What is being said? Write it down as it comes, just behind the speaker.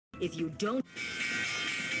If you don't,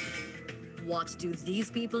 what do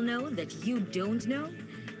these people know that you don't know?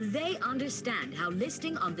 They understand how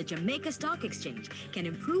listing on the Jamaica Stock Exchange can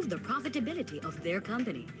improve the profitability of their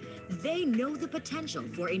company. They know the potential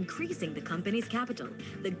for increasing the company's capital,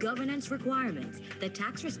 the governance requirements, the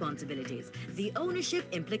tax responsibilities, the ownership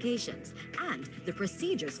implications, and the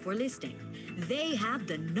procedures for listing. They have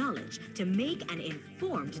the knowledge to make an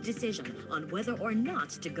informed decision on whether or not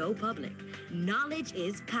to go public. Knowledge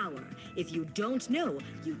is power. If you don't know,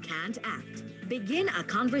 you can't act. Begin a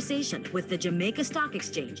conversation with the Jamaica Stock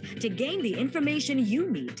Exchange to gain the information you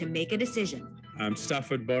need to make a decision. I'm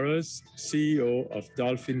Stafford Burrows, CEO of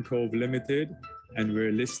Dolphin Cove Limited, and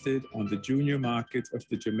we're listed on the junior market of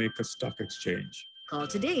the Jamaica Stock Exchange. Call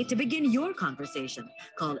today to begin your conversation.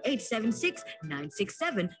 Call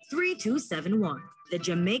 876-967-3271. The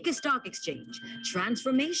Jamaica Stock Exchange.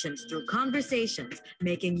 Transformations through conversations,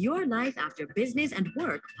 making your life after business and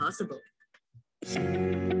work possible.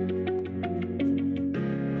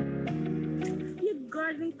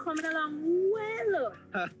 Been coming along well.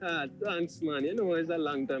 Thanks, man. You know, it's a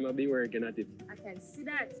long time I've been working at it. I can see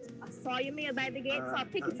that. I saw you mail by the gate, so I'll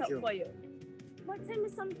pick it up for you. But tell me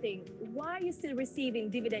something. Why are you still receiving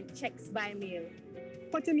dividend checks by mail?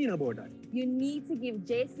 What do you mean about that? You need to give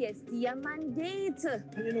JCST a mandate.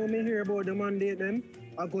 You know, me hear about the mandate then.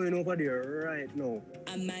 I'm going over there right now.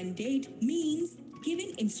 A mandate means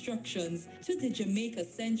giving instructions to the Jamaica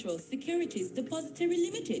Central Securities Depository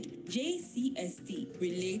Limited, JCST,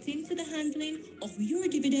 relating to the handling of your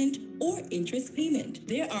dividend or interest payment.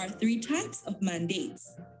 There are 3 types of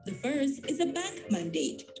mandates. The first is a bank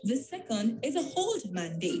mandate. The second is a hold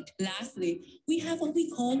mandate. Lastly, we have what we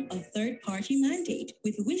call a third-party mandate,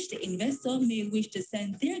 with which the investor may wish to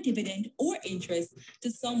send their dividend or interest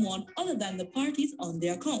to someone other than the parties on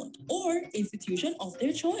their account or institution of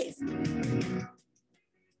their choice.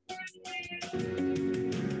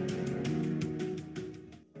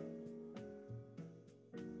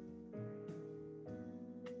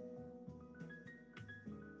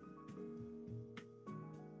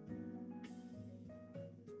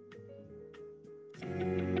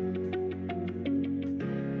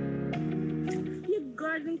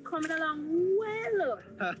 Been coming along well.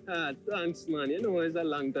 Thanks, man. You know, it's a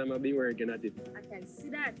long time I've been working at it. I can see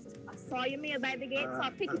that. I saw you mail by the gate, so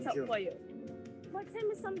I'll pick it up for you. But tell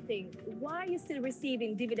me something. Why are you still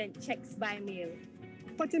receiving dividend checks by mail?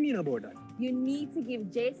 What do you mean about that? You need to give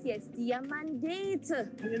JCST a mandate.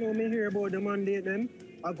 You know, me hear about the mandate then.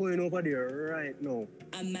 I'm going over there right now.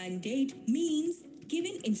 A mandate means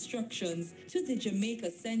giving instructions to the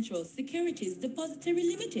Jamaica Central Securities Depository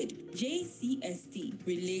Limited, JCST,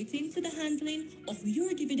 relating to the handling of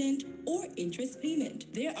your dividend or interest payment.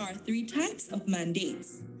 There are 3 types of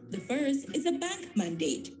mandates. The first is a bank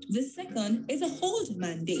mandate. The second is a hold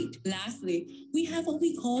mandate. Lastly, we have what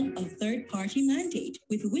we call a third-party mandate,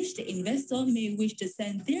 with which the investor may wish to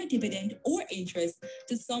send their dividend or interest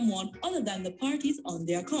to someone other than the parties on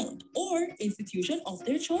their account or institution of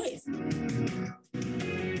their choice.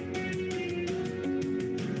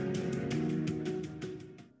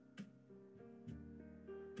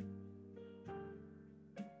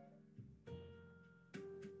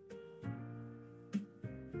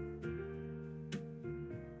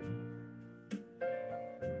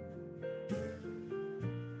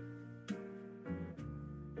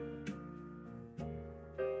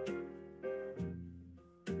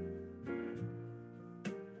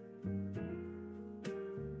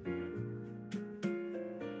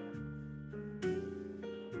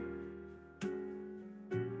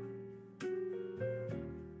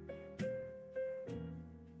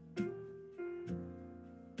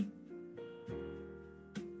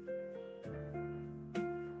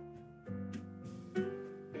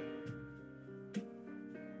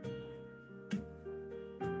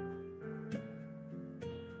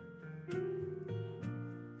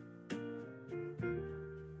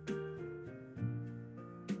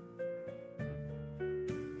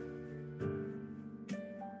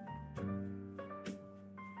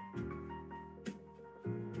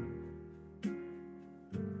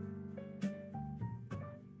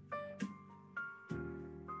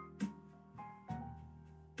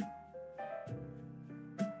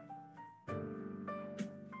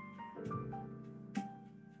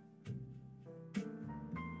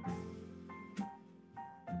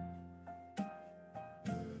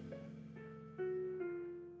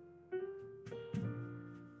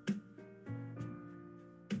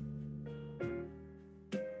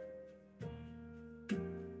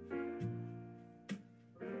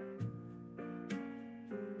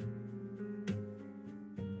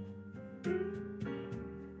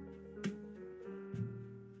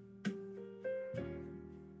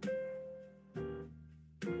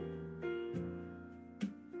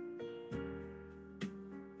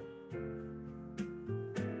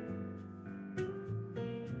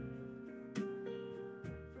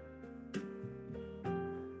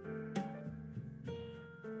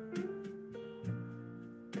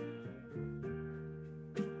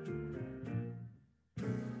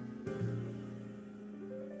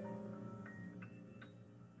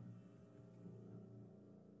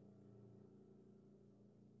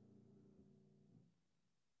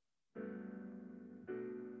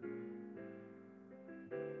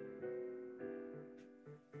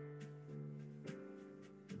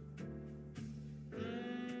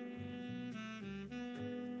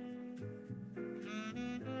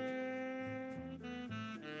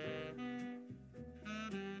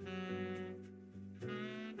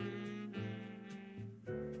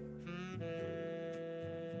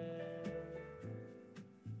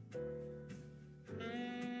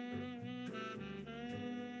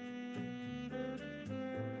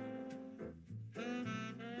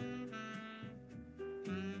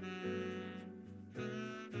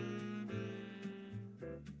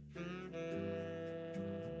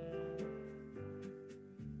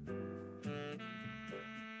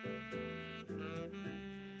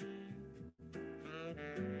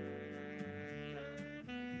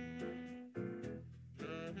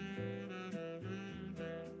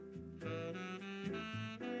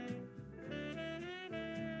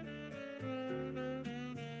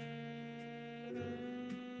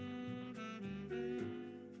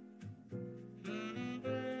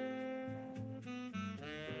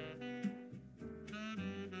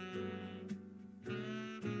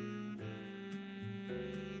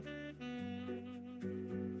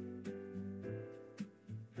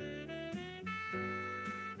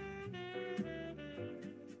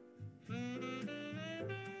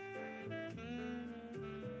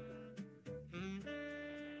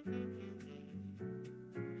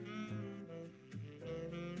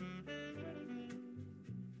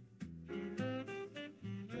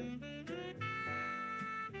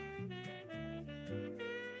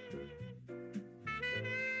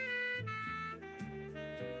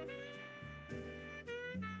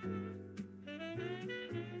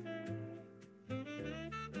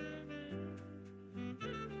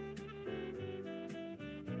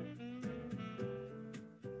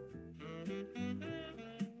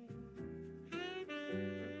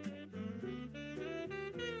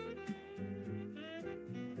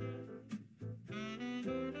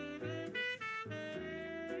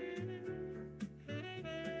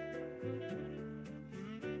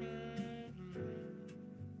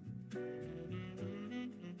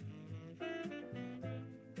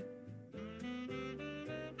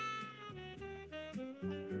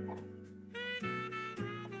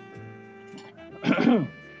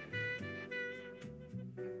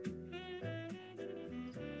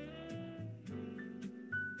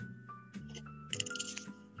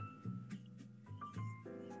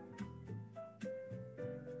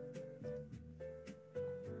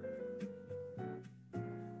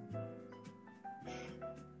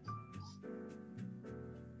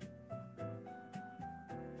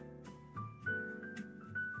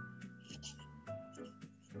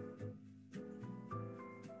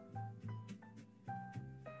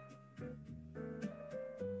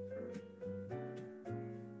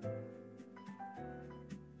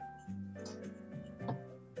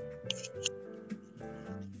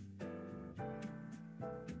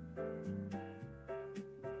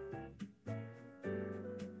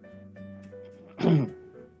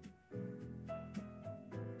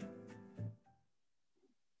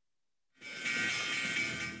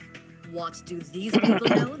 What do these people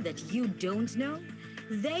know that you don't know?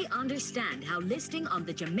 They understand how listing on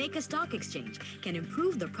the Jamaica Stock Exchange can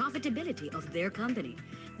improve the profitability of their company.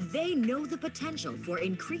 They know the potential for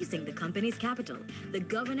increasing the company's capital, the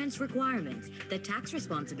governance requirements, the tax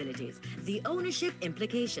responsibilities, the ownership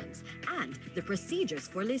implications, and the procedures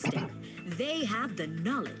for listing. They have the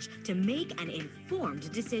knowledge to make an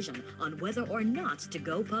informed decision on whether or not to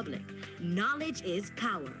go public. Knowledge is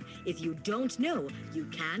power. If you don't know, you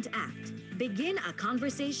can't act. Begin a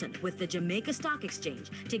conversation with the Jamaica Stock Exchange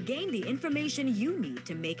to gain the information you need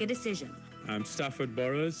to make a decision. I'm Stafford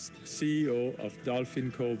Burrows, CEO of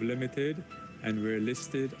Dolphin Cove Limited, and we're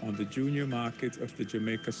listed on the junior market of the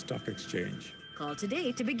Jamaica Stock Exchange. Call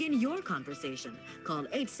today to begin your conversation. Call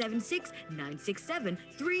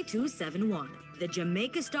 876-967-3271. The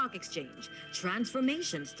Jamaica Stock Exchange.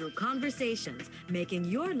 Transformations through conversations, making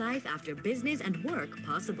your life after business and work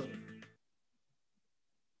possible.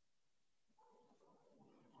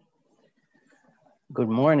 Good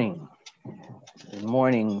morning. Good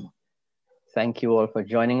morning. Thank you all for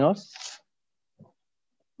joining us.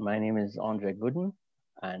 My name is Andre Gooden,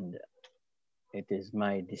 and it is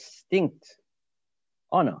my distinct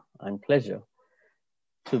honor and pleasure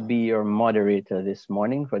to be your moderator this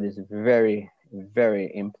morning for this very, very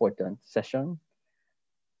important session,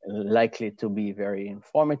 likely to be very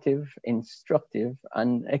informative, instructive,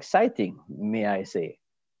 and exciting, may I say.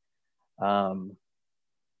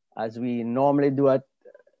 As we normally do at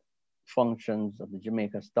functions of the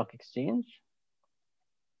Jamaica Stock Exchange,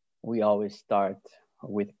 we always start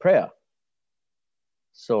with prayer.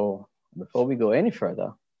 So before we go any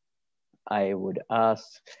further, I would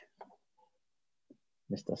ask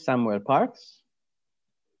Mr. Samuel Parks,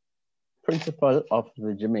 Principal of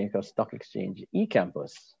the Jamaica Stock Exchange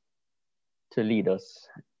E-Campus, to lead us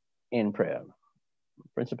in prayer.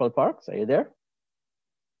 Principal Parks, are you there?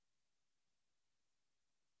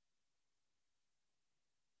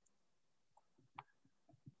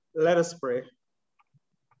 Let us pray.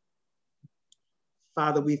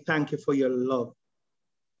 Father, we thank you for your love.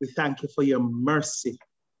 We thank you for your mercy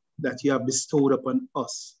that you have bestowed upon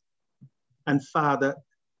us. And Father,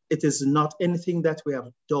 it is not anything that we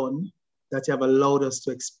have done that you have allowed us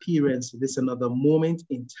to experience this another moment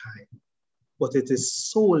in time, but it is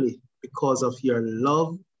solely because of your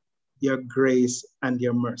love, your grace, and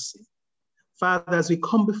your mercy. Father, as we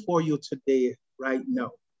come before you today, right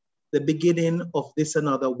now, the beginning of this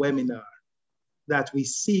another webinar that we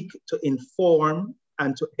seek to inform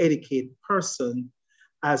and to educate persons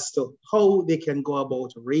as to how they can go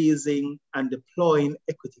about raising and deploying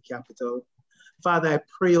equity capital. Father, I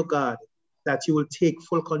pray, oh God, that you will take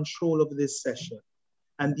full control of this session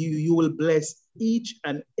and you will bless each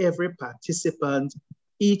and every participant,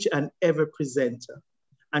 each and every presenter,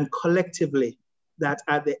 and collectively that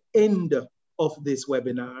at the end of this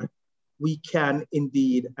webinar, we can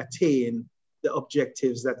indeed attain the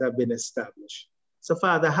objectives that have been established. So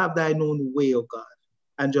Father, have thine own way, oh God,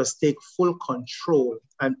 and just take full control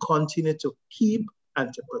and continue to keep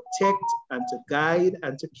and to protect and to guide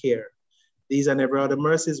and to care. These and every other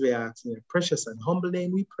mercies we ask in your precious and humble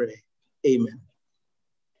name we pray. Amen.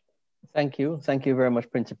 Thank you. Thank you very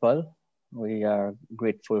much, Principal. We are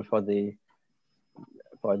grateful for the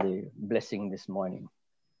blessing this morning.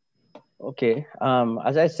 Okay,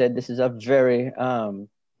 as I said, this is a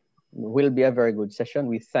will be a very good session.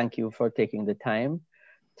 We thank you for taking the time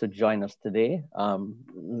to join us today.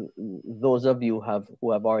 Those of you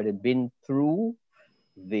who have already been through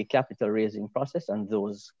the capital raising process and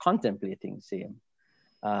those contemplating same,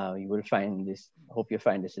 you will find this, hope you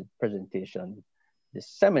find this presentation, this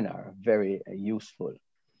seminar very useful.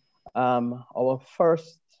 Our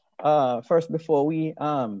first before we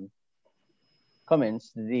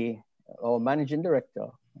commence, our Managing Director,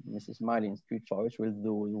 Mrs. Marlene Street Forrest will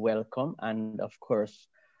do welcome and of course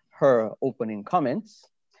her opening comments.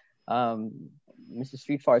 Mrs.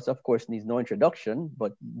 Street Forrest, of course, needs no introduction,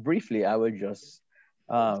 but briefly, I will just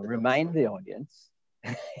remind the audience,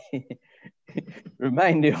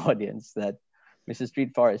 that Mrs.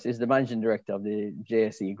 Street Forrest is the managing director of the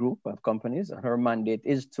JSE group of companies. Her mandate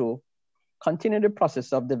is to continue the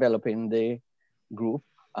process of developing the group,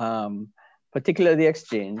 particularly the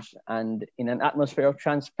exchange, and in an atmosphere of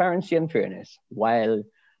transparency and fairness, while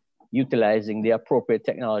utilizing the appropriate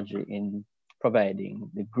technology in providing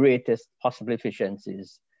the greatest possible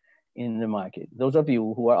efficiencies in the market. Those of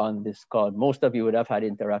you who are on this call, most of you would have had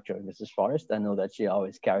interaction with Mrs. Forrest. I know that she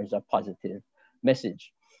always carries a positive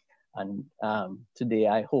message. And today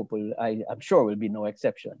I'm sure will be no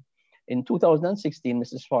exception. In 2016,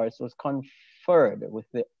 Mrs. Forrest was conferred with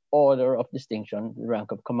the Order of Distinction, the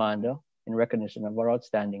rank of Commander, in recognition of her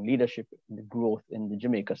outstanding leadership in the growth in the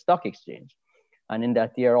Jamaica Stock Exchange. And in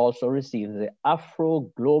that year also received the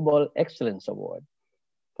Afro Global Excellence Award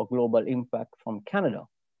for Global Impact from Canada,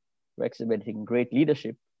 for exhibiting great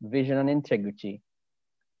leadership, vision and integrity,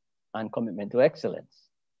 and commitment to excellence.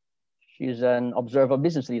 She is an Observer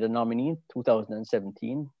Business Leader nominee in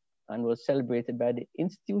 2017 and was celebrated by the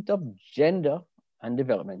Institute of Gender and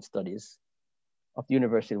Development Studies of the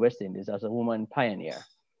University of West Indies as a woman pioneer.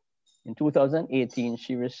 In 2018,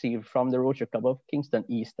 she received from the Rotary Club of Kingston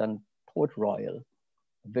East and Port Royal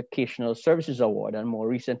Vocational Services Award, and more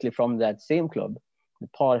recently from that same club, the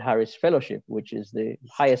Paul Harris Fellowship, which is the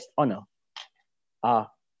highest honor a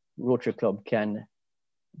Rotary Club can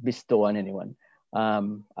bestow on anyone.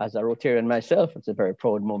 As a Rotarian myself, it's a very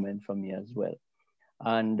proud moment for me as well.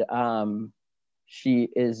 And she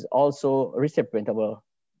is also a recipient of a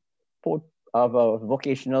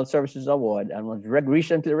Vocational Services Award and was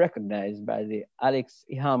recently recognized by the Alex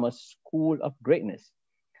Ihama School of Greatness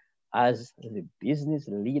as the Business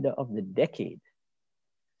Leader of the Decade.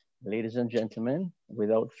 Ladies and gentlemen,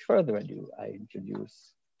 without further ado, I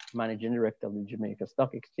introduce Managing Director of the Jamaica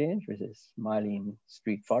Stock Exchange, Mrs. Marlene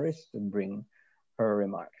Street Forrest, to bring her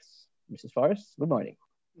remarks. Mrs. Forrest, good morning.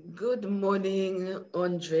 Good morning,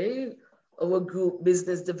 Andre, our Group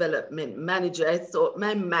Business Development Manager. I thought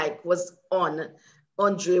my mic was on,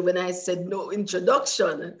 Andre, when I said no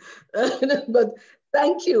introduction, but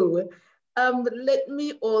thank you. Let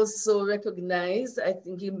me also recognize, I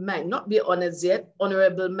think he might not be on as yet,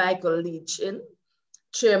 Honorable Michael Leachin,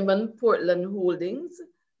 Chairman, Portland Holdings,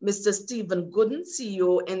 Mr. Stephen Gooden,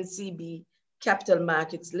 CEO, NCB Capital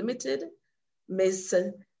Markets Limited, Ms.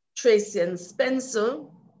 Tracy Ann Spencer,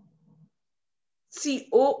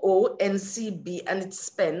 COO, NCB, and it's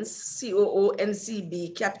Spence, COO,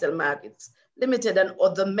 NCB Capital Markets Limited, and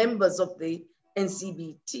other members of the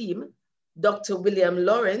NCB team, Dr. William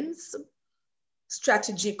Lawrence,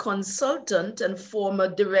 strategy consultant and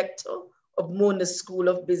former director of Mona School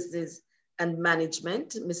of Business and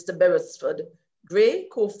Management, Mr. Beresford Gray,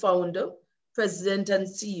 co-founder, president and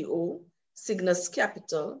CEO, Cygnus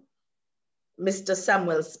Capital, Mr.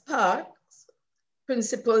 Samuel Sparks,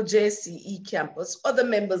 principal JCE campus, other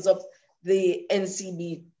members of the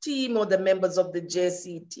NCB team or the members of the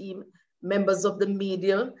JCE team, members of the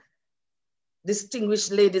media,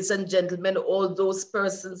 distinguished ladies and gentlemen, all those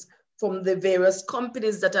persons from the various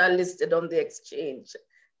companies that are listed on the exchange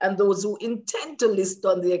and those who intend to list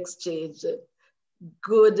on the exchange.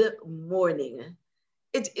 Good morning.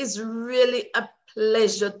 It is really a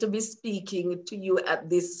pleasure to be speaking to you at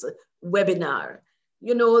this webinar.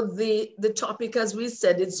 You know, the topic, as we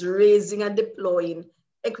said, is raising and deploying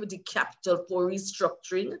equity capital for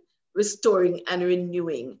restructuring, restoring, and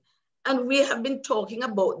renewing. And we have been talking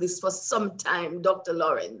about this for some time, Dr.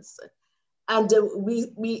 Lawrence. And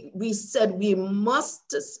we said we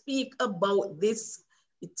must speak about this.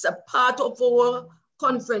 It's a part of our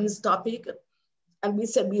conference topic. And we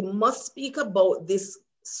said we must speak about this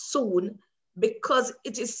soon because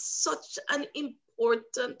it is such an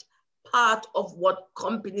important part of what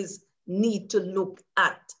companies need to look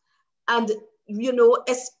at. And, you know,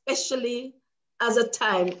 especially as a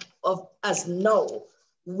time of, as now,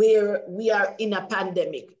 where we are in a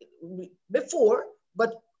pandemic before,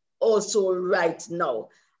 but also right now.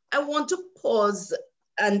 I want to pause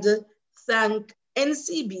and thank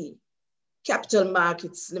NCB Capital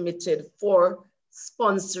Markets Limited for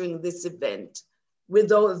sponsoring this event.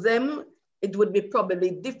 Without them, it would be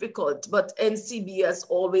probably difficult, but NCB has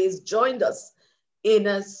always joined us in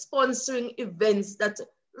sponsoring events that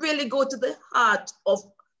really go to the heart of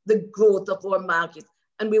the growth of our market,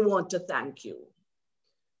 and we want to thank you.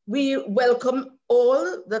 We welcome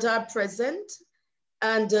all that are present,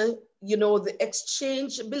 and you know, the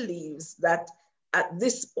exchange believes that at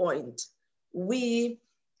this point,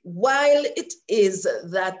 while it is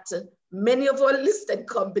that many of our listed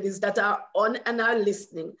companies that are on and are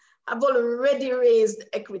listening have already raised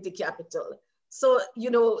equity capital. So, you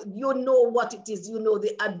know what it is, you know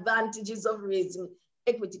the advantages of raising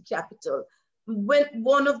equity capital. When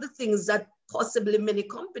one of the things that possibly many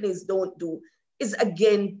companies don't do is,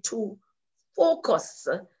 again, to focus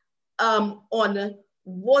on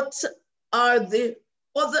what are the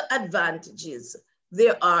other advantages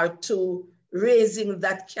there are to raising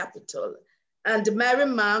that capital. And my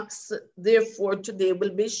remarks, therefore, today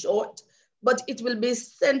will be short, but it will be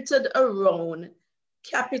centered around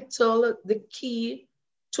capital, the key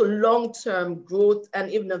to long-term growth and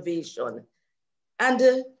innovation.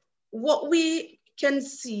 And what we can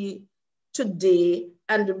see today,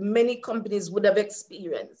 and many companies would have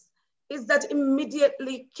experienced, is that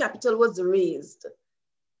immediately capital was raised,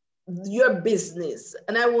 your business,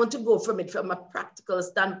 and I want to go from it from a practical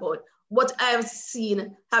standpoint, what I've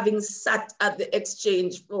seen having sat at the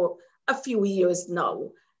exchange for a few years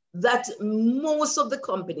now, that most of the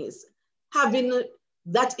companies having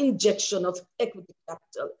that injection of equity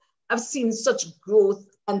capital have seen such growth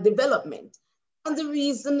and development. And the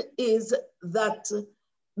reason is that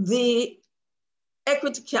the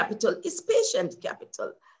equity capital is patient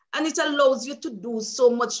capital, and it allows you to do so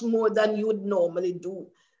much more than you would normally do.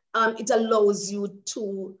 It allows you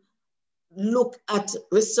to look at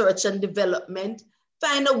research and development,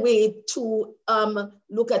 find a way to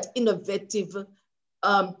look at innovative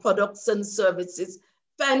products and services,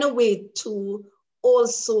 find a way to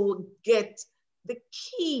also get the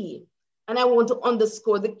key, and I want to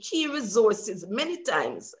underscore the key resources many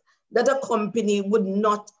times that a company would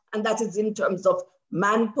not, and that is in terms of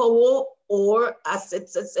manpower or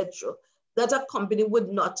assets, etc., that a company would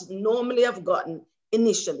not normally have gotten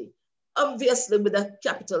initially. Obviously, with a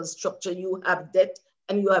capital structure, you have debt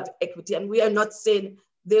and you have equity, and we are not saying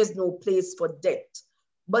there's no place for debt.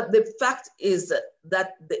 But the fact is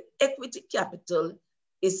that the equity capital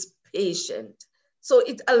is patient. So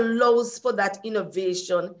it allows for that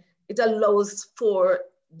innovation, it allows for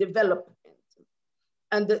development.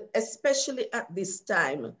 And especially at this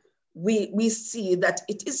time, we see that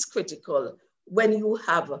it is critical when you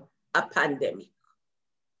have a pandemic.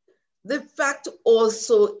 The fact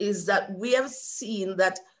also is that we have seen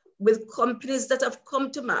that with companies that have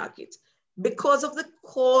come to market, because of the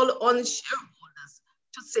call on shareholders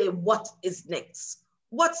to say, what is next?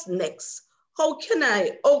 What's next? How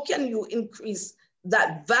can you increase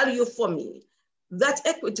that value for me? That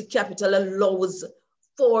equity capital allows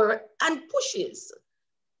for and pushes,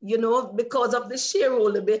 because of the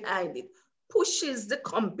shareholder behind it, pushes the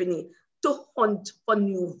company to hunt for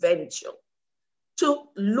new venture, to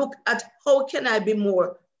look at how can I be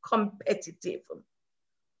more competitive?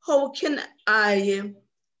 How can I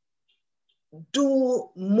do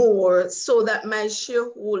more so that my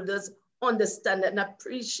shareholders understand and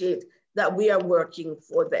appreciate that we are working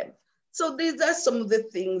for them? So these are some of the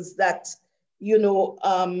things that,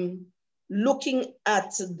 looking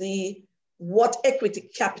at what equity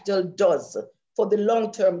capital does for the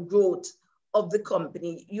long-term growth of the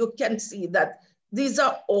company, you can see that these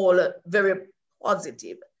are all very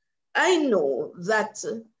positive. I know that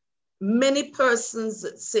many persons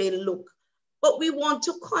say, look, but we want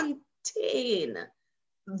to contain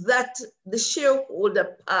that the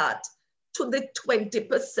shareholder part to the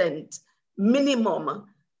 20% minimum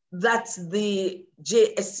that the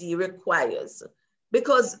JSE requires.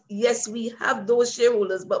 Because yes, we have those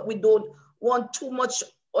shareholders, but we don't want too much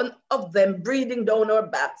of them breathing down our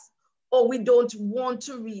backs, or we don't want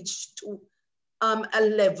to reach to a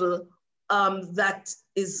level that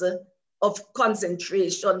is of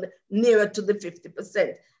concentration nearer to the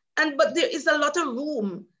 50%. But there is a lot of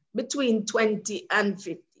room between 20 and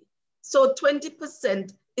 50. So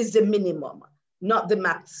 20% is the minimum, not the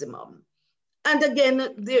maximum. And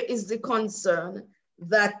again, there is the concern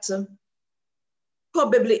that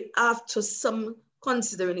probably after some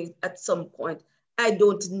considering it at some point, I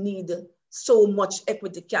don't need so much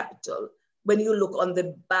equity capital when you look on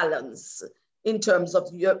the balance in terms of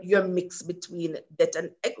your mix between debt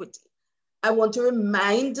and equity. I want to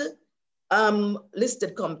remind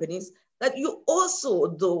listed companies that you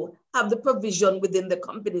also, though, have the provision within the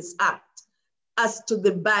Companies Act as to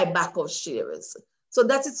the buyback of shares. So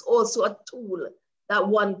that is also a tool that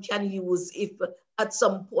one can use if at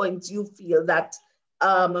some point you feel that,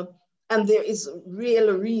 and there is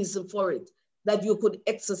real reason for it, that you could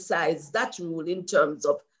exercise that rule in terms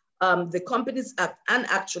of the Companies Act and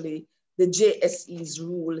actually the JSE's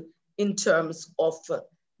rule in terms of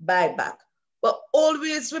buyback. But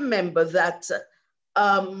always remember that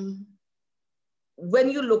when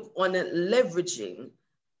you look on leveraging,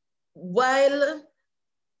 while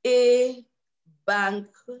a bank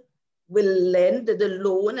will lend the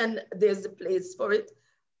loan and there's a place for it,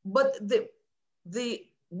 but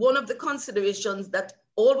one of the considerations that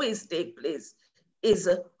always take place is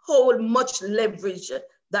how much leverage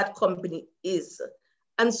that company is.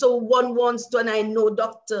 And so one wants to, and I know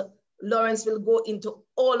Dr. Lawrence will go into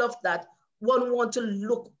all of that, one wants to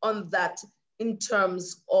look on that in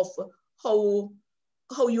terms of how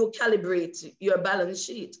you calibrate your balance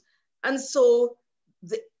sheet. And so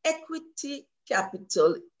the equity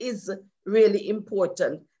capital is really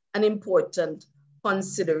important, an important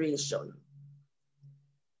consideration.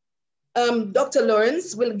 Dr.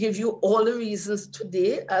 Lawrence will give you all the reasons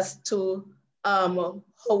today as to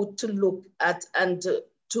how to look at and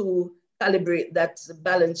to calibrate that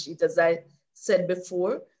balance sheet. As I said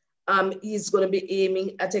before, he's going to be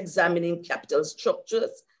aiming at examining capital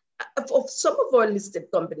structures of some of our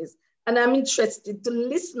listed companies. And I'm interested to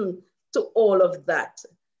listen to all of that.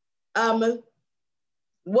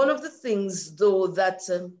 One of the things, though, that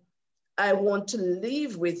I want to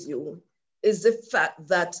leave with you is the fact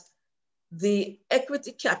that the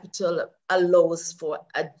equity capital allows for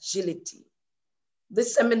agility.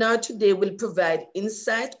 This seminar today will provide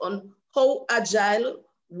insight on how agile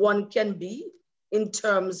one can be in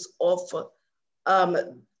terms of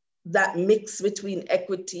that mix between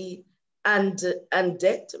equity and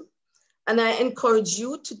debt. And I encourage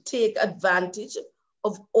you to take advantage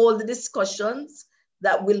of all the discussions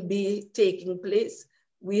that will be taking place.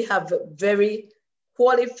 We have very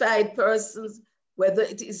qualified persons, whether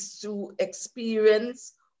it is through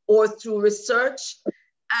experience or through research.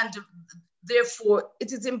 And therefore,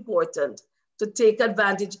 it is important to take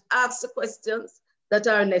advantage, ask the questions that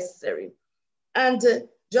are necessary. And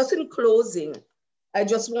just in closing, I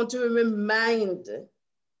just want to remind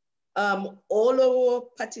all our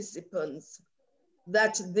participants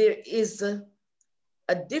that there is a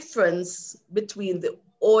difference between the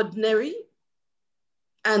ordinary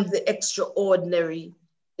and the extraordinary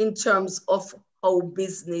in terms of how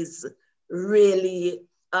business really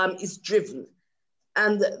is driven.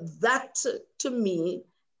 And that to me,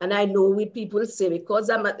 and I know we people say because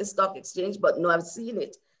I'm at the stock exchange, but no, I've seen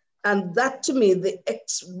it. And that to me,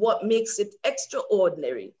 what makes it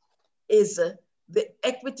extraordinary is the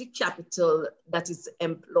equity capital that is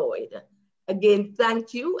employed. Again,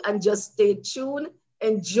 thank you, and just stay tuned.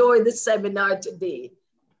 Enjoy the seminar today.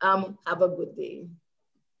 Have a good day.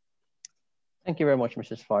 Thank you very much,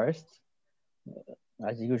 Mrs. Forrest.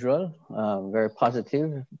 As usual, very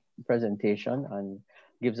positive presentation and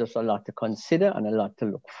gives us a lot to consider and a lot to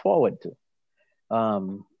look forward to.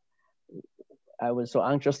 I was so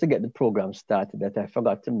anxious to get the program started that I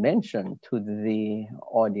forgot to mention to the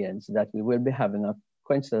audience that we will be having a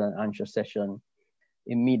question and answer session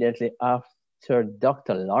immediately after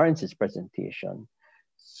Dr. Lawrence's presentation.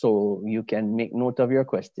 So you can make note of your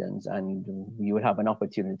questions and you will have an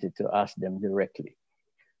opportunity to ask them directly.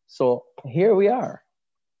 So here we are.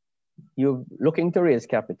 You're looking to raise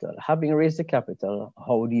capital. Having raised the capital,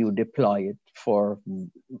 how do you deploy it for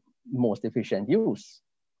most efficient use?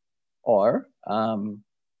 Or how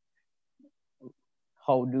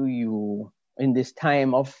do you, in this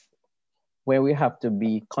time of where we have to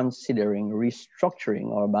be considering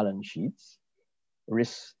restructuring our balance sheets,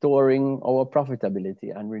 restoring our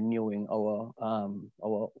profitability and renewing our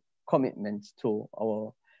commitments to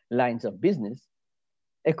our lines of business,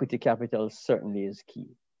 equity capital certainly is key.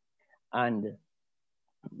 And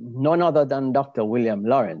none other than Dr. William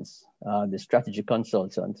Lawrence, the strategy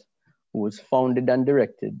consultant, who has founded and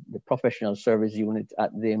directed the professional service unit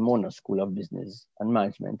at the Mona School of Business and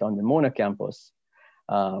Management on the Mona campus,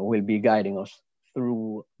 will be guiding us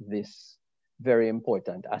through this very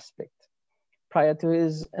important aspect. Prior to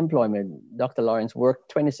his employment, Dr. Lawrence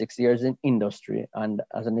worked 26 years in industry and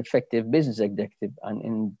as an effective business executive and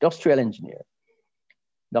industrial engineer.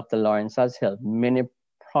 Dr. Lawrence has helped many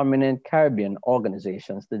prominent Caribbean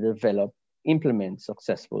organizations to develop, implement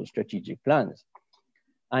successful strategic plans.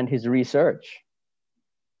 And his research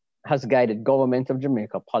has guided Government of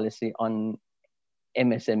Jamaica policy on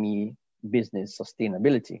MSME business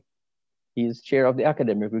sustainability. He is chair of the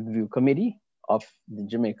Academic Review Committee of the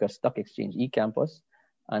Jamaica Stock Exchange eCampus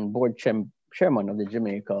and board chairman of the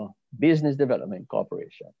Jamaica Business Development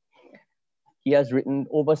Corporation. He has written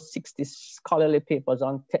over 60 scholarly papers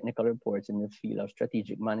on technical reports in the field of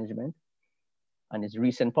strategic management, and his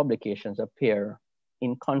recent publications appear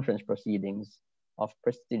in conference proceedings of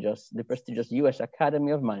the prestigious US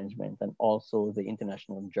Academy of Management and also the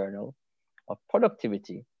International Journal of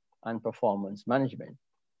Productivity and Performance Management.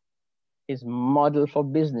 His model for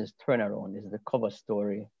business turnaround is the cover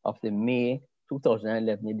story of the May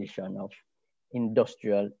 2011 edition of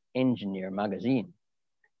Industrial Engineer magazine.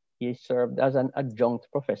 He served as an adjunct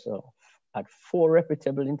professor at 4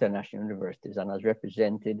 reputable international universities and has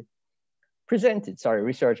presented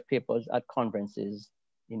research papers at conferences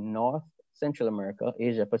in North, Central America,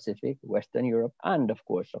 Asia Pacific, Western Europe, and of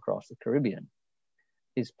course, across the Caribbean.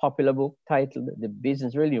 His popular book titled The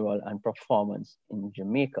Business Renewal and Performance in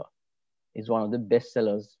Jamaica is one of the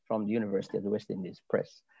bestsellers from the University of the West Indies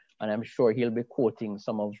Press. And I'm sure he'll be quoting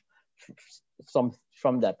some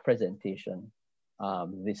from that presentation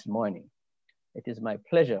this morning. It is my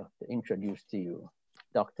pleasure to introduce to you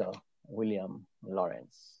Dr. William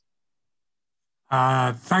Lawrence.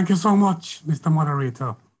 Thank you so much, Mr.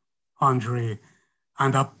 Moderator, Andre,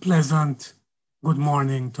 and a pleasant good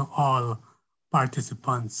morning to all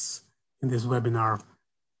participants in this webinar.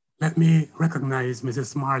 Let me recognize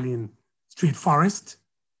Mrs. Marlene Forrest,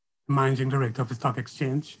 Managing Director of the Stock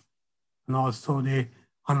Exchange, and also the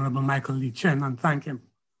Honorable Michael Lee Chen, and thank him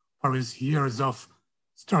for his years of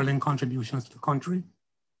sterling contributions to the country.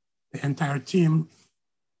 The entire team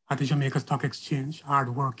at the Jamaica Stock Exchange,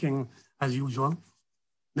 hardworking as usual.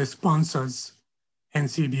 The sponsors,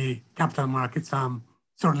 NCB Capital Markets, I'm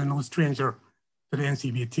certainly no stranger to the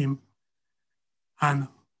NCB team, and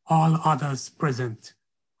all others present,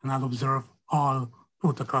 and I'll observe all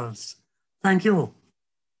protocols. Thank you.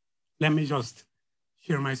 Let me just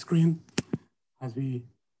share my screen as we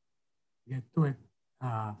get to it.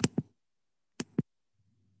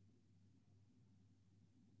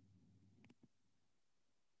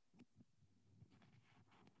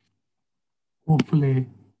 Hopefully.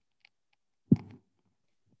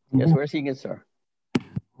 Yes, we're seeing it, sir.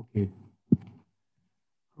 Okay.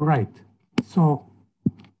 Right. So,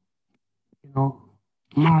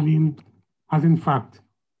 Marlene has in fact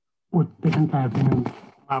put the entire thing in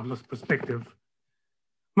marvelous perspective.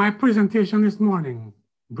 My presentation this morning,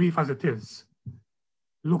 brief as it is,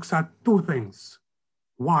 looks at 2 things.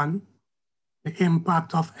 1, the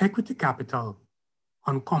impact of equity capital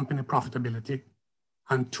on company profitability,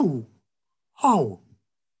 and 2, how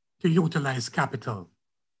to utilize capital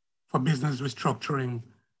for business restructuring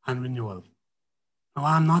and renewal. Now,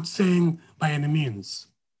 I'm not saying by any means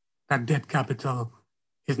that debt capital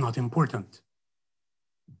is not important.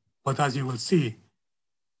 But as you will see,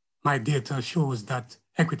 my data shows that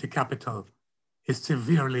equity capital is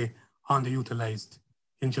severely underutilized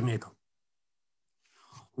in Jamaica.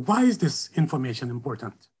 Why is this information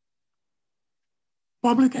important?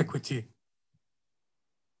 Public equity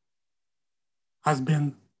has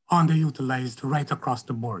been underutilized right across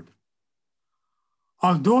the board.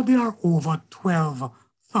 Although there are over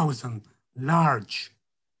 12,000 large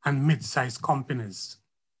and mid-sized companies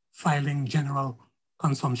filing general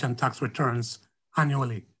consumption tax returns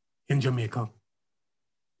annually in Jamaica,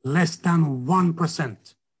 less than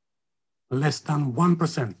 1%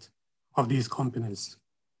 of these companies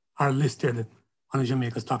are listed on the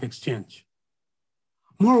Jamaica Stock Exchange.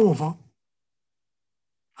 Moreover,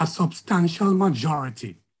 a substantial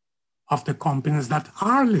majority of the companies that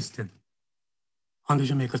are listed on the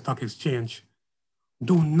Jamaica Stock Exchange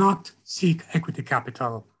do not seek equity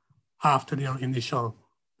capital after their initial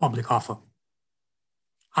public offer.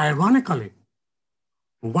 Ironically,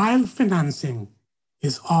 while financing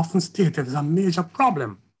is often stated as a major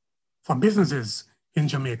problem for businesses in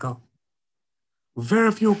Jamaica, very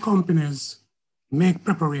few companies make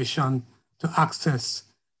preparation to access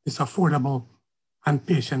this affordable and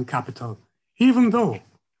patient capital, even though,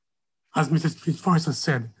 as Mrs. Forrest has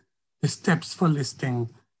said, the steps for listing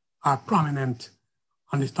are prominent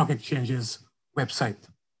on the Stock Exchange's website.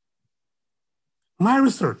 My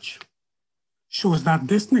research shows that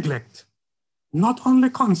this neglect not only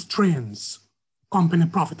constrains company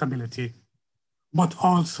profitability, but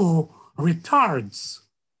also retards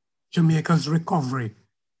Jamaica's recovery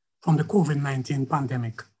from the COVID-19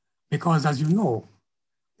 pandemic, because as you know,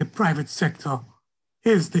 the private sector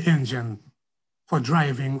is the engine for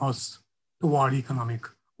driving us toward economic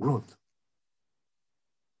growth.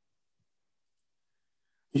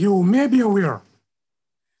 You may be aware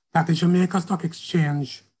that the Jamaica Stock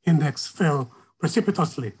Exchange index fell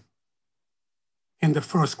precipitously in the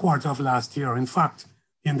first quarter of last year. In fact,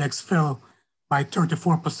 the index fell by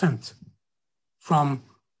 34% from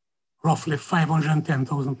roughly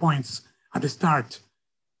 510,000 points at the start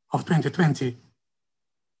of 2020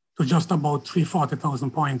 to just about 340,000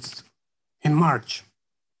 points in March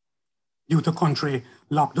due to country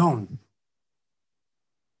lockdown.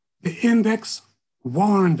 The index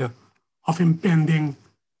warned of impending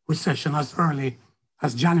recession as early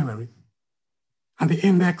as January, and the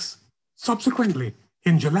index subsequently,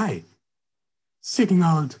 in July,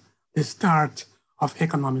 signaled the start of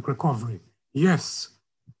economic recovery. Yes,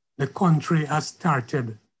 the country has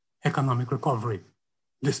started economic recovery,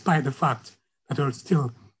 despite the fact that we're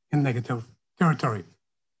still in negative territory.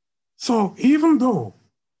 So even though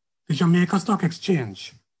the Jamaica Stock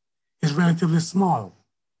Exchange is relatively small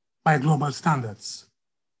by global standards,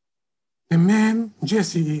 the main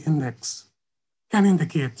JCE index can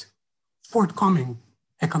indicate forthcoming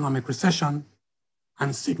economic recession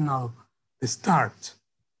and signal the start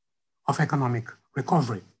of economic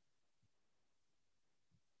recovery.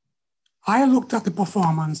 I looked at the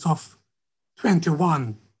performance of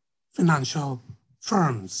 21 financial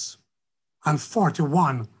firms and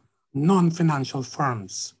 41 non-financial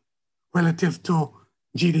firms relative to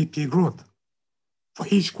GDP growth for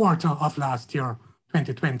each quarter of last year,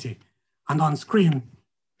 2020. And on screen,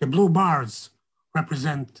 the blue bars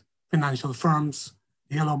represent financial firms,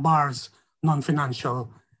 the yellow bars, non-financial,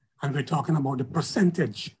 and we're talking about the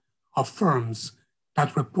percentage of firms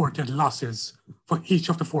that reported losses for each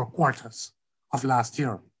of the 4 quarters of last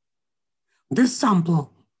year. This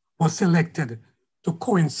sample was selected to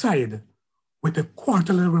coincide with the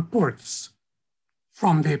quarterly reports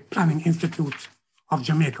from the Planning Institute of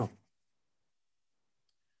Jamaica.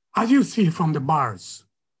 As you see from the bars,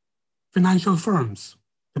 financial firms,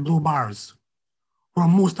 the blue bars, were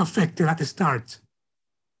most affected at the start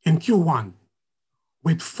in Q1,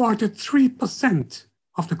 with 43%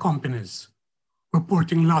 of the companies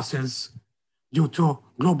reporting losses due to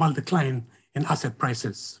global decline in asset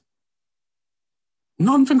prices.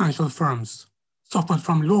 Non-financial firms suffered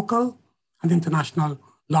from local and international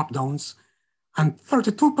lockdowns, and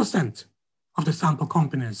 32% of the sample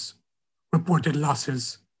companies reported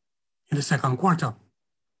losses in the second quarter.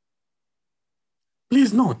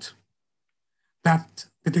 Please note that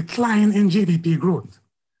the decline in GDP growth,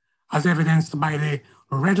 as evidenced by the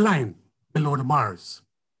red line below the bars,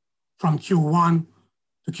 from Q1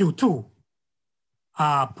 to Q2,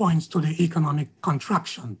 points to the economic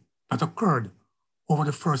contraction that occurred over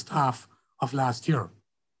the first half of last year.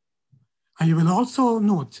 And you will also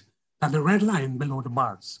note that the red line below the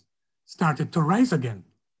bars started to rise again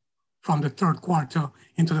from the third quarter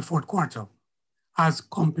into the fourth quarter as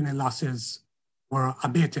company losses were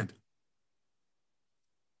abated.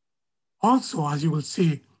 Also, as you will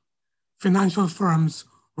see, financial firms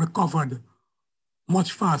recovered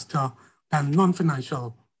much faster than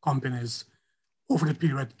non-financial companies over the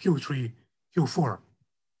period Q3, Q4.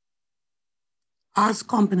 As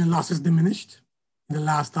company losses diminished in the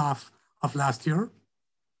last half of last year,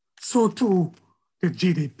 so too did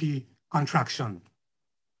GDP contraction.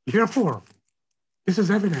 Therefore, this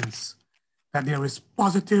is evidence that there is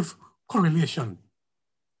positive correlation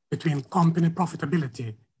between company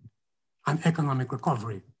profitability and economic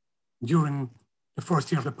recovery during the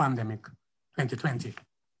first year of the pandemic, 2020.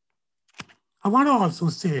 I want to also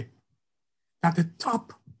say that the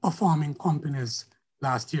top performing companies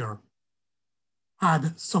last year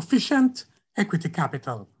had sufficient equity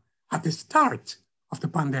capital at the start of the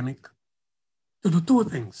pandemic to do 2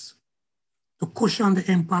 things: to cushion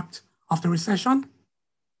the impact of the recession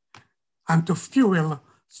and to fuel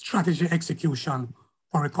strategy execution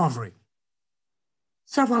for recovery.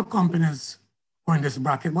 Several companies were in this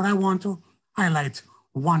bracket, but I want to highlight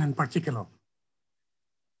one in particular.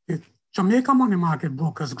 The Jamaica Money Market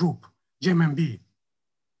Brokers Group, JMB,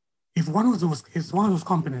 is one of those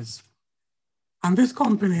companies. And this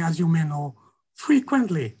company, as you may know,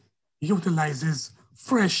 frequently utilizes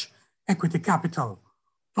fresh equity capital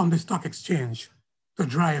from the stock exchange to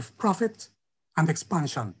drive profit and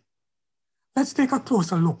expansion. Let's take a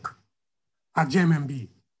closer look at JMB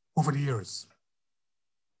over the years.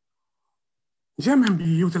 JMB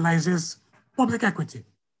utilizes public equity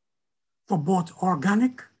for both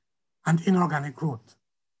organic and inorganic growth.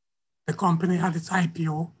 The company had its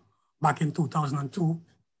IPO back in 2002,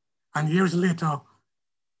 and years later,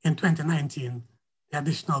 in 2019, the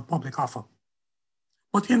additional public offer.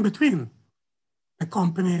 But in between, the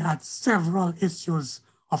company had several issues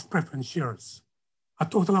of preference shares, a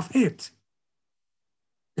total of 8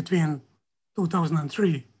 between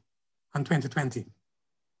 2003 and 2020.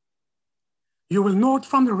 You will note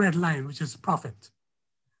from the red line, which is profit,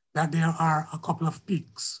 that there are a couple of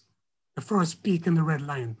peaks. The first peak in the red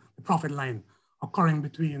line, the profit line, occurring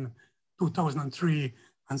between 2003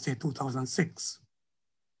 and say 2006.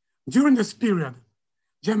 During this period,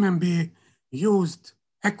 JMB used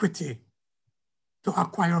equity to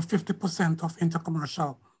acquire 50% of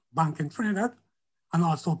Intercommercial Bank in Trinidad and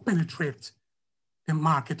also penetrate the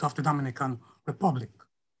market of the Dominican Republic.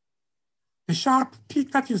 The sharp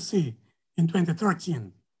peak that you see in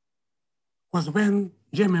 2013 was when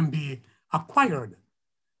JMMB acquired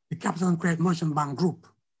the Capital and Credit Merchant Bank Group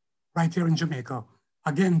right here in Jamaica,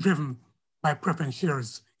 again driven by preference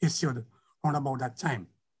shares issued around about that time.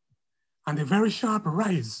 And the very sharp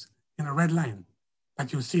rise in a red line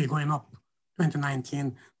that you see going up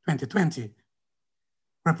 2019, 2020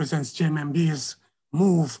 represents JMMB's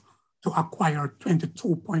move to acquire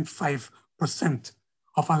 22.5%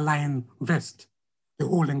 of Align Vest, the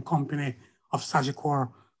holding company of Sagicor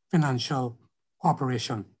Financial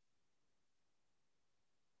Corporation.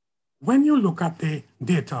 When you look at the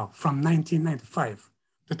data from 1995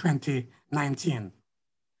 to 2019,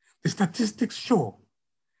 the statistics show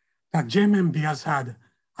that JMMB has had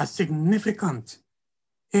a significant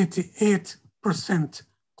 88%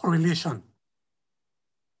 correlation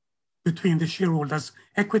between the shareholders'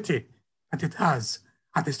 equity that it has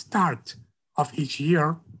at the start of each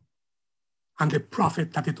year and the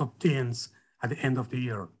profit that it obtains at the end of the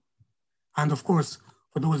year. And of course,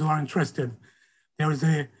 for those who are interested, there is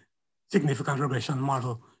a significant regression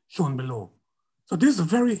model shown below. So this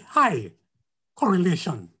very high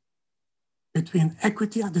correlation between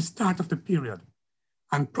equity at the start of the period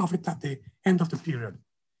and profit at the end of the period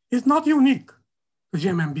is not unique to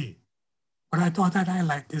JMMB, but I thought I'd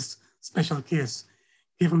highlight this special case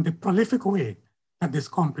given the prolific way that this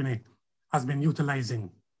company has been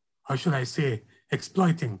utilizing, or should I say,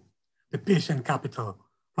 exploiting the patient capital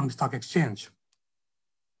from the stock exchange.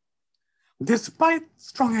 Despite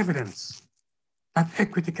strong evidence that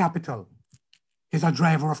equity capital is a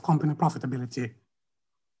driver of company profitability,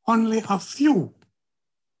 only a few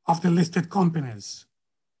of the listed companies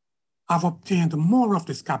have obtained more of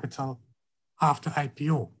this capital after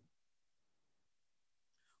IPO.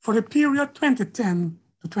 For the period 2010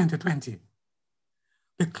 to 2020,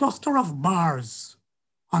 the cluster of bars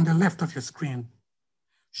on the left of your screen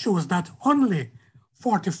shows that only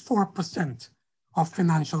 44% of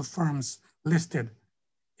financial firms listed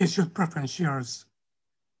issued preference shares,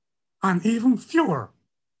 and even fewer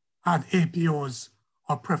had APOs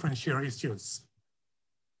or preference share issues.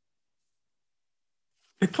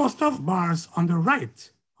 The cluster of bars on the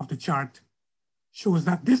right of the chart shows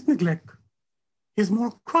that this neglect is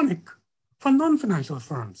more chronic for non-financial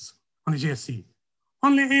firms on the JSE.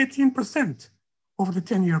 Only 18% over the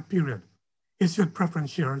 10-year period issued preference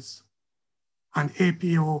shares, and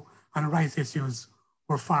APO and rights issues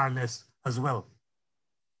were far less as well.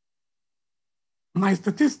 My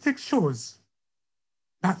statistics shows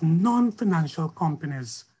that non-financial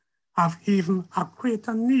companies have even a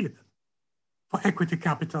greater need for equity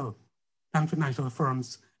capital than financial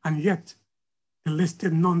firms, and yet the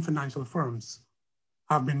listed non-financial firms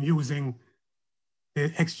have been using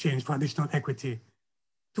the exchange for additional equity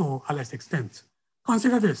to a less extent.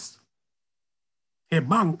 Consider this: a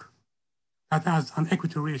bank that has an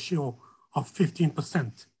equity ratio of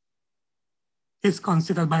 15% is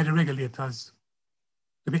considered by the regulators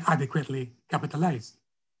to be adequately capitalized.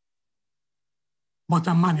 But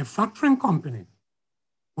a manufacturing company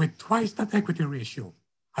with twice that equity ratio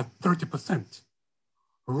at 30%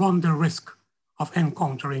 run the risk of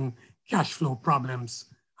encountering cash flow problems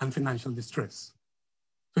and financial distress.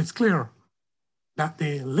 So it's clear that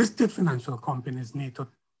the listed financial companies need to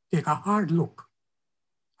take a hard look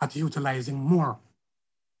at utilizing more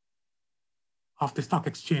of the stock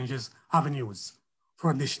exchange's avenues for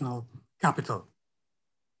additional capital.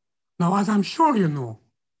 Now, as I'm sure you know,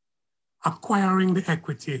 acquiring the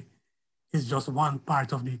equity is just one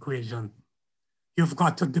part of the equation. You've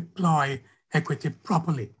got to deploy equity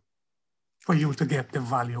properly for you to get the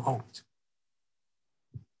value out.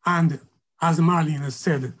 And as Marlene has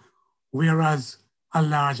said, whereas a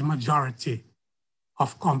large majority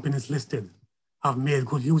of companies listed have made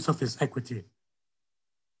good use of this equity,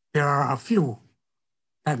 there are a few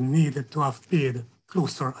that needed to have paid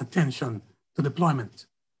closer attention to deployment.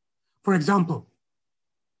 For example,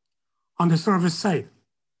 on the service side,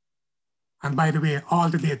 and by the way, all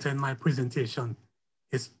the data in my presentation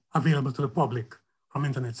is available to the public from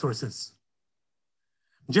internet sources.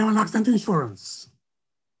 General accident insurance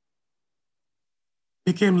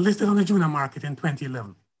became listed on the junior market in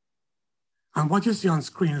 2011. And what you see on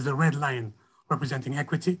screen is the red line representing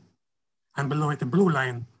equity, and below it, the blue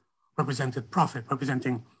line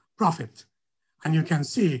representing profit. And you can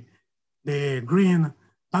see the green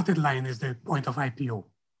dotted line is the point of IPO.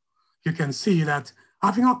 You can see that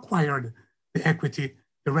having acquired the equity,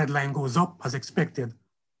 the red line goes up as expected,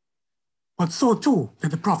 but so too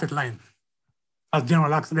did the profit line, as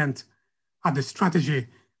General Accident had the strategy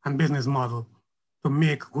and business model to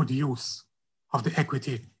make good use of the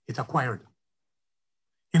equity it acquired.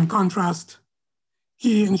 In contrast,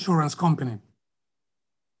 Key Insurance Company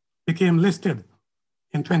became listed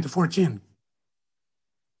in 2014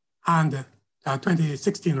 and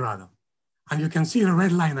 2016 rather. And you can see the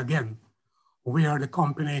red line again, where the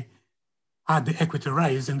company had the equity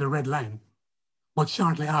rise in the red line. But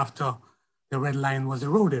shortly after, the red line was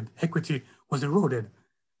eroded, equity was eroded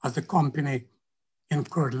as the company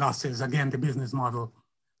incurred losses. Again, the business model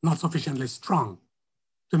not sufficiently strong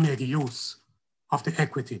to make use of the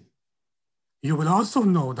equity. You will also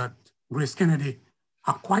know that Grace Kennedy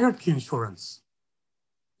acquired Key Insurance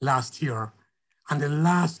last year, and the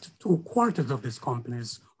last 2 quarters of this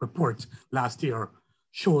company's report last year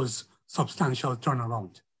shows substantial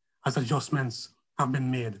turnaround as adjustments have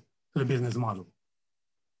been made to the business model.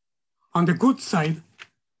 On the good side,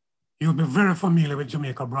 you'll be very familiar with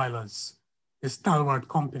Jamaica Broilers, a stalwart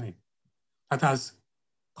company that has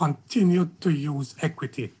continued to use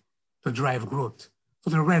equity to drive growth. So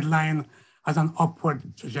the red line has an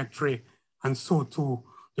upward trajectory, and so too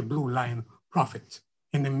the blue line, profit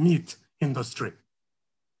in the meat industry.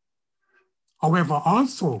 However,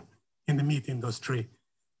 also in the meat industry,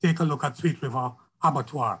 take a look at Sweet River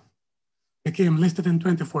Abattoir. Became listed in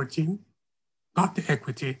 2014, got the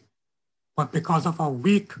equity, but because of a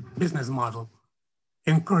weak business model,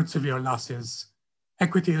 incurred severe losses,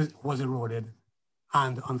 equity was eroded,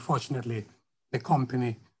 and unfortunately, the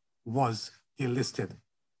company was delisted.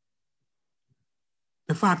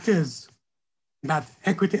 The fact is that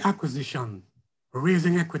equity acquisition,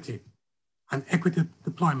 raising equity, and equity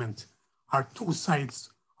deployment are 2 sides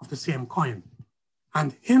of the same coin.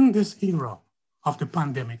 And in this era of the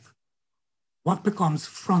pandemic, what becomes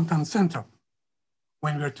front and center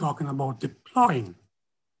when we're talking about deploying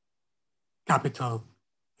capital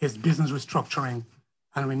is business restructuring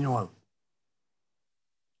and renewal.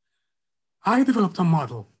 I developed a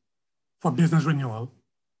model for business renewal,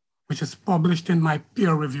 which is published in my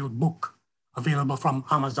peer-reviewed book, available from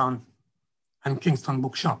Amazon and Kingston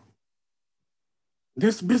Bookshop.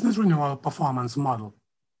 This business renewal performance model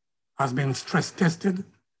has been stress tested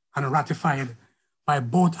and ratified by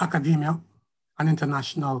both academia and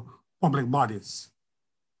international public bodies.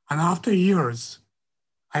 And after years,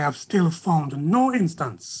 I have still found no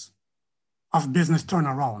instance of business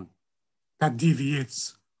turnaround that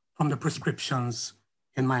deviates from the prescriptions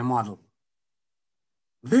in my model.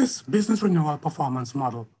 This business renewal performance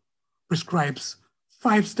model prescribes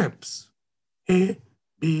 5 steps, A,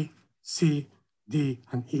 B, C, D,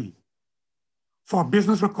 and E, for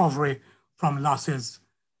business recovery from losses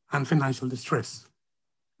and financial distress.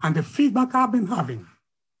 And the feedback I've been having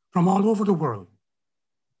from all over the world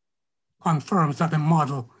confirms that the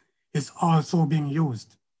model is also being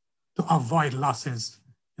used to avoid losses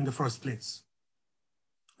in the first place.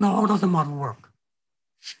 Now, how does the model work?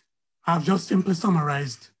 I've just simply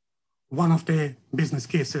summarized one of the business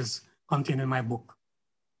cases contained in my book,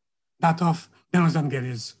 that of Dennis &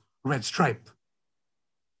 Geddes Red Stripe,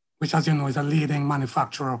 which, as you know, is a leading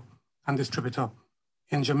manufacturer and distributor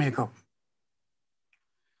in Jamaica.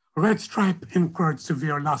 Red Stripe incurred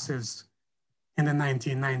severe losses in the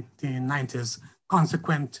 1990s,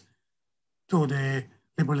 consequent to the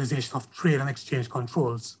liberalization of trade and exchange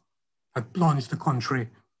controls that plunged the country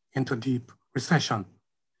into deep recession.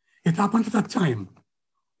 It happened at a time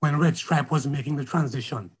when Red Stripe was making the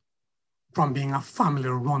transition from being a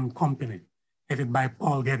family-run company headed by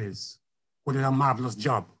Paul Geddes, who did a marvelous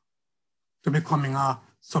job, to becoming a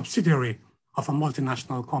subsidiary of a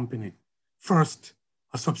multinational company. First,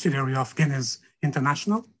 a subsidiary of Guinness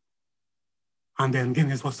International, and then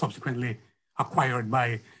Guinness was subsequently acquired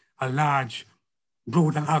by a large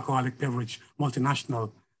brewed and alcoholic beverage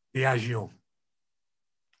multinational, Diageo.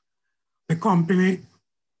 The company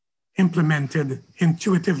implemented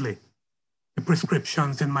intuitively the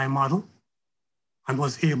prescriptions in my model and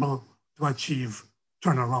was able to achieve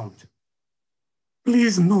turnaround.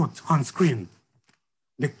 Please note on screen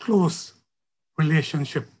the close correlation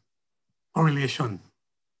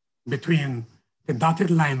between the dotted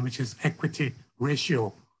line, which is equity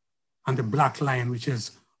ratio, and the black line, which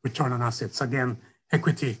is return on assets. Again,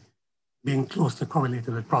 equity being closely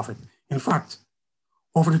correlated with profit. In fact,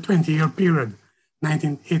 over the 20-year period,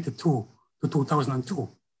 1982 to 2002,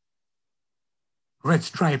 Red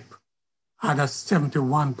Stripe had a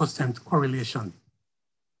 71% correlation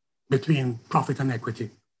between profit and equity.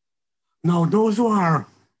 Now, those who are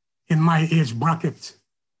in my age bracket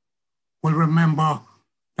will remember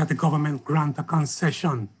that the government granted a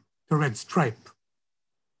concession to Red Stripe,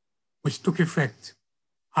 which took effect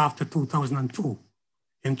after 2002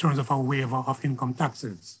 in terms of a waiver of income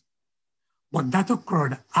taxes. But that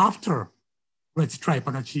occurred after Red Stripe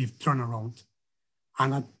had achieved turnaround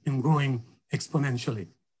and had been growing exponentially.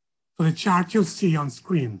 So the chart you see on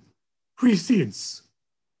screen precedes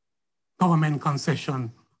government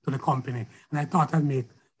concession to the company. And I thought I'd make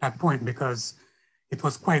that point because it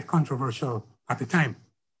was quite controversial at the time.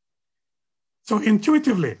 So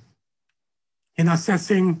intuitively, in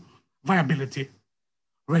assessing viability,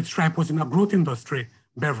 Red Stripe was in a growth industry,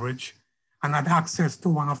 beverage, and had access to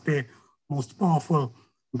one of the most powerful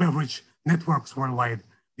beverage networks worldwide,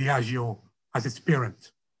 Diageo, as its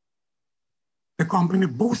parent. The company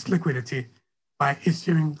boosts liquidity by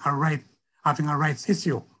having a rights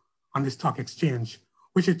issue on the stock exchange,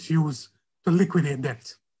 which it used to liquidate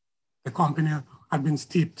debt. The company had been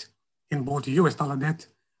steeped in both US dollar debt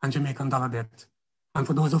and Jamaican dollar debt. And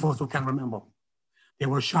for those of us who can remember, there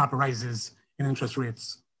were sharp rises in interest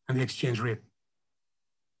rates and the exchange rate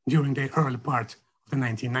during the early part of the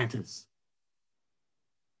 1990s.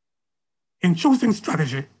 In choosing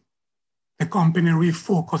strategy, the company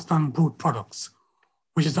refocused on brewed products,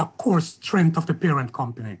 which is a core strength of the parent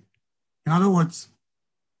company. In other words,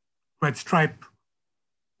 Red Stripe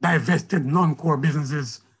divested non-core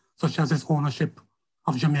businesses such as its ownership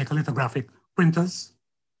of Jamaica lithographic printers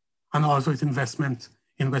and also its investment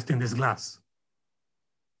in West Indies Glass.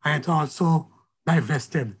 And it also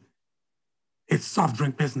divested its soft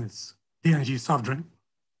drink business, D&G soft drink,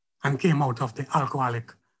 and came out of the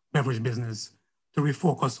alcoholic beverage business to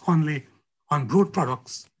refocus only on brewed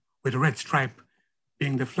products, with Red Stripe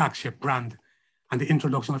being the flagship brand and the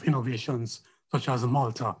introduction of innovations such as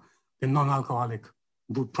Malta, the non-alcoholic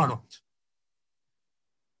brewed product.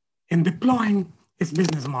 In deploying its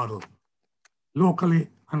business model locally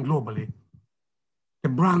and globally, the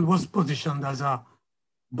brand was positioned as a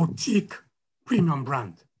boutique premium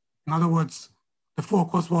brand. In other words, the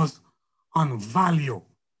focus was on value,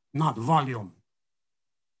 not volume,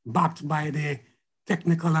 backed by the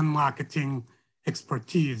technical and marketing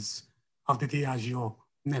expertise of the Diageo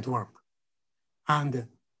network. And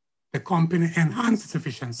the company enhanced its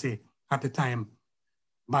efficiency at the time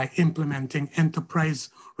by implementing enterprise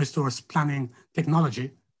resource planning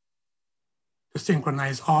technology to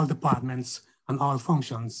synchronize all departments and all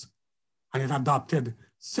functions. And it adopted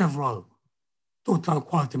several total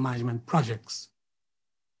quality management projects,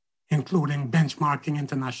 including benchmarking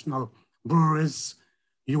international breweries,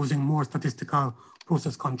 using more statistical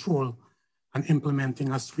process control, and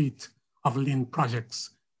implementing a suite of lean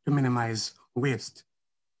projects to minimize waste.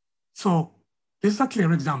 So this is a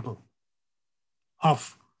clear example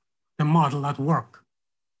of the model at work.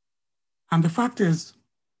 And the fact is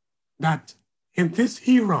that in this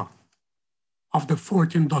era of the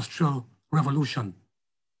fourth industrial revolution,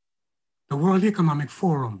 the World Economic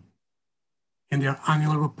Forum, in their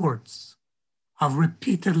annual reports, have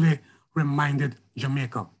repeatedly reminded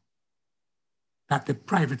Jamaica that the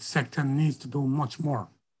private sector needs to do much more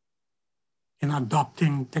in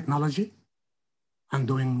adopting technology and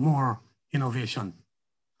doing more innovation.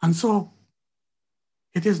 And so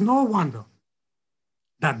it is no wonder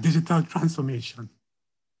that digital transformation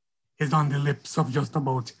is on the lips of just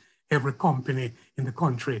about every company in the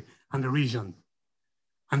country and the region.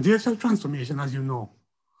 And digital transformation, as you know,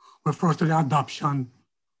 refers to the adoption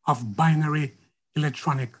of binary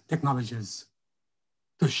electronic technologies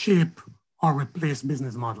to shape or replace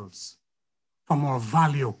business models for more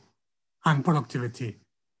value and productivity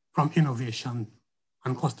from innovation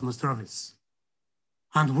and customer service.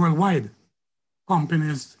 And worldwide,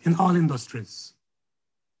 companies in all industries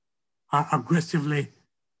are aggressively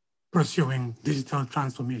pursuing digital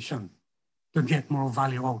transformation to get more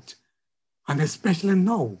value out. And especially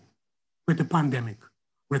now with the pandemic,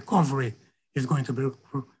 recovery is going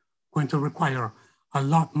to require a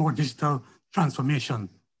lot more digital transformation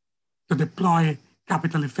to deploy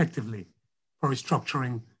capital effectively for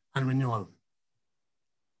restructuring and renewal.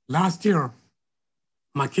 Last year,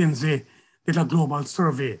 McKinsey did a global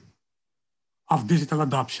survey of digital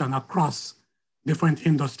adoption across different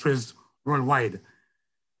industries worldwide.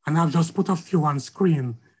 And I've just put a few on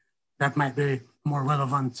screen that might be more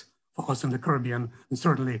relevant for us in the Caribbean and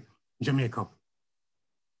certainly Jamaica.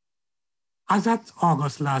 As at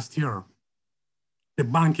August last year, the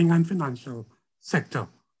banking and financial sector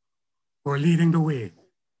were leading the way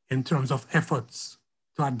in terms of efforts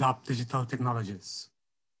to adopt digital technologies.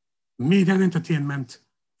 Media and entertainment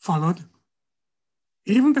followed.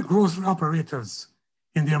 Even the grocery operators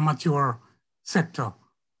in their mature sector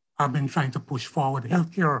have been trying to push forward.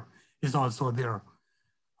 Healthcare is also there.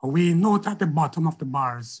 We note at the bottom of the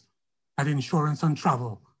bars that insurance and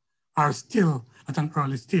travel are still at an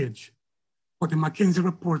early stage, but the McKinsey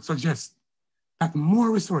report suggests that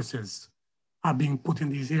more resources are being put in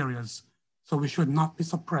these areas, so we should not be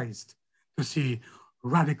surprised to see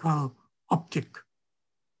radical uptick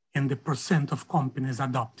in the percent of companies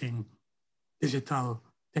adopting digital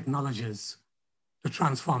technologies to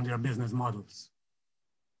transform their business models.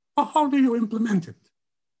 But how do you implement it?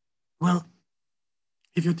 Well,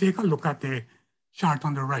 if you take a look at the chart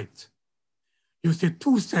on the right, you see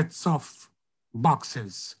two sets of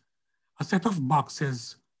boxes. A set of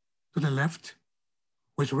boxes to the left,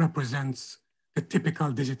 which represents the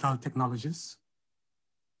typical digital technologies,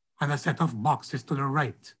 and a set of boxes to the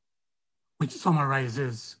right, which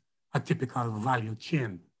summarizes a typical value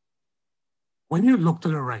chain. When you look to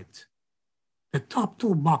the right, the top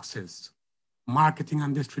two boxes, marketing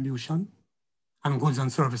and distribution, and goods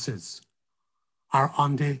and services, are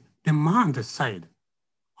on the demand side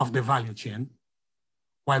of the value chain,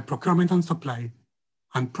 while procurement and supply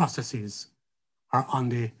and processes are on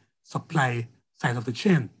the supply side of the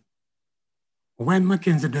chain. When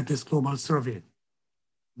McKinsey did this global survey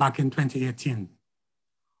back in 2018,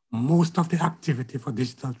 most of the activity for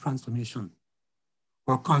digital transformation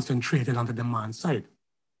were concentrated on the demand side.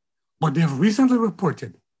 But they've recently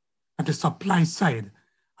reported that the supply side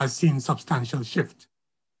has seen substantial shift.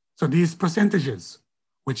 So these percentages,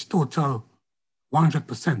 which total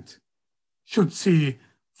 100%, should see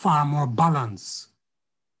far more balance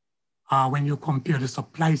when you compare the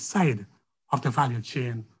supply side of the value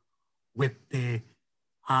chain with the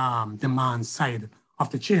demand side of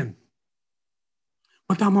the chain.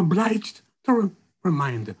 But I'm obliged to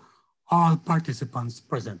remind all participants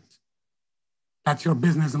present that your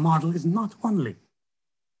business model is not only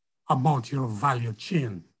about your value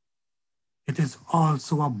chain, it is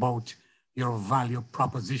also about your value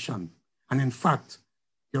proposition. And in fact,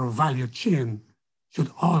 your value chain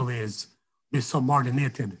should always be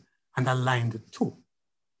subordinated and aligned to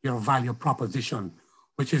your value proposition,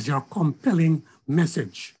 which is your compelling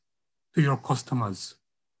message to your customers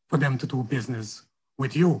for them to do business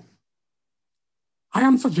with you. I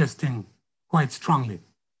am suggesting quite strongly,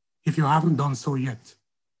 if you haven't done so yet,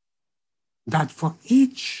 that for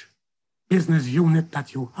each business unit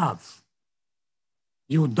that you have,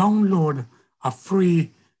 you download a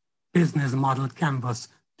free business model canvas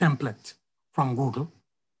template from Google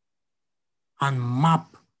and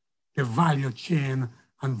map the value chain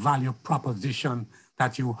and value proposition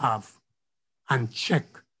that you have and check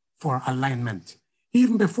for alignment.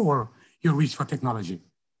 Even before you reach for technology,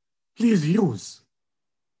 please use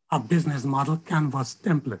a business model canvas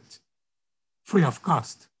template free of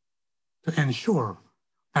cost to ensure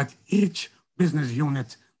that each business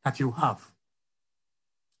unit that you have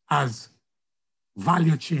has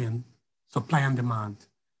value chain, supply and demand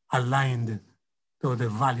aligned to the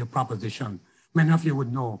value proposition. Many of you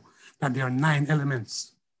would know that there are 9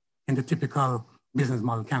 elements in the typical business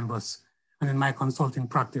model canvas. And in my consulting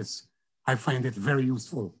practice, I find it very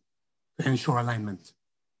useful to ensure alignment.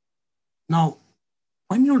 Now,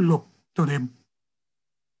 when you look to the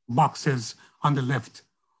boxes on the left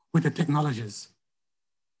with the technologies,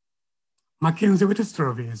 McKinsey with its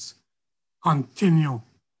surveys continue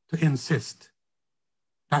to insist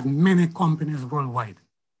that many companies worldwide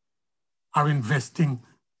are investing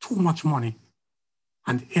too much money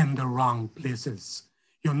and in the wrong places.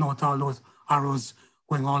 You note all those arrows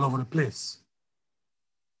going all over the place.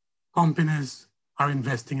 Companies are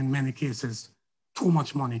investing in many cases too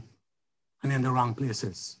much money and in the wrong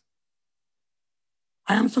places.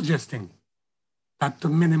 I am suggesting that to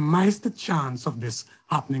minimize the chance of this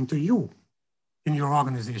happening to you in your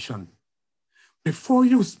organization, before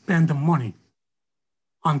you spend the money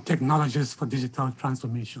on technologies for digital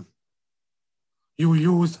transformation, you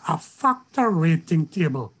use a factor rating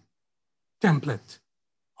table template,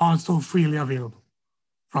 also freely available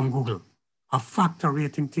from Google, a factor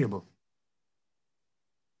rating table,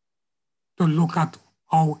 to look at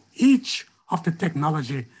how each of the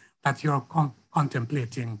technology that you're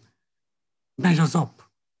contemplating measures up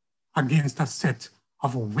against a set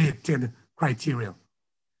of weighted criteria.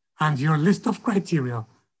 And your list of criteria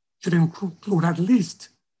should include at least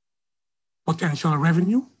potential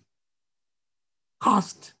revenue,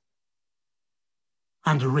 cost,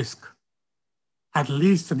 and risk. At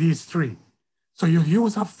least these 3. So you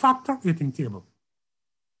use a factor rating table.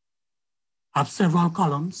 Have several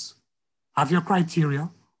columns, have your criteria,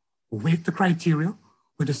 weight the criteria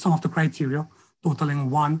with the sum of the criteria, totaling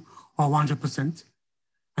 1 or 100%,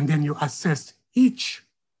 and then you assess each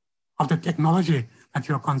of the technology that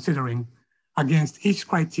you're considering against each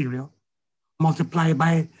criteria, multiply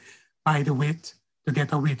by the weight to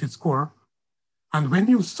get a weighted score. And when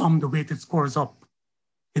you sum the weighted scores up,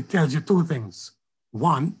 it tells you 2 things.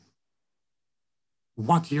 1,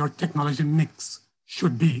 what your technology mix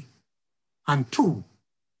should be, and 2,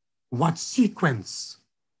 what sequence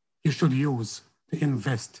you should use to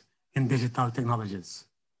invest in digital technologies.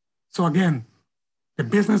 So again, the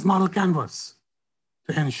business model canvas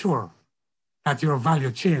to ensure that your value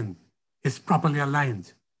chain is properly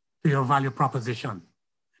aligned to your value proposition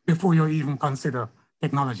before you even consider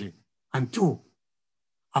technology. And two,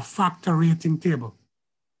 a factor rating table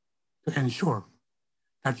to ensure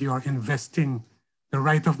that you are investing the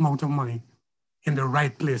right amount of money in the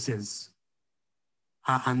right places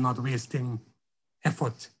and not wasting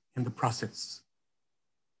effort in the process.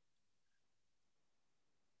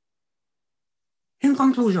 In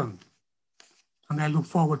conclusion, and I look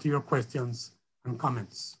forward to your questions and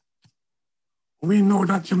comments, we know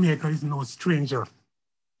that Jamaica is no stranger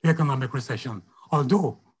to economic recession,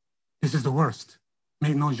 although this is the worst.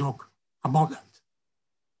 Make no joke about that.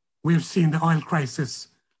 We've seen the oil crisis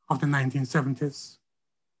of the 1970s,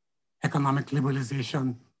 economic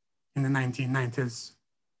liberalization in the 1990s,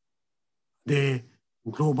 the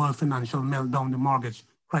global financial meltdown, the mortgage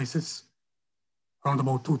crisis around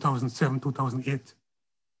about 2007, 2008,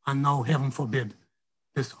 and now, heaven forbid,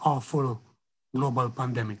 this awful global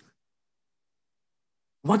pandemic.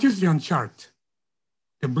 What you see on chart,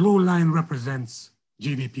 the blue line represents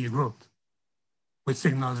GDP growth, which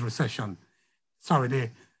signals recession.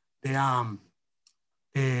 Sorry, the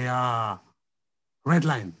red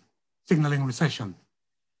line signaling recession.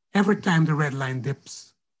 Every time the red line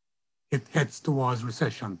dips, it heads towards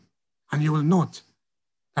recession. And you will note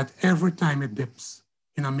that every time it dips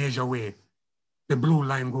in a major way, the blue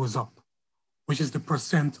line goes up, which is the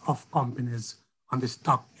percent of companies on the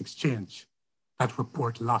stock exchange that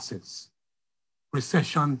report losses.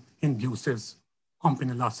 Recession induces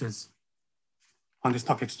company losses on the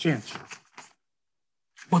stock exchange.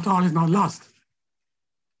 But all is not lost,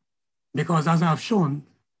 because as I've shown,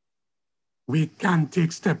 we can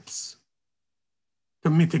take steps to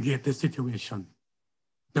mitigate the situation.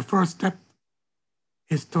 The first step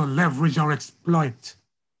is to leverage or exploit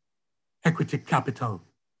equity capital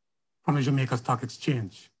from the Jamaica Stock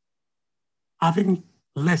Exchange. Having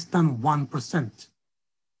less than 1%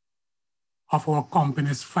 of our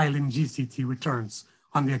companies filing GCT returns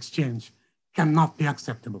on the exchange cannot be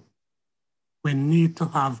acceptable. We need to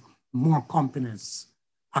have more companies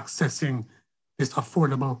accessing this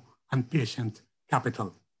affordable and patient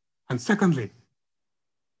capital. And secondly,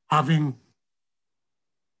 having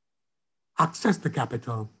accessed the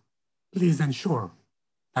capital, please ensure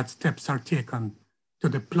that steps are taken to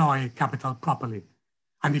deploy capital properly.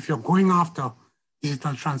 And if you're going after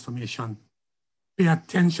digital transformation, pay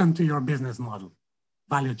attention to your business model,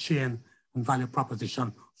 value chain, and value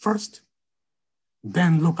proposition first.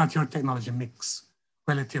 Then look at your technology mix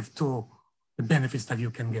relative to the benefits that you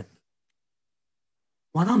can get.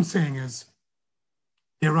 What I'm saying is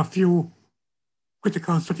there are a few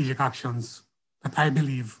critical strategic actions that I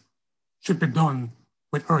believe should be done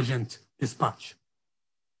with urgent dispatch.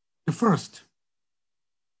 The first,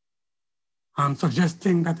 I'm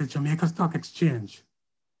suggesting that the Jamaica Stock Exchange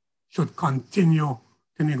should continue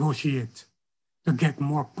to negotiate to get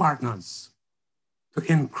more partners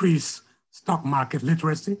to increase stock market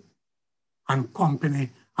literacy and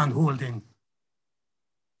company and holding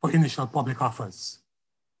for initial public offers.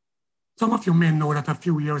 Some of you may know that a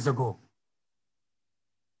few years ago,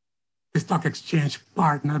 the stock exchange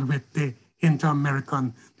partnered with the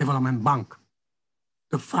Inter-American Development Bank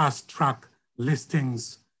to fast-track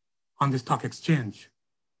listings on the stock exchange.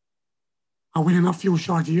 And within a few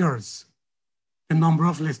short years, the number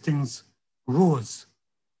of listings rose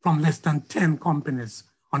from less than 10 companies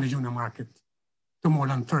on the junior market to more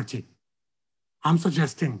than 30. I'm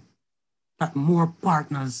suggesting that more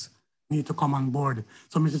partners need to come on board.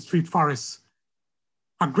 So Mr. Street Forrest,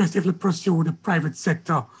 aggressively pursue the private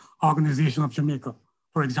sector organization of Jamaica,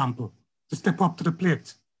 for example, to step up to the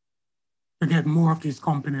plate to get more of these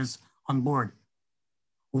companies on board.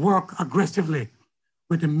 Work aggressively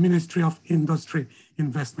with the Ministry of Industry,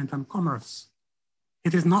 Investment and Commerce.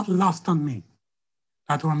 It is not lost on me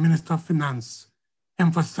that our Minister of Finance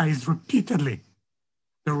emphasized repeatedly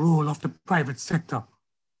the role of the private sector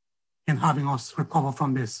in having us recover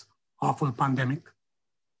from this awful pandemic.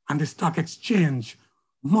 And the stock exchange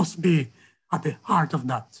must be at the heart of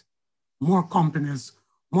that. More companies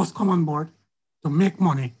must come on board to make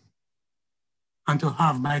money and to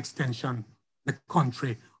have, by extension, the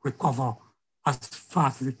country recover as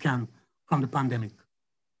fast as it can from the pandemic.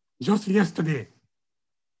 Just yesterday,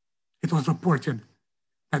 it was reported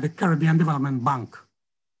that the Caribbean Development Bank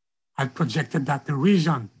had projected that the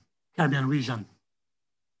region, Caribbean region,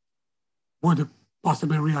 would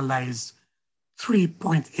possibly realize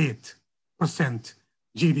 3.8%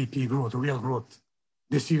 GDP growth, real growth,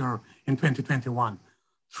 this year in 2021,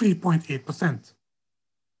 3.8%.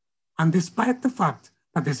 And despite the fact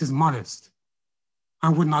that this is modest,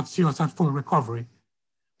 and would not see us at full recovery,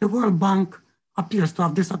 the World Bank appears to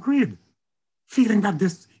have disagreed, feeling that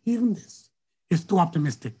even this is too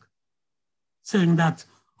optimistic, saying that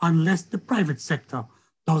unless the private sector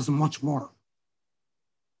does much more,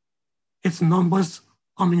 its numbers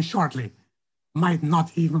coming shortly might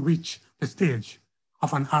not even reach the stage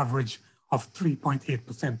of an average of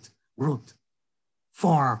 3.8% growth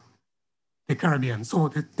for the Caribbean. So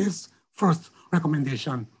this first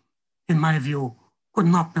recommendation, in my view, could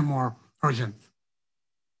not be more urgent.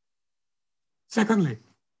 Secondly,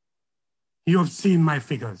 you have seen my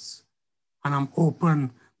figures, and I'm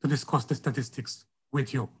open to discuss the statistics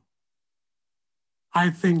with you. I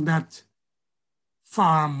think that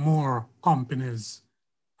far more companies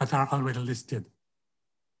that are already listed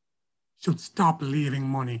should stop leaving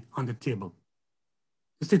money on the table.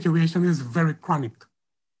 The situation is very chronic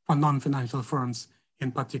for non-financial firms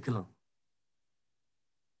in particular.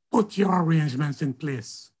 Put your arrangements in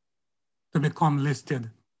place to become listed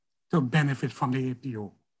to benefit from the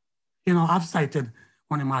APO. You know, I've cited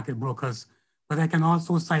money market brokers, but I can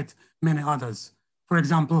also cite many others. For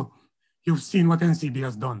example, you've seen what NCB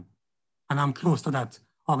has done, and I'm close to that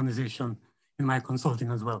organization in my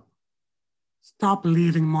consulting as well. Stop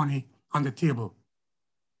leaving money on the table.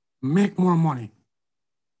 Make more money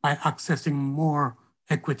by accessing more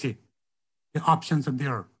equity. The options are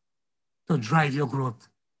there to drive your growth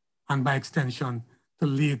and by extension, to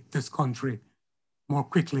lead this country more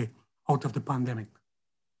quickly out of the pandemic.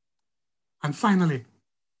 And finally,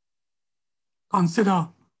 consider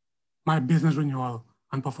my business renewal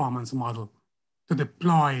and performance model to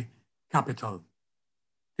deploy capital.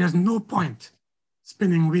 There's no point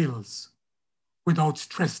spinning wheels without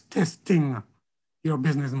stress testing your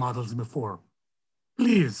business models before.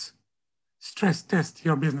 Please stress test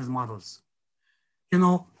your business models. You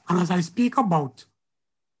know, and as I speak about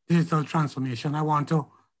digital transformation, I want to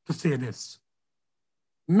say this.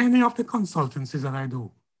 Many of the consultancies that I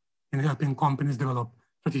do in helping companies develop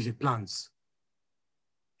strategic plans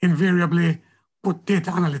invariably put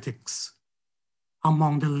data analytics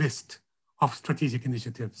among the list of strategic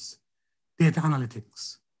initiatives, data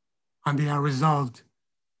analytics, and they are resolved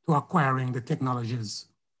to acquiring the technologies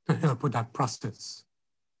to help with that process.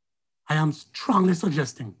 I am strongly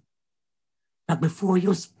suggesting that before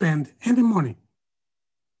you spend any money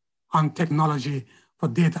on technology for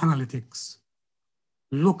data analytics,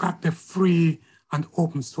 look at the free and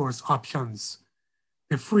open source options.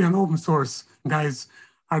 The free and open source guys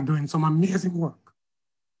are doing some amazing work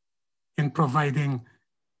in providing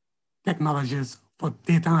technologies for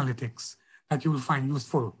data analytics that you will find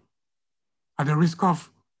useful. At the risk of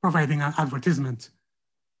providing an advertisement,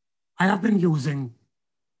 I have been using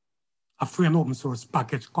a free and open source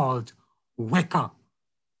package called WEKA,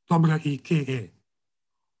 W-E-K-A,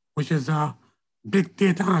 which is a big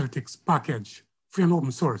data analytics package, free and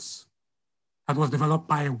open source, that was developed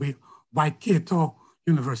by Waikato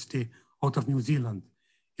University out of New Zealand.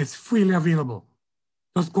 It's freely available.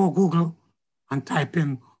 Just go Google and type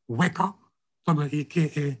in WEKA,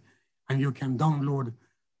 W-E-K-A, and you can download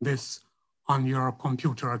this on your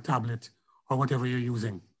computer or tablet or whatever you're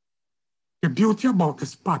using. The beauty about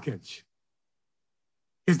this package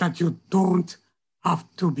is that you don't have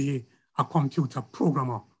to be a computer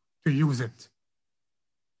programmer to use it.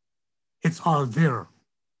 It's all there.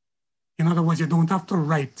 In other words, you don't have to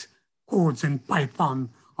write codes in Python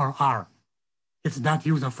or R. It's that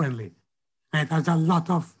user-friendly. And it has a lot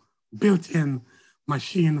of built-in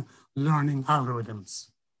machine learning algorithms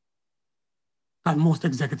that most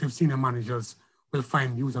executive senior managers will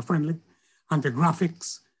find user-friendly. And the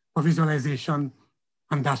graphics for visualization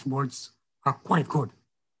and dashboards are quite good.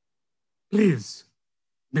 Please,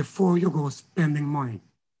 before you go spending money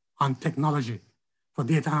on technology for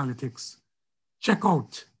data analytics, check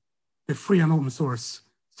out the free and open source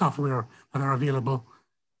software that are available.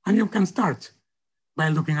 And you can start by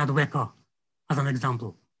looking at WEKA as an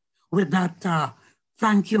example. With that,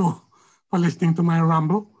 thank you for listening to my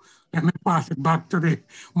ramble. Let me pass it back to the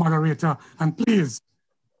moderator, and please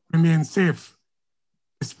remain safe.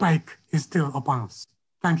 The spike is still upon us.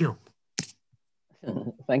 Thank you.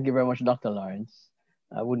 Thank you very much, Dr. Lawrence.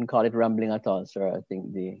 I wouldn't call it rambling at all, sir. I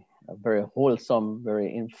think a very wholesome,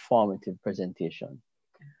 very informative presentation.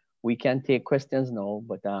 We can take questions now,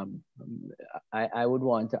 but I would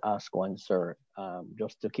want to ask one, sir,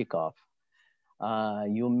 just to kick off.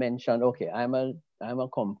 You mentioned, okay, I'm a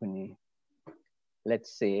company,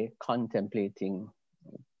 let's say, contemplating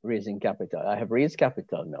raising capital. I have raised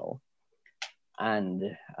capital now, and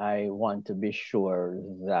I want to be sure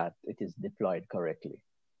that it is deployed correctly.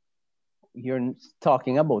 You're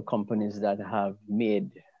talking about companies that have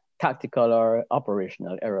made tactical or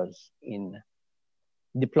operational errors in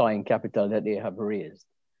deploying capital that they have raised.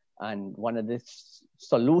 And one of the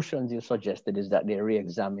solutions you suggested is that they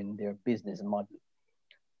re-examine their business model.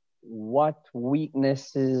 What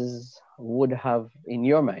weaknesses would have in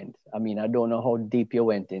your mind? I mean, I don't know how deep you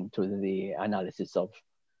went into the analysis of,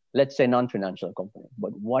 let's say, non-financial company,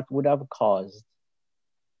 but what would have caused,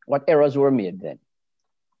 what errors were made then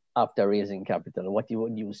after raising capital? What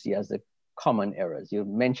would you see as the common errors? You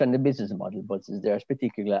mentioned the business model, but is there a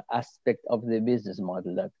particular aspect of the business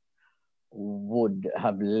model that would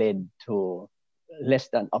have led to less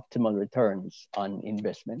than optimal returns on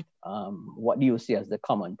investment? What do you see as the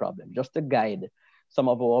common problem? Just to guide some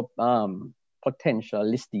of our potential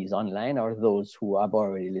listees online or those who have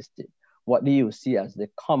already listed. What do you see as the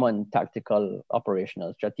common tactical,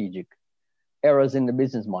 operational, strategic errors in the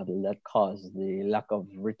business model that cause the lack of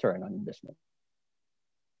return on investment?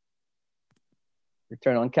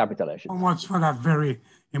 Return on capital, I should say. So much for that very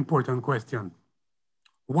important question.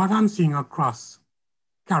 What I'm seeing across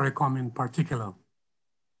CARICOM in particular,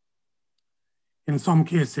 in some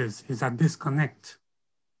cases, is a disconnect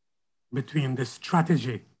between the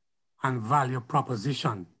strategy and value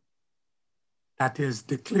proposition that is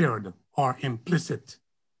declared or implicit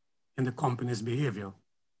in the company's behavior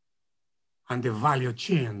and the value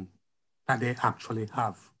chain that they actually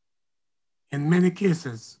have. In many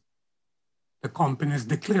cases, the companies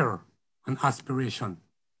declare an aspiration.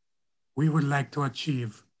 We would like to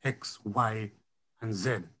achieve X, Y, and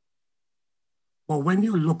Z. But when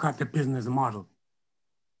you look at the business model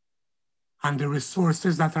and the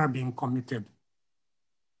resources that are being committed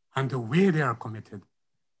and the way they are committed,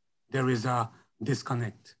 there is a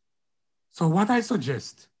disconnect. So what I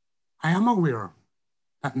suggest, I am aware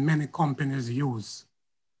that many companies use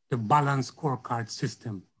the balanced scorecard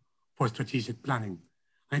system for strategic planning,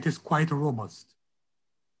 and it is quite robust.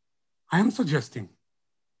 I am suggesting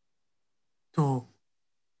to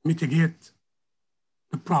mitigate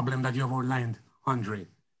the problem that you have outlined, Andre,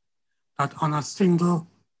 that on a single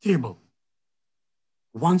table,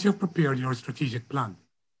 once you've prepared your strategic plan,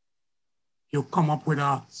 you come up with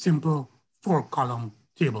a simple 4-column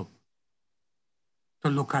table to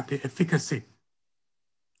look at the efficacy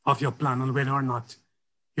of your plan and whether or not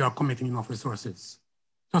you are committing enough resources.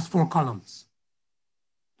 Just 4 columns.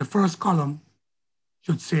 The first column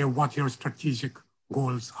should say what your strategic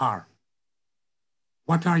goals are.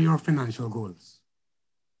 What are your financial goals?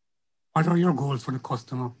 What are your goals for the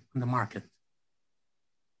customer and the market?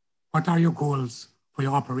 What are your goals for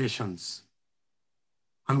your operations?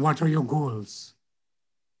 And what are your goals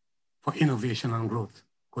for innovation and growth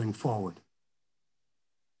going forward?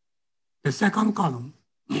 The second column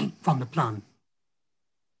from the plan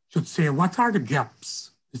should say what are the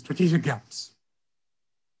gaps, the strategic gaps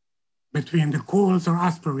between the goals or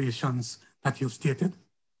aspirations that you've stated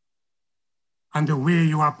and the way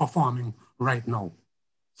you are performing right now.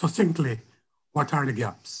 Succinctly, what are the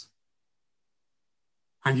gaps?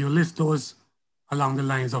 And you list those along the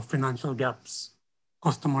lines of financial gaps,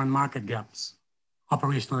 customer and market gaps,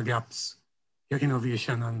 operational gaps, your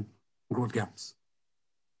innovation and growth gaps.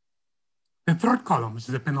 The third column, which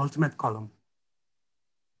is the penultimate column,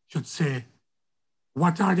 should say,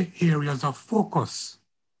 what are the areas of focus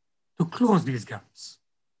to close these gaps?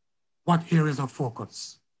 What areas of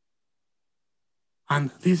focus? And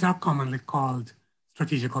these are commonly called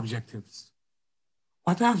strategic objectives.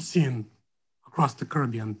 What I've seen across the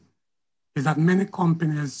Caribbean is that many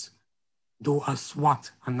companies do a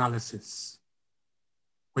SWOT analysis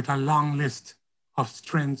with a long list of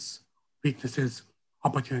strengths, weaknesses,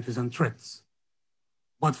 opportunities, and threats,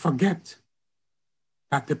 but forget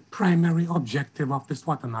that the primary objective of the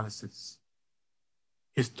SWOT analysis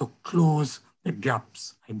is to close the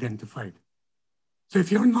gaps identified. So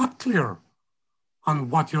if you're not clear on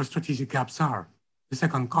what your strategic gaps are, the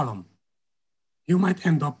second column, you might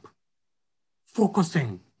end up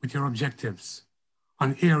focusing with your objectives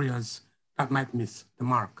on areas that might miss the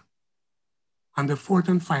mark. And the fourth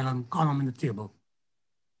and final column in the table,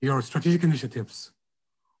 your strategic initiatives,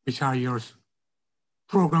 which are your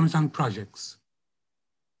programs and projects,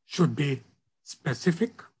 should be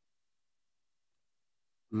specific,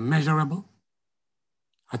 measurable,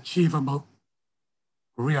 achievable,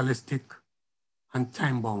 realistic, and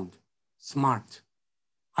time-bound, smart.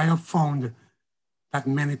 I have found that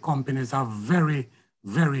many companies have very,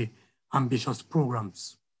 very ambitious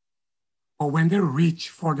programs. But when they reach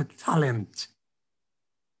for the talent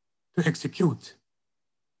to execute,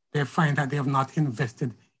 they find that they have not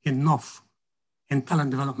invested enough in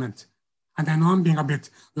talent development. And I know I'm being a bit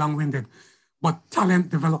long-winded, but talent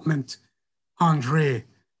development, Andre,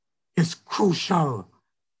 is crucial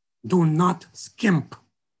do not skimp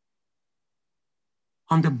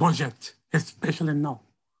on the budget, especially now,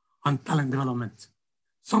 on talent development.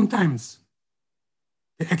 Sometimes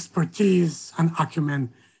the expertise and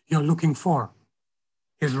acumen you're looking for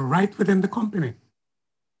is right within the company,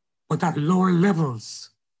 but at lower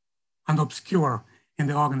levels and obscure in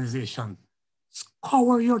the organization.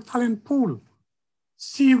 Scour your talent pool,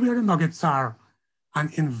 see where the nuggets are,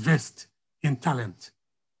 and invest in talent.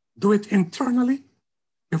 Do it internally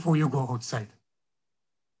before you go outside.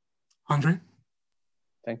 Andre?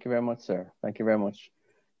 Thank you very much, sir. Thank you very much.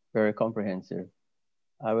 Very comprehensive.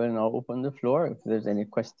 I will now open the floor. If there's any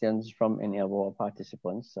questions from any of our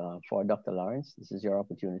participants for Dr. Lawrence, this is your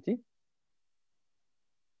opportunity.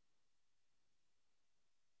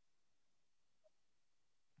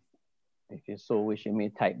 If you so wish, you may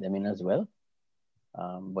type them in as well.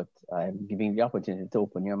 But I'm giving the opportunity to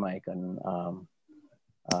open your mic and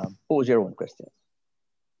pose your own questions.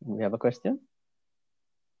 We have a question?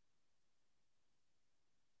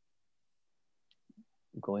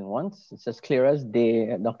 Going once. It's as clear as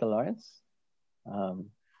day, Dr. Lawrence.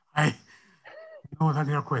 I know that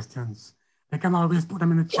there are questions. They can always put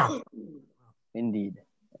them in the chat. Indeed,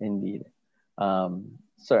 indeed.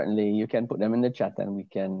 Certainly, you can put them in the chat and we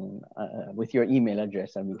can, with your email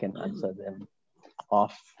address, and we can answer them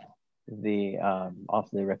off the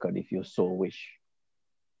record if you so wish.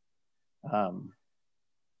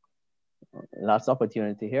 Last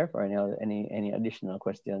opportunity here for any additional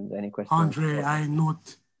questions. Any questions? Andre, I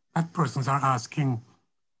note that persons are asking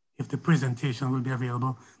if the presentation will be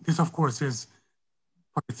available. This, of course, is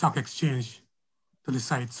for the stock exchange to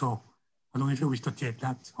decide. So I don't know if you wish to take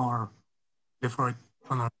that or defer it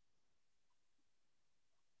or not.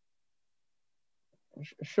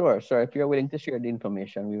 Sure, sir. If you're willing to share the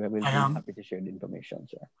information, we will be happy to share the information,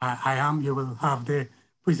 sir. I am. You will have the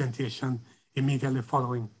presentation immediately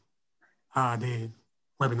following the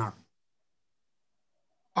webinar.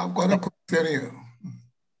 I've got a question here.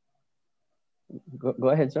 Go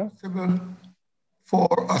ahead, sir. For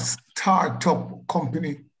a startup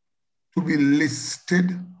company to be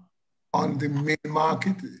listed on the main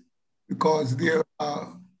market, because the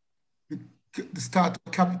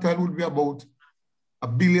startup capital would be about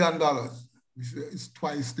 $1 billion, which is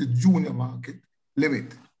twice the junior market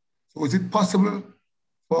limit. So is it possible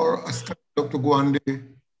for a startup to go on the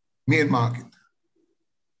main market?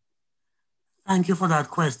 Thank you for that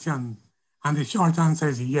question. And the short answer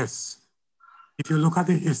is yes. If you look at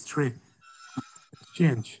the history of the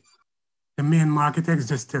exchange, the main market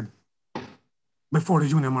existed before the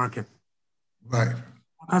junior market. Right.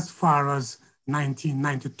 As far as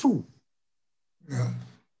 1992, yeah. A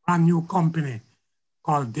brand new company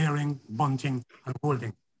called Daring, Bunting, and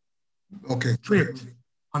Holding. Okay. Straight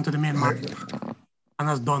onto the main market and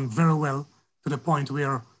has done very well to the point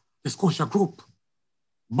where the Scotia Group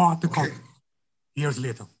bought the company years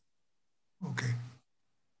later. Okay.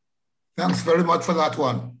 Thanks very much for that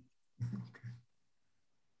one. Okay.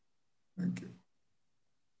 Thank you.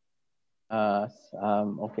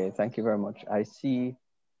 Okay, thank you very much. I see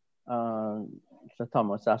Mr.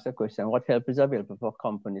 Thomas asked a question. What help is available for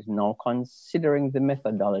companies now considering the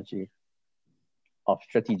methodology of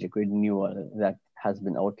strategic renewal that has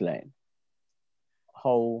been outlined?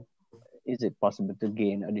 How is it possible to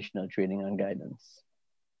gain additional training and guidance?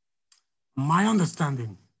 My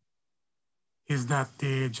understanding is that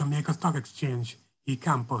the Jamaica Stock Exchange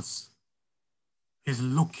eCampus is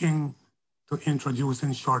looking to introduce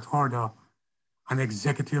in short order an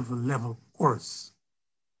executive level course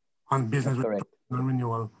on business and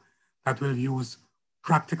renewal that will use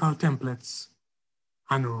practical templates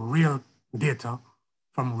and real data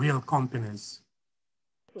from real companies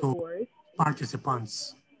to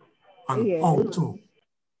participants on how to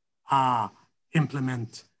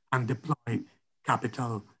implement and deploy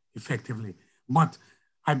capital effectively. But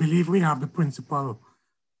I believe we have the principle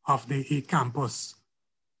of the eCampus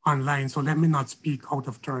online, so let me not speak out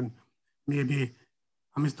of turn. Maybe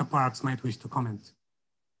Mr. Parks might wish to comment.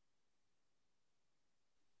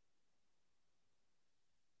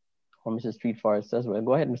 Or Mrs. Street Forrest as well.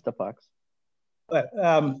 Go ahead, Mr. Parks.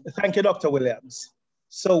 Well, thank you, Dr. Williams.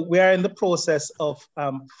 So we are in the process of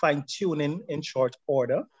fine-tuning in short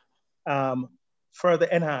order, further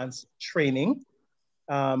enhanced training,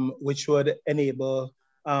 which would enable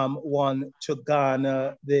one to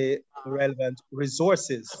garner the relevant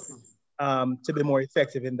resources to be more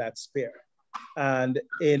effective in that sphere. And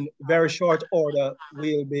in very short order,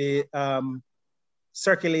 we'll be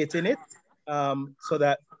circulating it so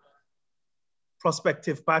that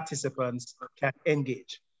prospective participants can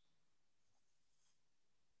engage.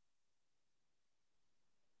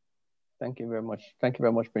 Thank you very much. Thank you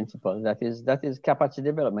very much, Principal. That is capacity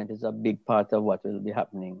development is a big part of what will be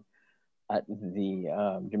happening at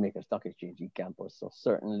the Jamaica Stock Exchange campus. So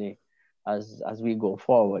certainly, as we go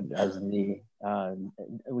forward, as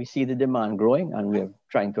we see the demand growing, and we're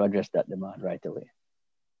trying to address that demand right away.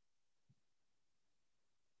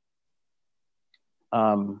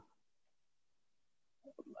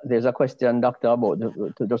 There's a question, Doctor, about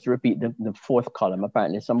to just repeat the fourth column.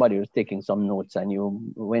 Apparently, somebody was taking some notes, and you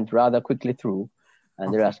went rather quickly through,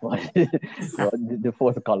 and they're asking what the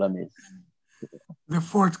fourth column is. The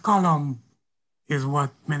fourth column is what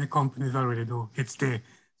many companies already do. It's the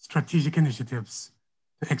strategic initiatives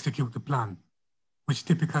to execute the plan, which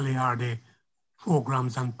typically are the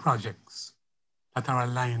programs and projects that are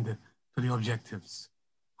aligned to the objectives.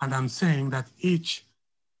 And I'm saying that each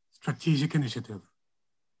strategic initiative,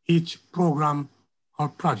 each program or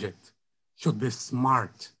project should be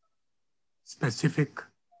smart, specific,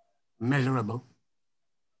 measurable,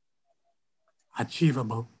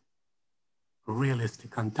 achievable,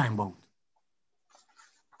 realistic, and time-bound.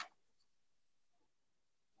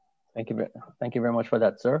 Thank you very much for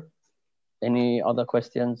that, sir. Any other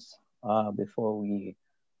questions before we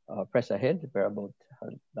press ahead? We're about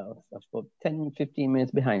 10, 15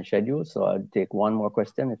 minutes behind schedule, so I'll take one more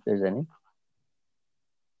question if there's any.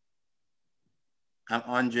 I'm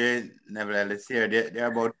Andre Nevertheless here. There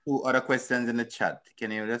are about 2 other questions in the chat.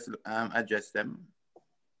 Can you just address them?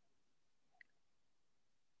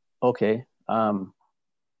 Okay.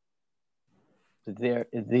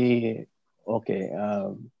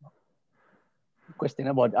 Question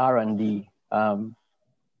about R&D.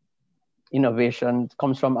 Innovation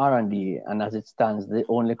comes from R&D, and as it stands, the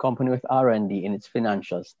only company with R&D in its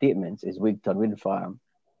financial statements is Wigton Wind Farm.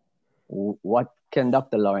 What can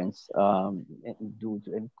Dr. Lawrence do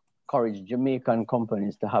to encourage Jamaican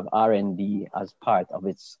companies to have R&D as part of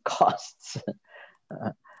its costs?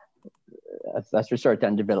 That's research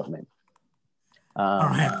and development. All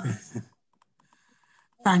right.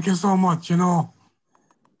 Thank you so much. You know,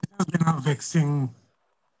 it has been a vexing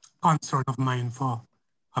concern of mine for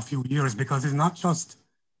a few years, because it's not just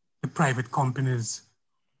the private companies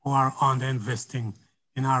who are underinvesting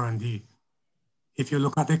in R&D. If you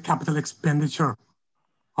look at the capital expenditure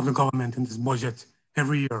of the government in this budget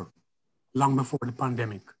every year, long before the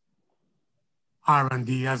pandemic,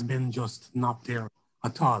 R&D has been just not there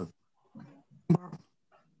at all. Remember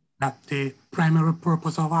that the primary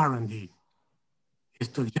purpose of R&D is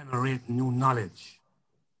to generate new knowledge.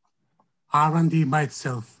 R&D by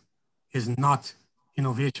itself is not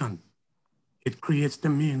innovation. It creates the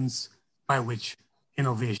means by which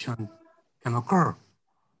innovation can occur.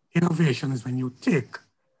 Innovation is when you take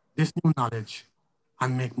this new knowledge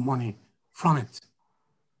and make money from it.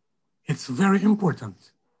 It's very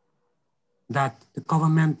important that the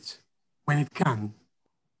government, when it can,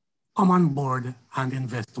 come on board and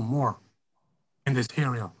invest more in this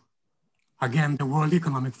area. Again, the World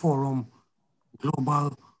Economic Forum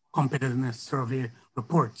Global Competitiveness Survey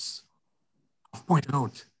reports have pointed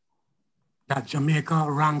out that Jamaica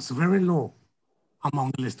ranks very low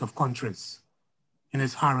among the list of countries in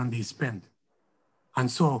its R&D spend. And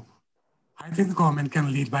so I think the government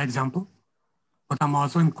can lead by example, but I'm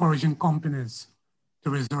also encouraging companies to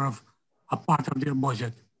reserve a part of their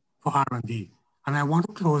budget for R&D. And I want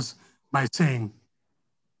to close by saying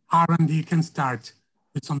R&D can start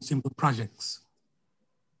with some simple projects.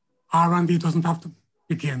 R&D doesn't have to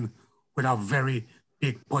begin with a very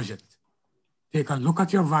big budget. Take a look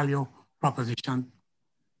at your value proposition,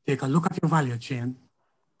 take a look at your value chain,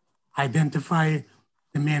 identify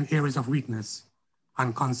the main areas of weakness,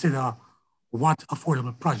 and consider what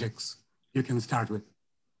affordable projects you can start with.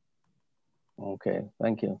 Okay,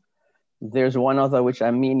 thank you. There's one other which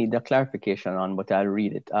I may need a clarification on, but I'll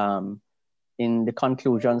read it. In the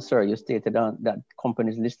conclusion, sir, you stated that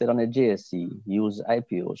companies listed on the JSE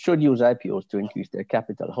should use IPOs to increase their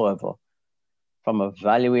capital. However, from a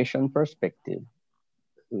valuation perspective,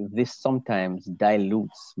 this sometimes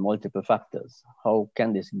dilutes multiple factors. How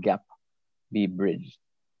can this gap be bridged?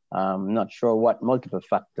 I'm not sure what multiple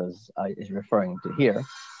factors is referring to here.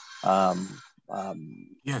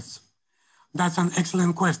 Yes, that's an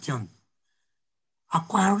excellent question.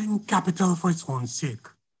 Acquiring capital for its own sake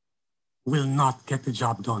will not get the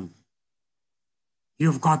job done.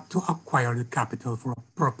 You've got to acquire the capital for a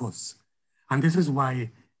purpose. And this is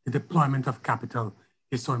why the deployment of capital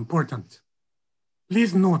is so important.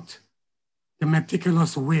 Please note the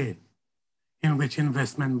meticulous way in which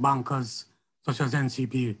investment bankers, such as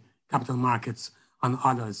NCB, Capital Markets, and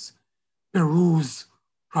others, peruse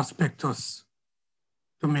prospectus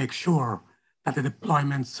to make sure that the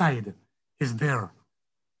deployment side is there.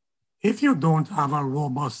 If you don't have a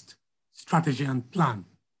robust strategy and plan,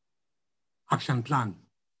 action plan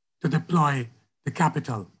to deploy the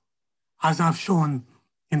capital, as I've shown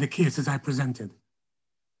in the cases I presented,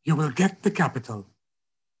 you will get the capital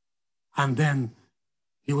and then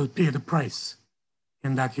you will pay the price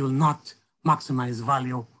in that you will not maximize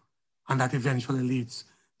value, and that eventually leads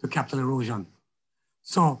to capital erosion.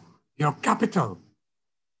 So your capital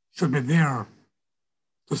should be there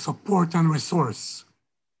to support and resource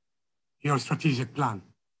your strategic plan.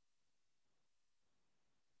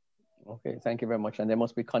 Okay, thank you very much. And there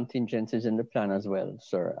must be contingencies in the plan as well,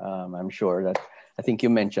 sir. I'm sure that, I think you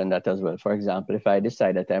mentioned that as well. For example, if I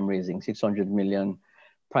decide that I'm raising 600 million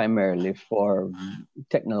primarily for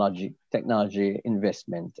technology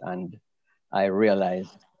investment, and I realize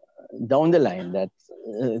down the line that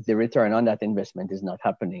the return on that investment is not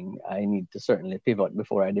happening, I need to certainly pivot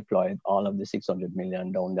before I deploy all of the 600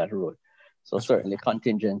 million down that road. So certainly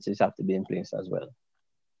contingencies have to be in place as well.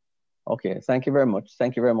 Okay, thank you very much.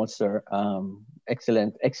 Thank you very much, sir.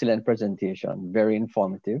 Excellent presentation, very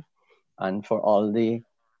informative. And for all the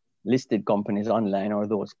listed companies online or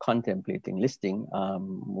those contemplating listing,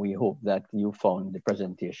 we hope that you found the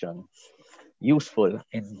presentation useful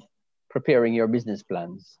in preparing your business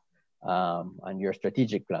plans and your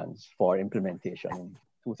strategic plans for implementation in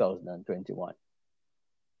 2021.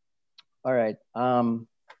 All right,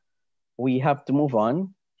 we have to move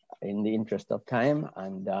on in the interest of time,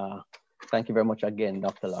 and thank you very much again,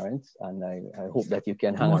 Dr. Lawrence, and I hope that you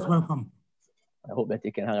can hang around. Most welcome. I hope that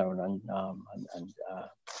you can hang around and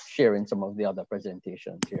share in some of the other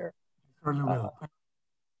presentations here. Certainly will.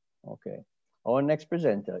 Okay, our next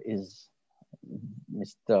presenter is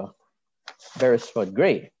Mr. Beresford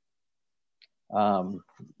Gray.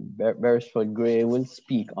 Beresford Gray will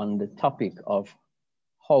speak on the topic of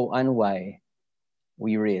how and why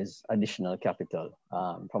we raise additional capital.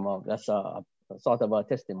 That's a sort of a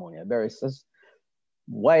testimonial. Beres is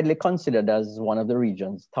widely considered as one of the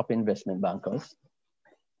region's top investment bankers,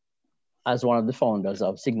 as one of the founders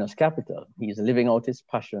of Cygnus Capital. He's living out his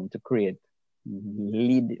passion to create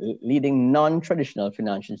leading non-traditional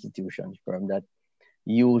financial institutions firm that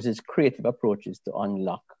uses creative approaches to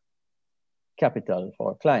unlock capital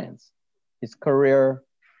for clients. His career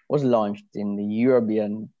was launched in the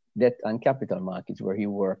European debt and capital markets, where he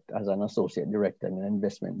worked as an associate director in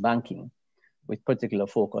investment banking, with particular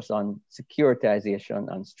focus on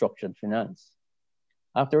securitization and structured finance.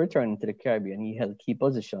 After returning to the Caribbean, he held key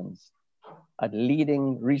positions at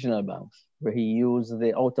leading regional banks, where he used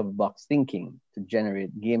the out-of-box thinking to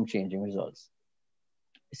generate game-changing results.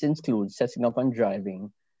 This includes setting up and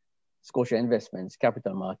driving Scotia Investments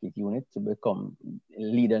Capital Market Unit to become a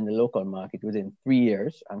leader in the local market within 3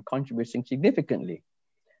 years, and contributing significantly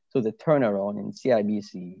to the turnaround in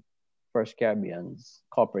CIBC First Caribbean's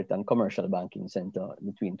corporate and commercial banking center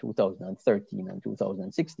between 2013 and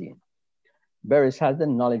 2016. Beres has the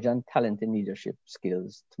knowledge and talent in leadership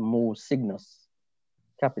skills to move Cygnus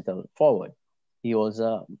Capital forward. He was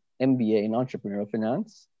an MBA in entrepreneurial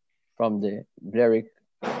finance from the Vlerick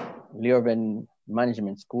Leuven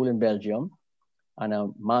Management School in Belgium, and a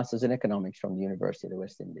master's in economics from the University of the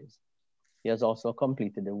West Indies. He has also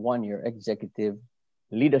completed a 1-year executive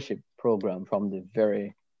leadership program from the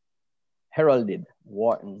very heralded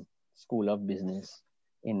Wharton School of Business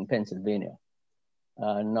in Pennsylvania.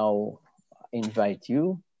 Now invite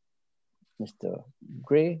you, Mr.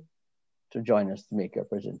 Gray, to join us to make your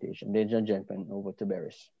presentation. Ladies and gentlemen, over to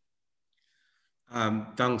Beres.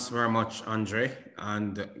 Thanks very much, Andre,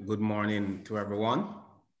 and good morning to everyone.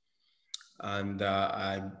 And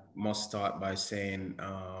I must start by saying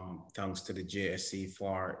thanks to the JSC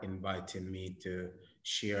for inviting me to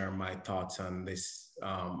share my thoughts on this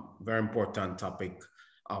very important topic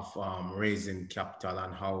of raising capital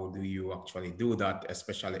and how do you actually do that,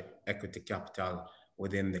 especially equity capital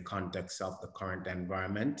within the context of the current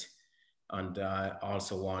environment. And I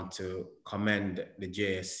also want to commend the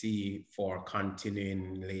JSC for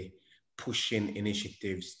continually pushing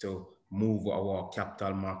initiatives to move our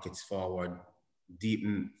capital markets forward,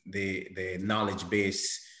 deepen the knowledge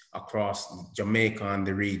base across Jamaica and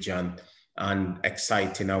the region, and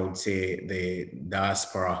exciting, I would say, the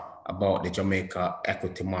diaspora about the Jamaica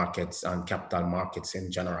equity markets and capital markets in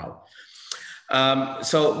general.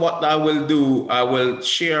 So what I will do, I will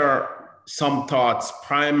share some thoughts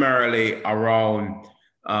primarily around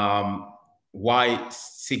why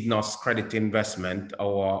Cygnus Credit Investment,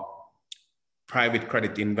 our private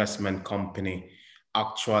credit investment company,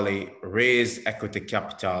 actually raised equity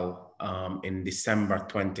capital in December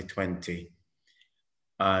 2020.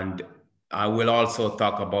 And I will also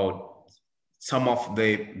talk about some of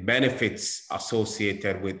the benefits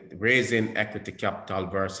associated with raising equity capital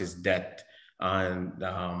versus debt. And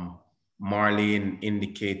Marlene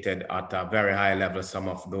indicated at a very high level some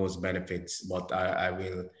of those benefits, but I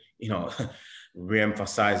will,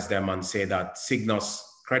 re-emphasize them and say that Cygnus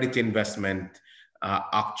credit investment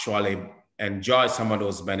actually enjoy some of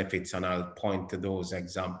those benefits, and I'll point to those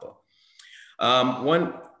examples.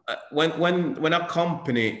 When a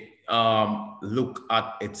company look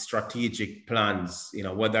at its strategic plans,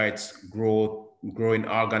 whether it's growing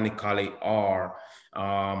organically or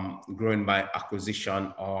growing by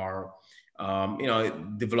acquisition or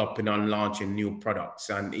developing and launching new products,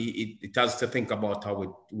 and it has to think about how it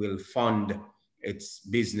will fund its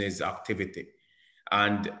business activity.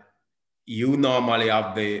 And you normally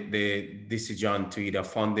have the decision to either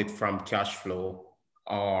fund it from cash flow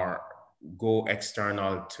or go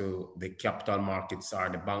external to the capital markets or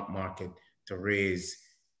the bank market to raise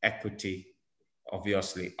equity,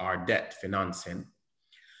 obviously, or debt financing.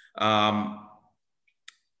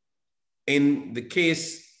 In the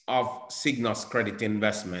case of Cygnus credit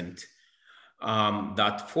investment,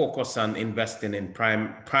 that focus on investing in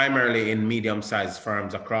primarily in medium-sized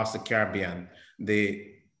firms across the Caribbean, the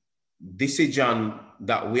decision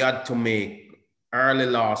that we had to make early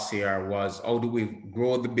last year was, how do we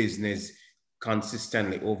grow the business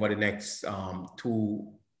consistently over the next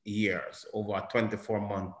 2 years, over a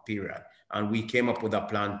 24-month period? And we came up with a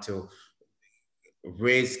plan to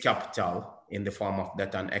raise capital in the form of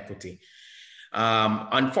debt and equity.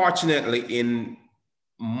 Unfortunately, in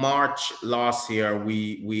March last year,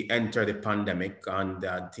 we entered the pandemic, and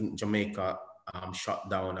I think Jamaica shut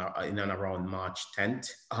down in and around March 10th,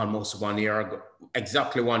 almost 1 year ago,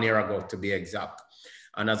 exactly 1 year ago to be exact.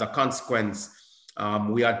 And as a consequence,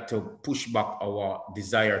 we had to push back our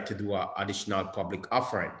desire to do an additional public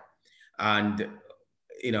offering. And,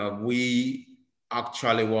 we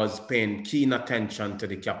actually was paying keen attention to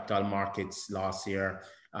the capital markets last year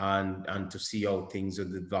and to see how things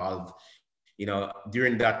would evolve.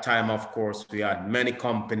 During that time, of course, we had many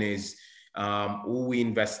companies who we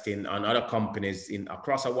invest in, and other companies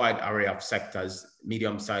across a wide array of sectors,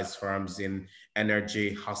 medium-sized firms in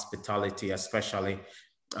energy, hospitality, especially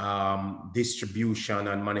distribution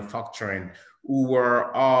and manufacturing, who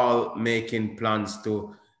were all making plans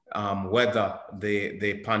to weather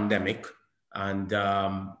the pandemic and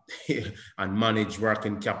and manage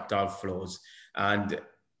working capital flows. And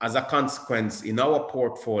as a consequence, in our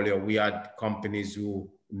portfolio, we had companies who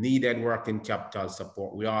needed working capital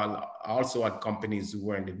support. We also had companies who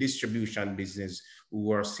were in the distribution business who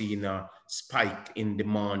were seeing a spike in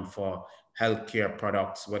demand for healthcare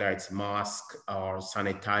products, whether it's mask or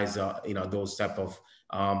sanitizer, those type of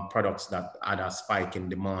products that had a spike in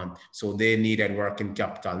demand. So they needed working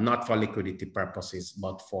capital, not for liquidity purposes,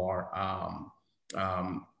 but for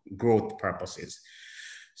growth purposes.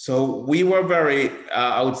 So we were very,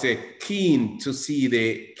 I would say, keen to see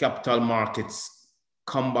the capital markets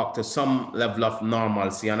come back to some level of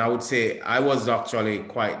normalcy. And I would say I was actually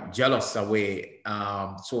quite jealous away,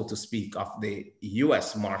 so to speak, of the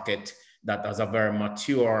US market that has a very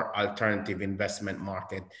mature alternative investment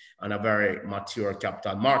market and a very mature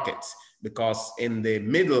capital markets. Because in the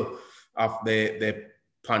middle of the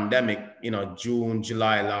pandemic, June,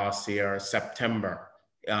 July last year, September,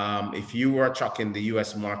 if you were tracking the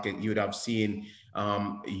US market, you'd have seen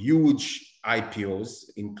huge IPOs,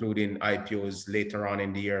 including IPOs later on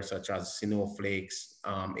in the year, such as Snowflake's,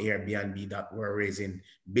 Airbnb, that were raising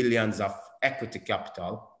billions of equity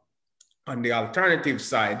capital. On the alternative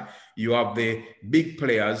side, you have the big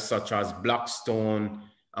players such as Blackstone,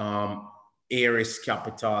 Ares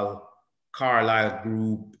Capital, Carlyle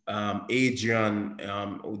Group, Adrian,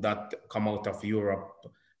 that come out of Europe,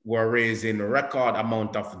 were raising a record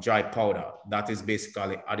amount of dry powder. That is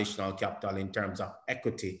basically additional capital in terms of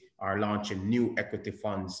equity, or launching new equity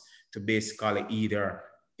funds to basically either,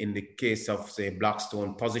 in the case of, say,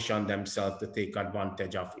 Blackstone, position themselves to take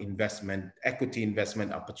advantage of equity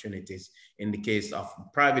investment opportunities. In the case of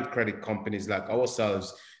private credit companies like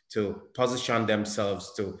ourselves, to position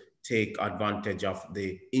themselves to take advantage of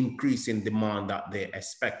the increase in demand that they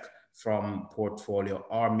expect from portfolio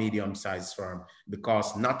or medium-sized firm.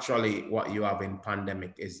 Because naturally what you have in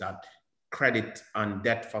pandemic is that credit and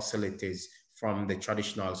debt facilities from the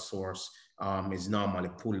traditional source is normally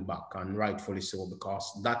pulled back, and rightfully so,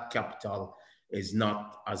 because that capital is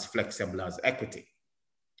not as flexible as equity.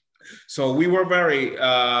 So we were very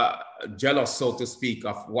jealous, so to speak,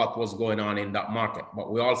 of what was going on in that market.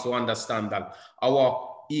 But we also understand that our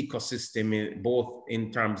ecosystem, both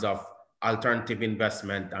in terms of alternative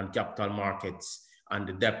investment and capital markets, and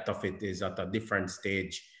the depth of it is at a different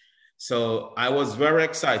stage. So I was very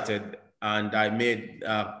excited, and I made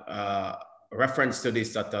reference to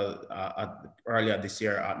this earlier this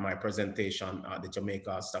year at my presentation at the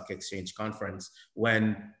Jamaica Stock Exchange Conference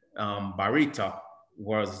when Barita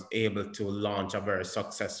was able to launch a very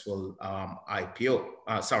successful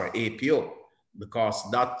APO, because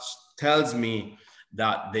that tells me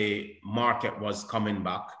that the market was coming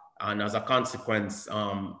back. And as a consequence,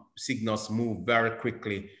 Cygnus moved very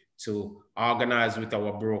quickly to organize with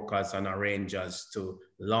our brokers and arrangers to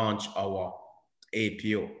launch our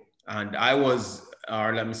APO. And I was,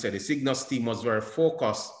 or let me say, the Cygnus team was very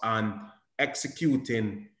focused on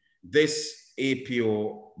executing this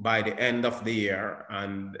APO by the end of the year.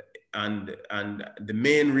 And the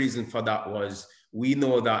main reason for that was we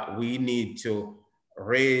know that we need to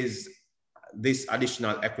raise this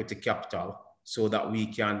additional equity capital so that we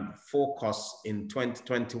can focus in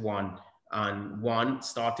 2021 on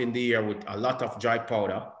starting the year with a lot of dry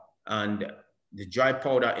powder. And the dry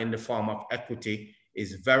powder in the form of equity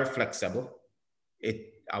is very flexible. It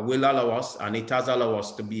will allow us, and it has allowed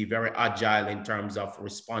us to be very agile in terms of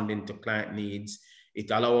responding to client needs.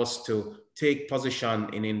 It allows us to take position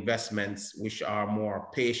in investments which are more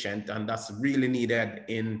patient, and that's really needed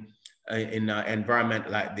in an environment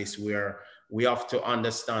like this, where we have to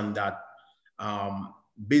understand that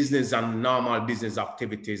business and normal business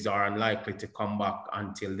activities are unlikely to come back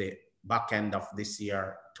until the back end of this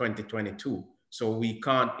year, 2022. So we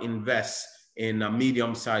can't invest in a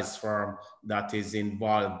medium-sized firm that is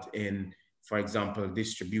involved in, for example,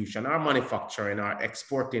 distribution or manufacturing or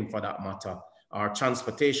exporting for that matter, or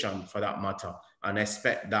transportation for that matter, and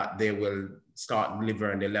expect that they will start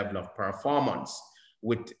delivering the level of performance.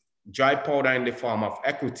 With dry powder in the form of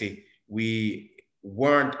equity, we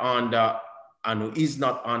weren't under and is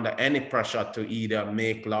not under any pressure to either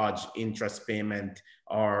make large interest payment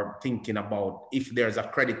or thinking about if there's a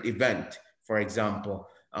credit event, for example,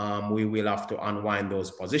 we will have to unwind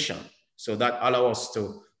those positions. So that allows us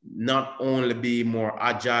to not only be more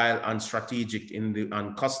agile and strategic and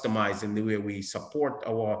customized in the way we support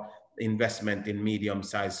our investment in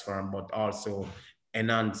medium-sized firm, but also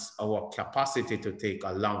enhance our capacity to take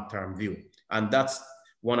a long-term view. And that's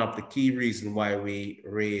one of the key reasons why we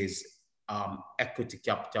raise equity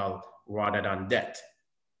capital rather than debt.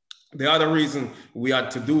 The other reason we had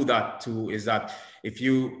to do that too is that if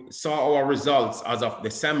you saw our results as of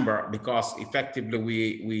December, because effectively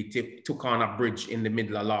we took on a bridge in the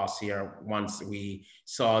middle of last year once we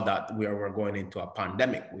saw that we were going into a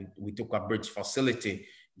pandemic. We took a bridge facility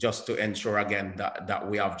just to ensure again that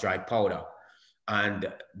we have dry powder. And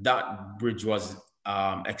that bridge was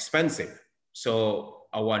expensive. So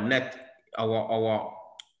our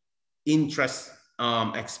interest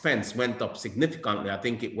expense went up significantly. I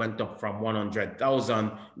think it went up from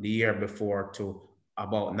 100,000 the year before to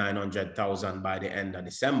about 900,000 by the end of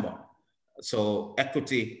December. So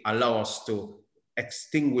equity allows us to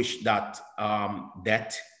extinguish that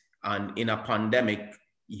debt. And in a pandemic,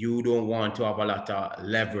 you don't want to have a lot of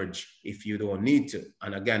leverage if you don't need to.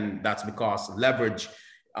 And again, that's because leverage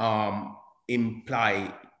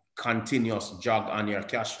imply continuous drag on your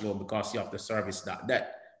cash flow because you have to service that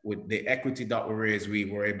debt. With the equity that we raised, we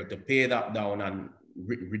were able to pay that down and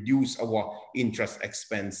reduce our interest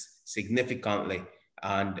expense significantly.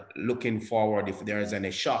 And looking forward, if there is any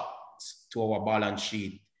shocks to our balance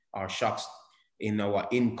sheet or shocks in our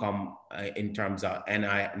income in terms of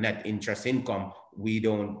net interest income, we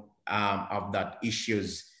don't have that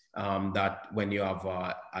issues that when you have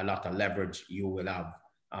a lot of leverage, you will have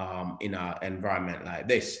in an environment like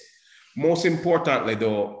this. Most importantly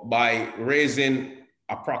though, by raising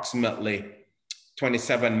approximately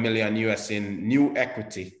 27 million US in new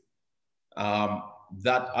equity,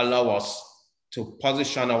 that allow us to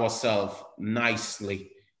position ourselves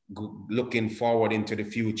nicely looking forward into the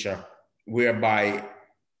future, whereby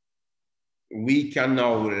we can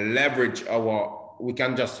now leverage we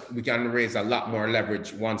can raise a lot more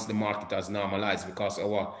leverage once the market has normalized, because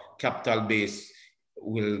our capital base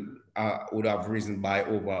would have risen by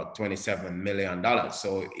over $27 million.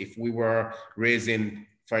 So if we were raising,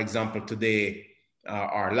 for example, today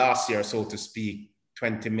or last year, so to speak,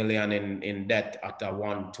 20 million in debt at a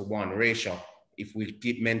 1-to-1 ratio, if we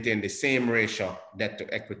keep maintaining the same ratio, debt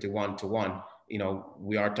to equity 1-to-1,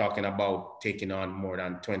 we are talking about taking on more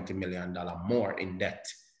than $20 million more in debt.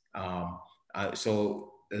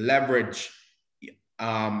 So leverage,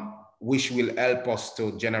 which will help us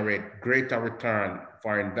to generate greater return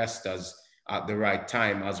for investors at the right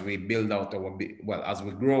time as we build out as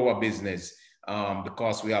we grow our business,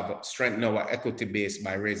 because we have strengthened our equity base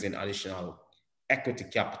by raising additional equity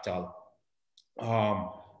capital.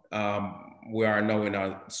 we are now in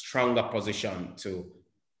a stronger position to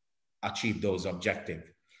achieve those objectives.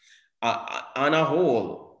 On a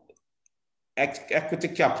whole, equity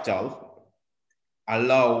capital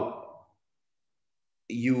allow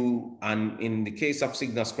you, and in the case of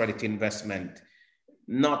Cygnus Credit Investment,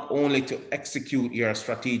 not only to execute your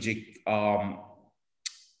strategic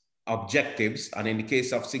objectives, and in the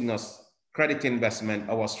case of Cygnus Credit Investment,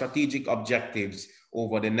 our strategic objectives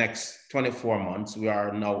over the next 24 months, we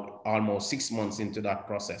are now almost 6 months into that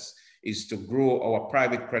process, is to grow our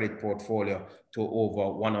private credit portfolio to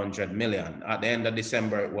over 100 million. At the end of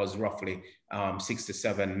December, it was roughly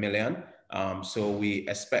 67 million. So we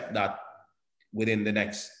expect that within the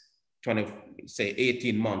next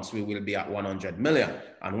 18 months, we will be at 100 million.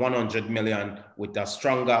 And 100 million with a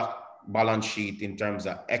stronger balance sheet in terms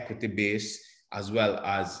of equity base, as well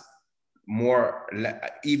as more,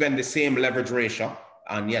 even the same leverage ratio,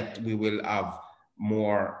 and yet we will have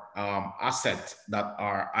more assets that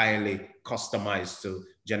are highly customized to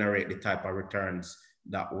generate the type of returns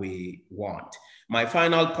that we want. My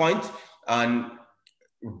final point on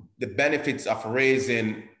the benefits of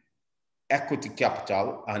raising equity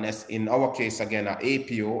capital, and as in our case, again, an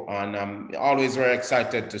APO, and I'm always very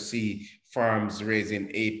excited to see firms raising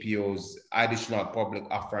APOs, additional public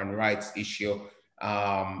offering rights issue,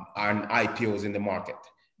 and IPOs in the market.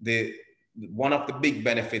 One of the big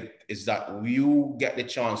benefits is that you get the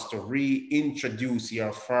chance to reintroduce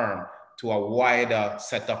your firm to a wider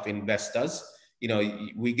set of investors. You know,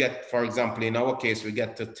 we get, for example, in our case, we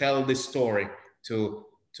get to tell the story to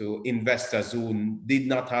investors who did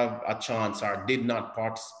not have a chance or did not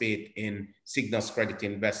participate in Cygnus Credit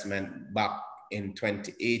Investment back in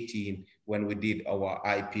 2018 when we did our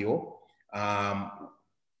IPO.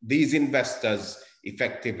 These investors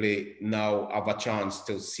effectively now have a chance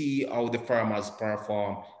to see how the firm has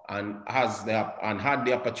performed and had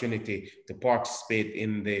the opportunity to participate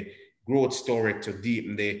in the growth story to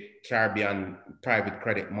deepen the Caribbean private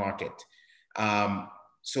credit market.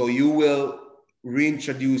 So you will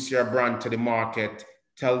reintroduce your brand to the market,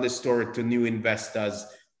 tell the story to new investors,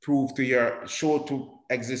 show to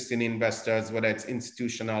existing investors, whether it's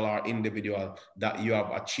institutional or individual, that you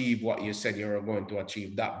have achieved what you said you were going to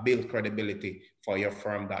achieve. That build credibility for your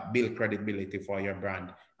firm, that build credibility for your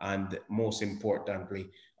brand, and most importantly,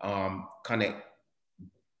 create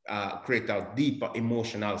a deeper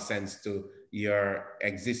emotional sense to your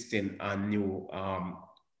existing and new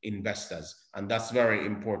investors. And that's very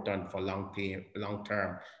important for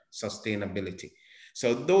long-term sustainability.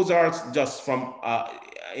 So those are just from,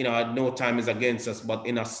 no time is against us, but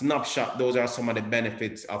in a snapshot, those are some of the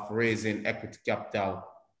benefits of raising equity capital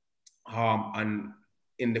and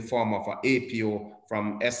in the form of an APO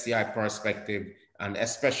from SCI perspective, and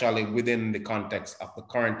especially within the context of the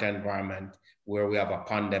current environment where we have a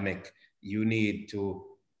pandemic. You need to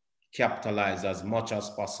capitalize as much as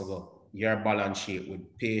possible your balance sheet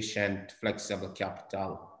with patient, flexible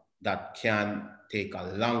capital that can take a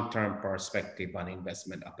long-term perspective on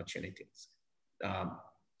investment opportunities.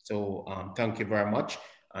 Thank you very much.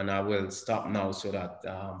 And I will stop now so that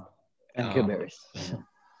thank you, Beres.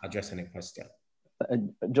 Address any question.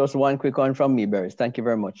 Just one quick one from me, Beres. Thank you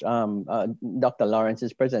very much. Dr.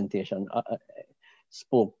 Lawrence's presentation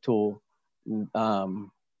spoke to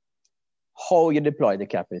how you deploy the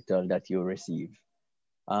capital that you receive.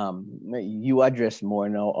 You address more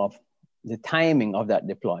now of the timing of that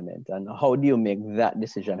deployment and how do you make that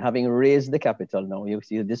decision? Having raised the capital now,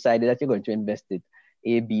 you decided that you're going to invest it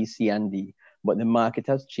A, B, C, and D, but the market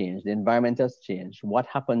has changed, the environment has changed. What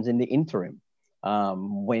happens in the interim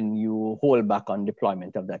when you hold back on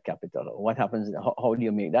deployment of that capital? What happens, how do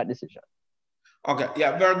you make that decision? Okay,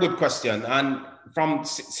 yeah, very good question. And from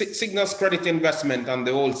Cygnus Credit Investment and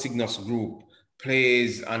the whole Cygnus group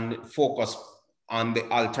plays and focus on the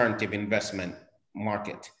alternative investment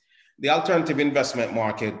market. The alternative investment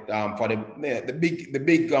market for the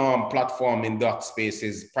big platform in that space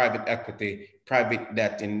is private equity, private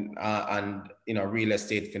debt, and real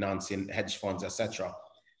estate financing, hedge funds, etc.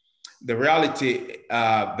 The reality,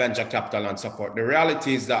 venture capital and support. The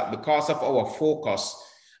reality is that because of our focus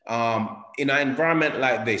in an environment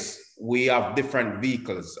like this, we have different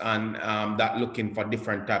vehicles and that looking for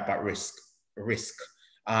different type of risk.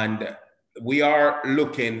 And we are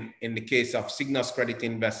looking, in the case of Cygnus Credit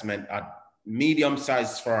Investment, at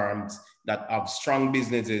medium-sized firms that have strong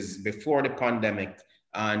businesses before the pandemic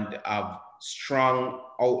and have strong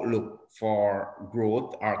outlook for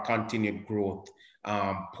growth or continued growth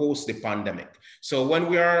post the pandemic. So when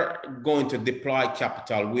we are going to deploy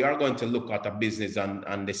capital, we are going to look at a business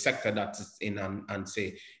and the sector that it's in and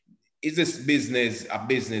say, is this business a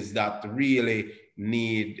business that really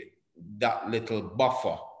need that little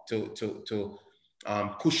buffer to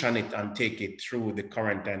cushion it and take it through the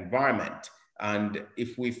current environment? And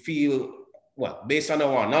if we feel, well, based on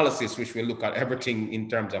our analysis, which we look at everything in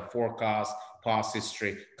terms of forecast, past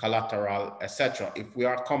history, collateral, etc., if we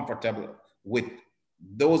are comfortable with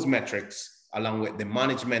those metrics, along with the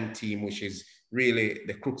management team, which is really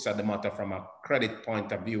the crux of the matter from a credit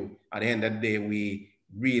point of view, at the end of the day, we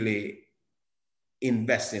really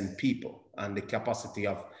invest in people and the capacity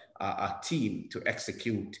of a team to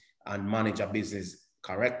execute and manage a business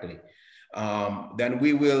correctly. Then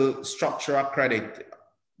we will structure a credit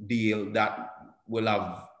deal that will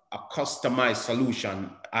have a customized solution,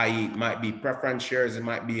 i.e. it might be preference shares, it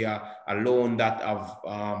might be a loan that have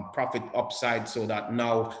profit upside so that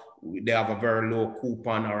now they have a very low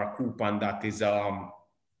coupon or a coupon that is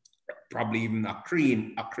probably even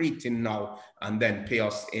accreting now and then pay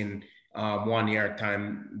us in 1 year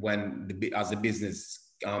time when as the business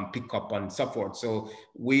pick up and so forth. So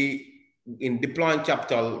in deploying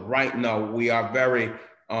capital right now, we are very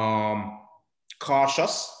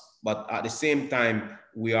cautious, but at the same time,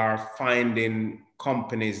 we are finding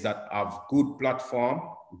companies that have good platform,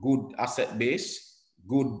 good asset base,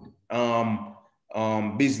 good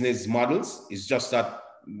business models. It's just that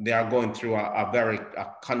they are going through a very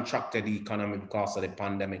contracted economy because of the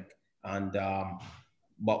pandemic. And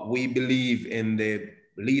but we believe in the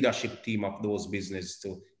leadership team of those businesses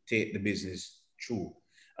to take the business through.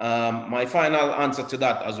 My final answer to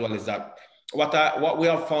that as well is that what we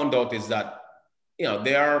have found out is that, you know,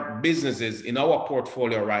 there are businesses in our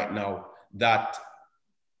portfolio right now that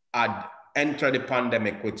had entered the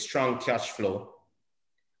pandemic with strong cash flow,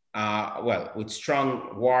 with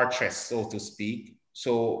strong war chest, so to speak.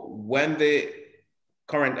 So when the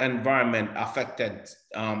current environment affected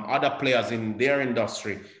other players in their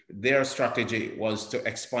industry, their strategy was to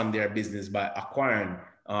expand their business by acquiring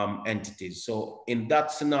entities. So in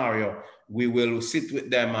that scenario, we will sit with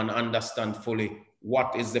them and understand fully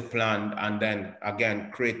what is the plan, and then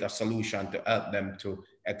again create a solution to help them to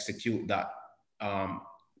execute that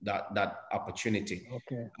that opportunity.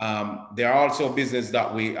 Okay. There are also business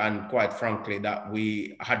that and quite frankly, that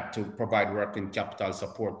we had to provide working capital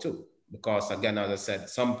support to, because again, as I said,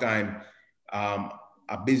 sometimes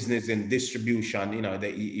a business in distribution, you know,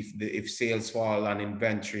 if sales fall and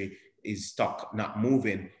inventory is stuck, not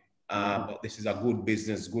moving, but this is a good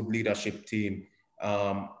business, good leadership team,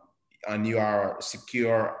 and you are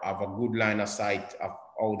secure, have a good line of sight of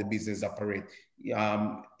how the business operate.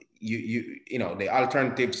 You know, the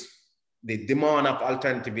alternatives, the demand of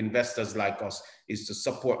alternative investors like us is to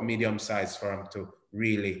support medium-sized firms to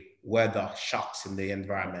really weather shocks in the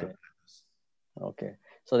environment. Okay.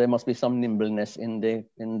 So there must be some nimbleness in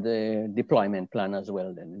the deployment plan as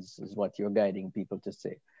well, then, is what you're guiding people to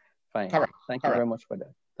say. Fine. Correct. Thank you very much for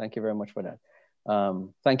that. Thank you very much for that.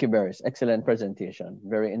 Thank you, Boris. Excellent presentation.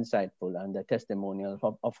 Very insightful, and a testimonial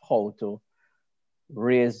of how to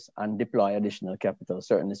raise and deploy additional capital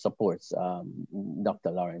certainly supports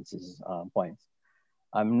Dr. Lawrence's points.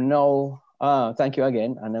 I'm now, thank you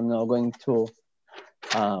again, and I'm now going to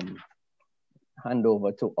hand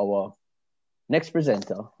over to our next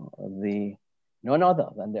presenter, none other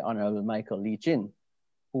than the Honorable Michael Leachin,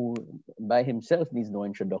 who by himself needs no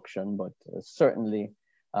introduction, but certainly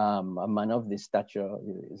a man of this stature,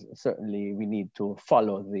 certainly we need to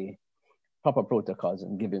follow the proper protocols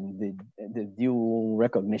and give him the due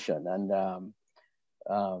recognition. And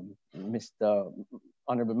Mr.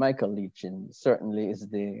 Honorable Michael Leachin certainly is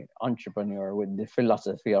the entrepreneur with the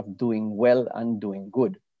philosophy of doing well and doing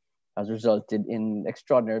good, has resulted in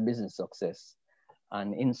extraordinary business success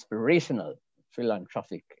and inspirational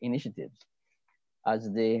philanthropic initiatives. As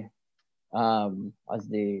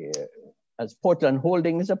Portland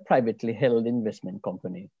Holding is a privately held investment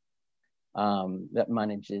company that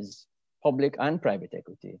manages public and private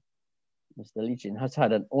equity. Mr. Leachin has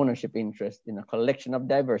had an ownership interest in a collection of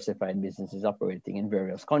diversified businesses operating in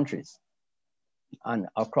various countries and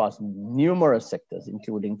across numerous sectors,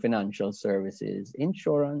 including financial services,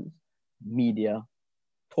 insurance, media,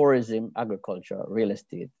 tourism, agriculture, real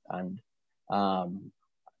estate, and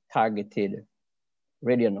targeted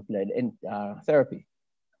radionuclide therapy.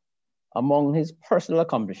 Among his personal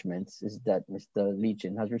accomplishments is that Mr.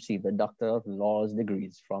 Leachin has received a Doctor of Laws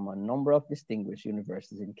degrees from a number of distinguished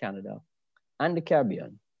universities in Canada and the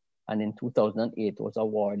Caribbean, and in 2008 was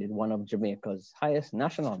awarded one of Jamaica's highest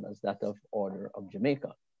national honors, that of Order of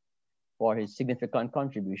Jamaica, for his significant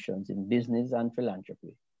contributions in business and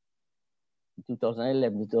philanthropy. In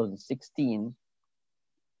 2011-2016,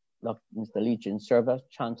 Mr. Leachin served as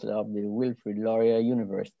Chancellor of the Wilfrid Laurier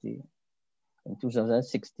University. In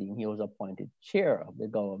 2016, he was appointed Chair of the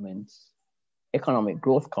government's Economic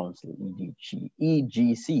Growth Council,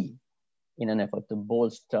 EGC, in an effort to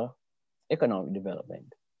bolster economic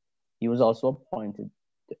development. He was also appointed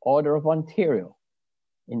the Order of Ontario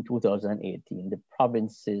in 2018, the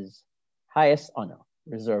province's highest honor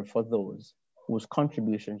reserved for those whose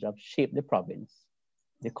contributions have shaped the province,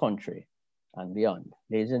 the country, and beyond.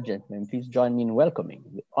 Ladies and gentlemen, please join me in welcoming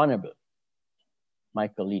the Honorable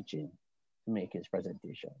Michael Leachin to make his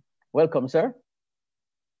presentation. Welcome, sir.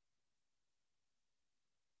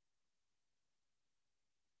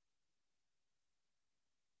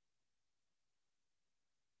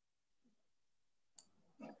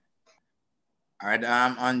 All right,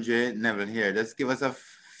 Andre Neville here. Just give us a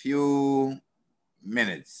few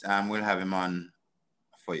minutes. We'll have him on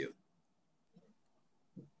for you.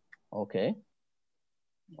 Okay.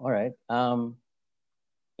 All right.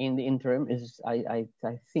 In the interim, I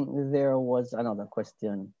think there was another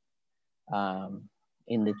question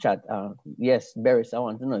in the chat. Yes, Beres, I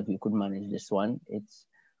want to know if you could manage this one. It's,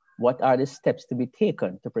 what are the steps to be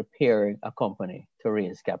taken to prepare a company to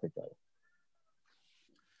raise capital?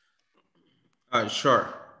 Sure.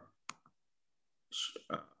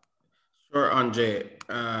 Sure, Andre.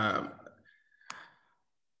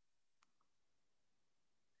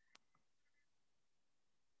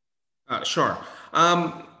 Sure.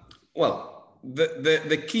 Well,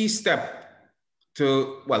 the key step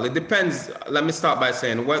to, well, it depends. Let me start by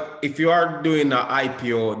saying, what if you are doing an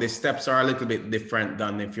IPO, the steps are a little bit different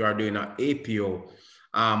than if you are doing an APO.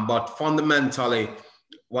 But fundamentally,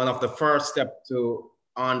 one of the first steps to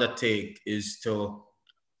undertake is to,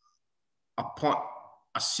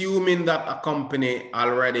 assuming that a company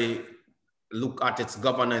already look at its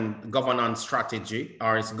governance strategy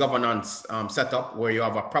or its governance setup, where you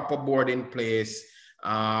have a proper board in place,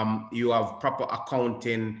 you have proper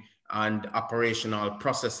accounting and operational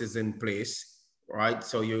processes in place, right?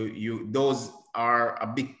 So those are a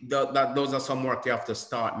big, those are some work you have to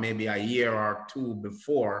start maybe a year or two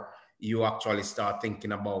before you actually start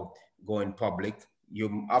thinking about going public.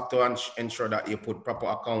 You have to ensure that you put proper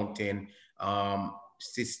accounting,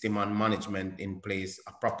 system and management in place,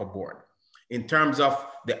 a proper board. In terms of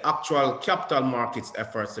the actual capital markets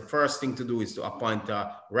efforts, the first thing to do is to appoint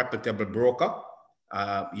a reputable broker.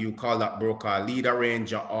 You call that broker a lead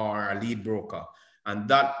arranger or a lead broker. And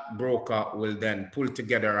that broker will then pull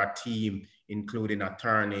together a team, including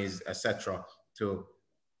attorneys, etc., to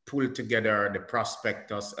pull together the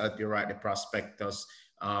prospectus, help you write the prospectus,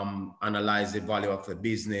 analyze the value of the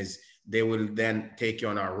business. They will then take you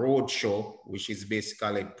on a roadshow, which is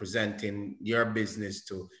basically presenting your business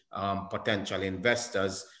to potential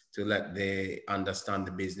investors to let they understand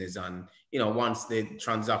the business. And, you know, once the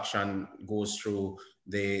transaction goes through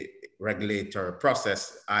the regulator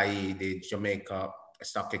process, i.e. the Jamaica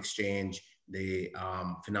Stock Exchange, the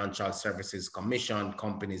Financial Services Commission,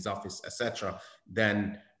 Companies Office, etc.,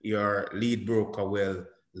 then your lead broker will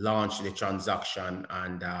launch the transaction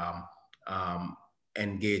and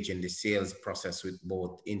engage in the sales process with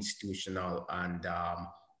both institutional and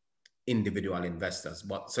individual investors.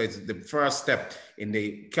 But so it's the first step in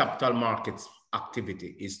the capital markets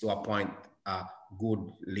activity is to appoint a good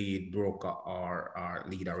lead broker or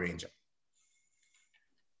lead arranger.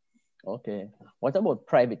 Okay. What about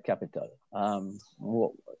private capital?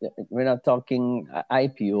 We're not talking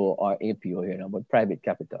IPO or APO here, but private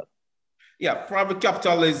capital. Yeah, private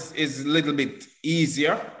capital is a little bit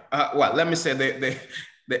easier. Well, let me say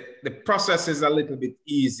the process is a little bit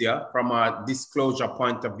easier from a disclosure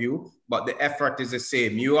point of view, but the effort is the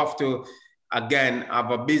same. You have to, again, have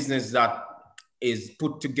a business that is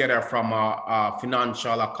put together from a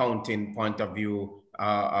financial accounting point of view,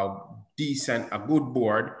 a good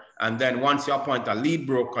board. And then once you appoint a lead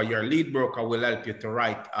broker, your lead broker will help you to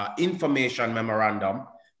write information memorandum.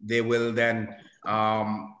 They will then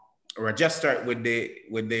register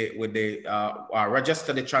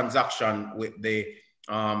register the transaction with the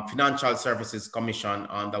Financial Services Commission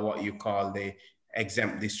under what you call the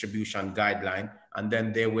exempt distribution guideline. And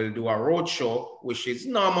then they will do a roadshow, which is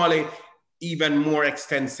normally even more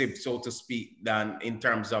extensive, so to speak, than in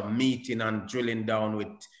terms of meeting and drilling down with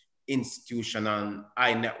institutional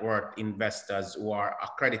high net worth investors who are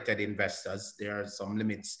accredited investors. There are some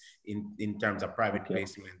limits in terms of private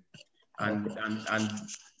placement. And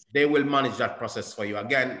they will manage that process for you.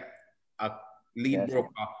 Again, a lead broker,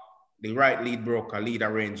 the right lead broker, lead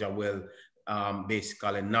arranger will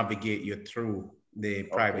basically navigate you through the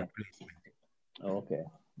private placement. Okay,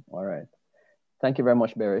 all right. Thank you very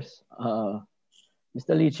much, Beres.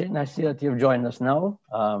 Mr. Leachin, I see that you've joined us now.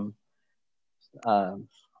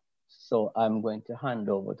 So I'm going to hand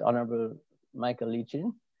over to Honorable Michael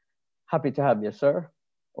Leachin. Happy to have you, sir.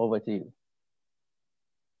 Over to you.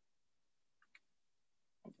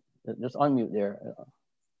 Just unmute there.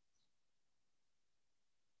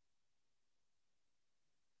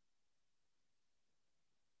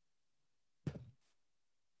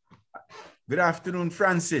 Good afternoon,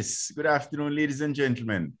 Francis. Good afternoon, ladies and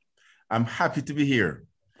gentlemen. I'm happy to be here.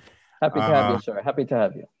 Happy to have you, sir. Happy to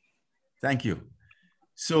have you. Thank you.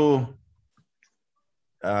 So,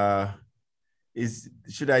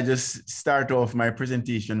 should I just start off my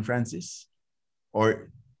presentation, Francis?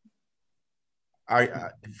 Or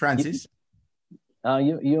Francis?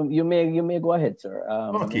 You may go ahead, sir.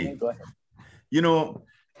 Okay. You may go ahead. You know,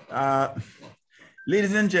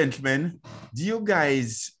 ladies and gentlemen, do you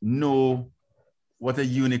guys know what a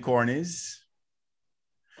unicorn is?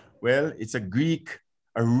 Well, it's a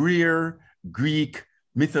rare Greek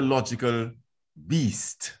mythological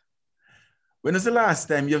beast. When was the last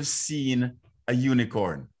time you've seen a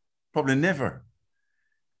unicorn? Probably never.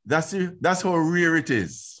 That's how rare it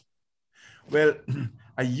is. Well,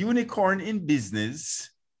 a unicorn in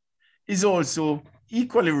business is also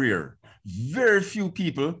equally rare. Very few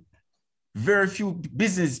people, very few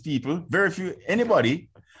business people, anybody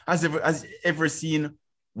has ever seen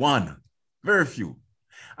one. Very few.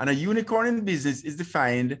 And a unicorn in business is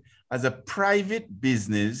defined as a private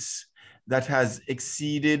business that has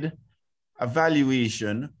exceeded a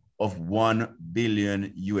valuation of $1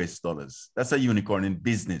 billion US. That's a unicorn in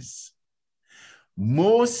business.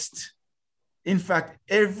 In fact,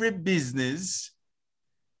 every business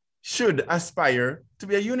should aspire to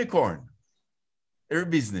be a unicorn. Every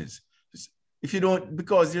business. If you don't,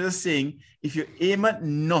 because you're just saying, if you aim at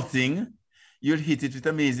nothing, you'll hit it with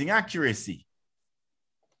amazing accuracy.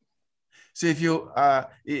 So if you,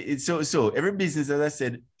 so every business, as I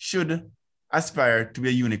said, should aspire to be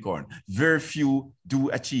a unicorn. Very few do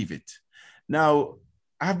achieve it. Now,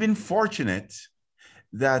 I've been fortunate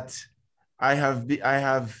that I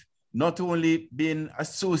have not only been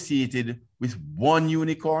associated with one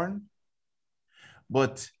unicorn,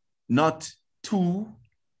 but not two,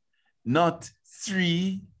 not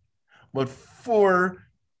three, but 4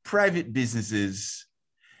 private businesses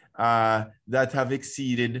that have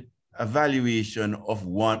exceeded a valuation of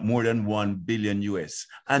more than $1 billion US,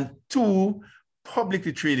 and 2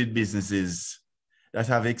 publicly traded businesses that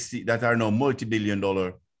are now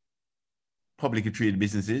multi-billion-dollar publicly traded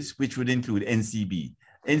businesses, which would include NCB.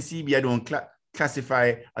 NCB I don't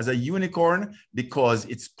classify as a unicorn because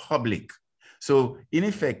it's public. So in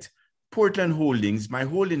effect, Portland Holdings, my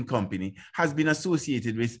holding company, has been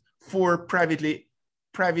associated with 4 private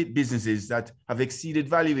businesses that have exceeded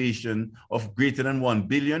valuation of greater than 1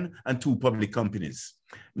 billion and 2 public companies.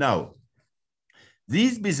 Now,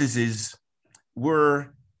 these businesses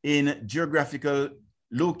were in geographical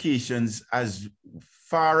locations as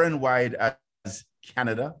far and wide as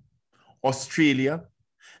Canada, Australia,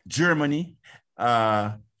 Germany,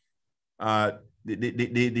 the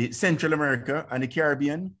Central America and the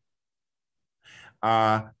Caribbean,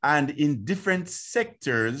 and in different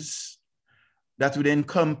sectors that would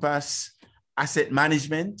encompass asset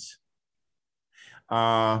management,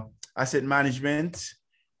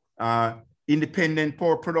 independent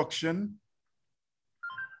power production,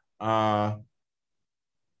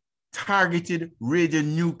 targeted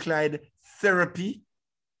radionuclide therapy,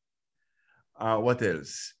 what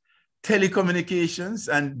else? Telecommunications,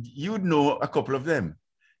 and you'd know a couple of them.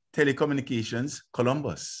 Telecommunications,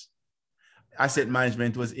 Columbus. Asset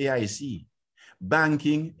management was AIC.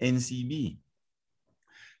 Banking, NCB.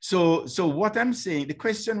 So what I'm saying, the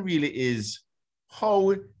question really is,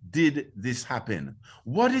 how did this happen?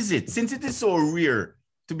 What is it? Since it is so rare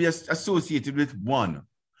to be associated with one,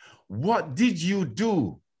 what did you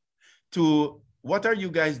do what are you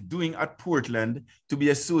guys doing at Portland to be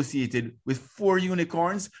associated with 4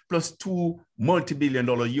 unicorns plus 2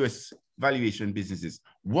 multi-billion-dollar US valuation businesses?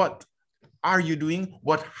 What are you doing?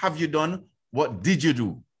 What have you done? What did you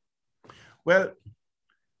do? Well,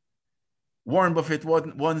 Warren Buffett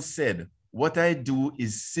once said, what I do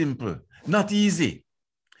is simple, not easy.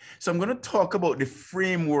 So I'm going to talk about the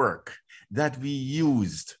framework that we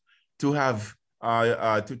used to have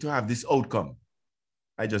this outcome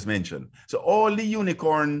I just mentioned. So all the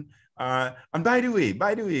unicorn, and by the way,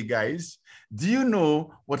 guys, do you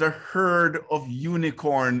know what a herd of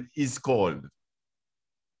unicorn is called?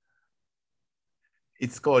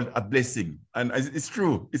 It's called a blessing. And it's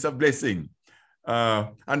true, it's a blessing.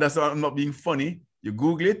 And that's why I'm not being funny. You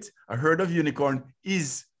Google it, a herd of unicorn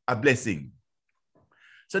is a blessing.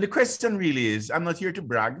 So the question really is, I'm not here to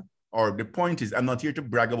brag, or the point is, I'm not here to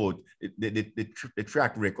brag about the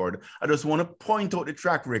track record. I just want to point out the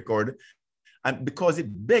track record, and because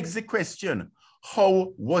it begs the question,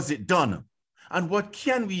 how was it done? And what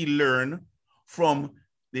can we learn from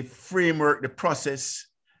the framework, the process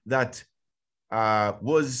that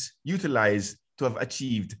was utilized to have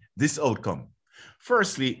achieved this outcome?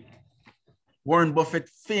 Firstly, Warren Buffett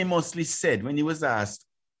famously said when he was asked,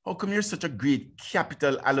 how come you're such a great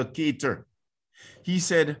capital allocator? He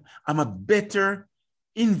said, I'm a better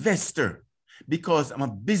investor because I'm a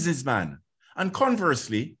businessman. And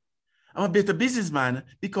conversely, I'm a better businessman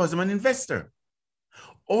because I'm an investor.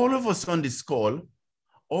 All of us on this call,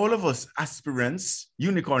 all of us aspirants,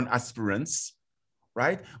 unicorn aspirants,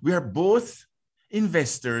 right? We are both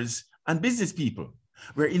investors and business people.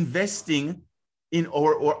 We're investing in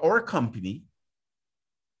our company,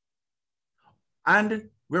 and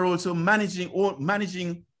we're also managing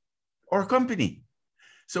our company.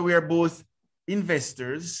 So we are both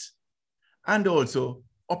investors and also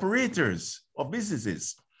operators of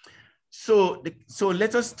businesses. So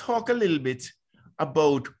let us talk a little bit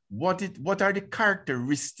about what are the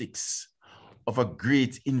characteristics of a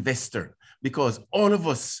great investor, because all of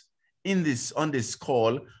us on this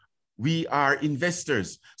call, we are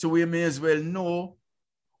investors. So we may as well know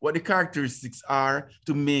what the characteristics are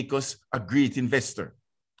to make us a great investor.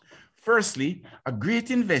 Firstly, a great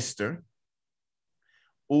investor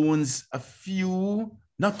owns a few,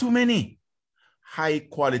 not too many, high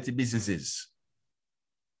quality businesses.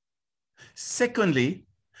 Secondly,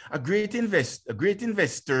 great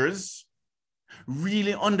investors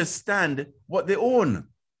really understand what they own.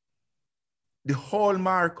 The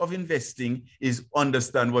hallmark of investing is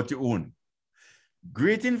understand what you own.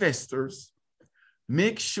 Great investors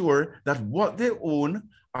make sure that what they own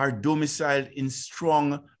are domiciled in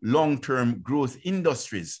strong long-term growth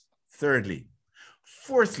industries. Thirdly.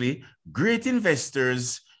 Fourthly, great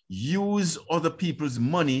investors use other people's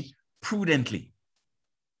money prudently.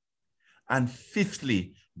 And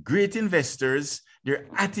fifthly, great investors, their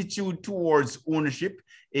attitude towards ownership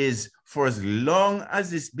is, for as long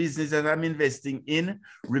as this business that I'm investing in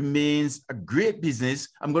remains a great business,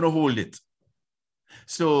 I'm going to hold it.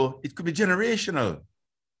 So it could be generational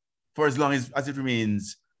for as long as it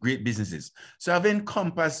remains great businesses. So I've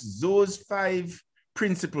encompassed those 5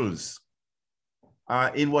 principles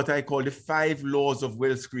in what I call the 5 laws of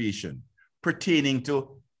wealth creation pertaining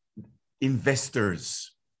to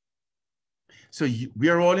investors. So we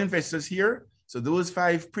are all investors here. So those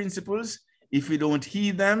 5 principles, if we don't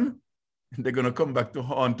heed them, they're going to come back to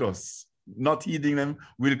haunt us. Not heeding them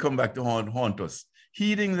will come back to haunt us.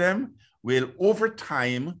 Heeding them will, over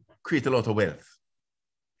time, create a lot of wealth.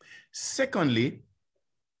 Secondly,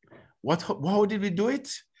 how did we do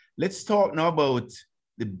it? Let's talk now about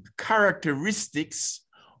the characteristics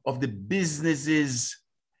of the businesses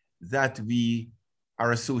that we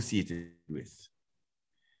are associated with.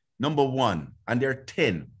 Number 1, and there are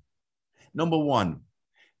 10. Number 1,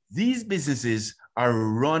 these businesses are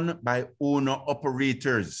run by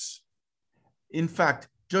owner-operators. In fact,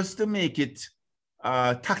 just to make it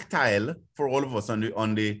tactile for all of us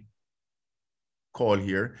on the call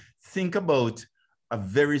here, think about a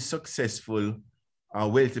very successful,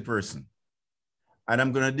 wealthy person. And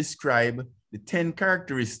I'm going to describe the 10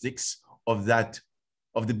 characteristics of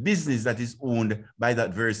the business that is owned by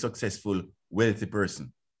that very successful, wealthy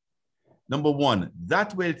person. Number 1,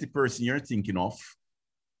 that wealthy person you're thinking of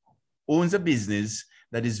owns a business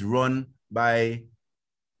that is run by,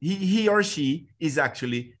 he or she is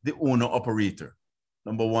actually the owner-operator.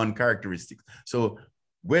 Number 1 characteristic. So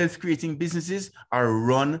wealth-creating businesses are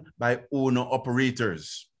run by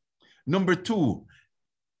owner-operators. Number 2,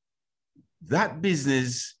 that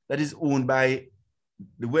business that is owned by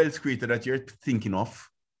the wealth creator that you're thinking of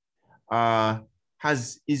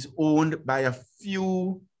is owned by a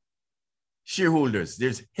few shareholders.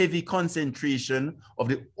 There's heavy concentration of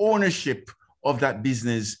the ownership of that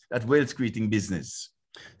business, that wealth creating business.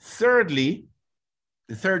 Thirdly,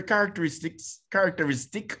 the third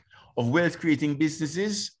characteristic of wealth creating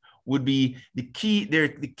businesses would be the key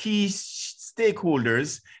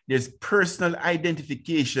stakeholders. There's personal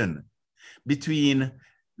identification between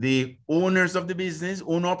the owners of the business,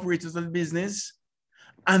 owner-operators of the business,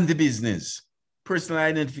 and the business. Personal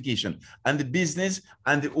identification, and the business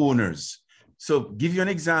and the owners. So give you an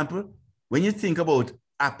example. When you think about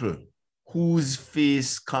Apple, whose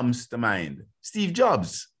face comes to mind? Steve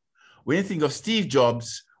Jobs. When you think of Steve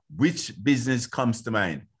Jobs, which business comes to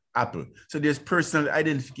mind? Apple. So there's personal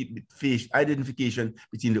identification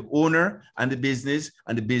between the owner and the business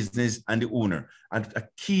and the owner. And a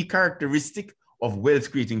key characteristic of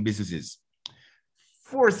wealth creating businesses.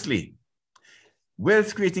 Fourthly,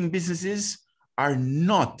 wealth creating businesses are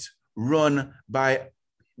not run by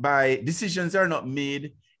decisions are not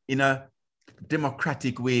made in a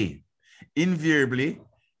democratic way. Invariably,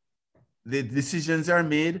 the decisions are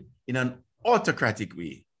made in an autocratic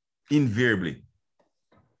way, invariably.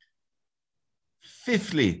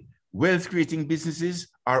 Fifthly, wealth creating businesses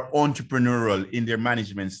are entrepreneurial in their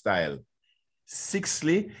management style.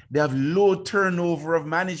 Sixthly, they have low turnover of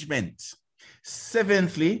management.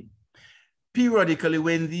 Seventhly, periodically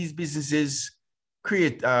when these businesses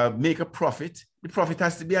make a profit, the profit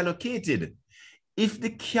has to be allocated. If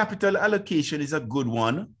the capital allocation is a good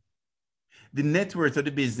one, the net worth of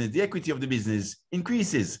the business, the equity of the business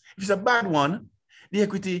increases. If it's a bad one, the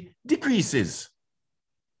equity decreases.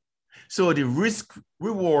 So the risk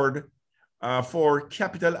reward for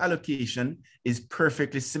capital allocation is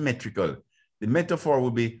perfectly symmetrical. The metaphor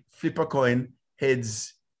would be flip a coin,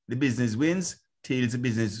 heads the business wins, tails the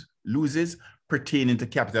business loses, pertaining to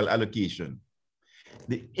capital allocation.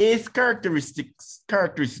 The eighth characteristic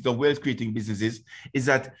of wealth creating businesses is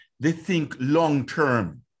that they think long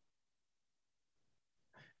term.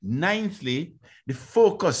 Ninthly, the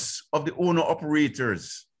focus of the owner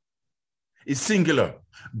operators is singular: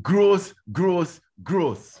 growth, growth,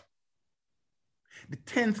 growth. The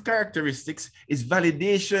 10th characteristics is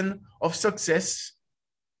validation of success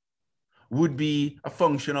would be a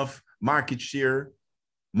function of market share,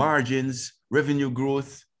 margins, revenue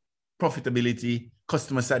growth, profitability,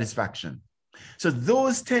 customer satisfaction. So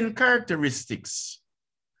those 10 characteristics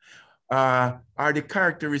are the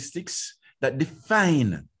characteristics that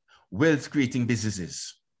define wealth creating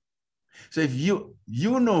businesses. So if you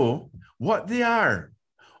know what they are,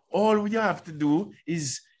 all you have to do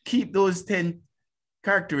is keep those 10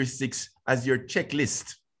 characteristics as your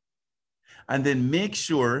checklist, and then make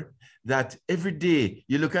sure that every day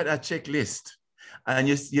you look at that checklist and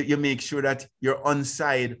you make sure that you're on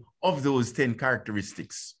side of those 10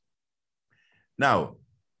 characteristics. Now,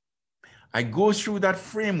 I go through that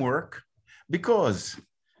framework because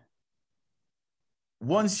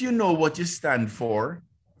once you know what you stand for,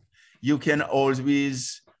 you can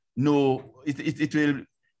always know it will,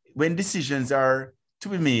 when decisions are to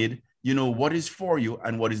be made, you know what is for you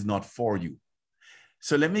and what is not for you.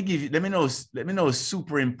 So let me now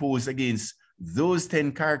superimpose against those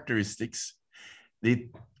 10 characteristics the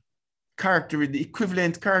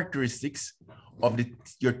equivalent characteristics of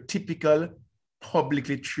your typical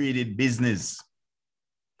publicly traded business.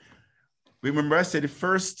 Remember, I said the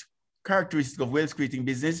first characteristic of wealth creating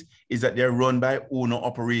business is that they're run by owner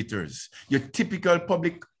operators. Your typical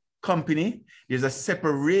public company, there's a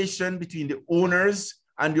separation between the owners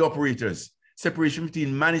and the operators, separation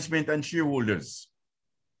between management and shareholders.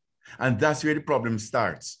 And that's where the problem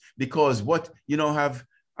starts, because what you now have,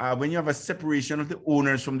 when you have a separation of the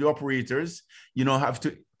owners from the operators, you now have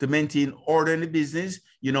to maintain order in the business,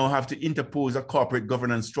 you now have to interpose a corporate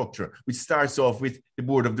governance structure, which starts off with the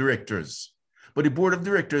board of directors. But the board of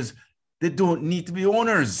directors, they don't need to be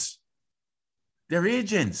owners. They're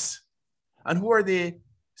agents. And who are they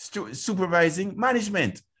supervising?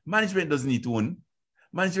 Management. Management doesn't need to own.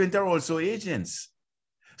 Management are also agents.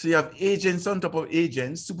 So you have agents on top of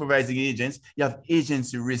agents, supervising agents. You have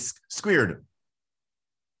agency risk squared.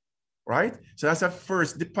 Right? So that's a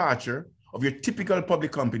first departure of your typical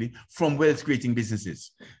public company from wealth creating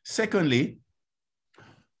businesses. Secondly,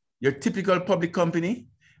 your typical public company,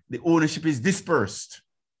 the ownership is dispersed.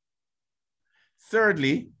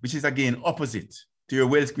 Thirdly, which is again opposite to your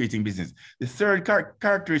wealth creating business, the third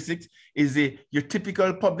characteristic is your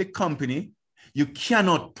typical public company, you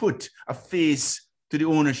cannot put a face to the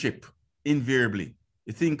ownership invariably.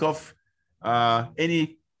 You think of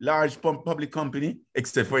any large public company,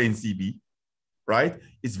 except for NCB, right?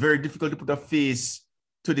 It's very difficult to put a face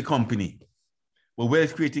to the company. But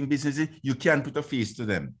wealth creating businesses, you can put a face to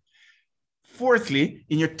them. Fourthly,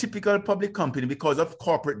 in your typical public company, because of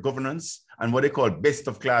corporate governance and what they call best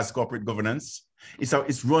of class corporate governance,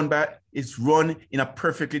 it's run in a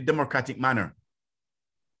perfectly democratic manner,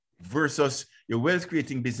 versus your wealth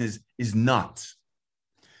creating business is not.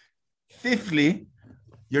 Fifthly,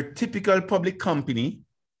 your typical public company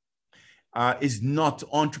is not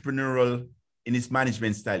entrepreneurial in its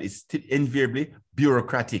management style. It's invariably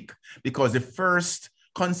bureaucratic, because the first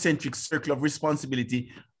concentric circle of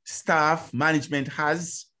responsibility staff management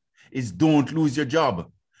has is don't lose your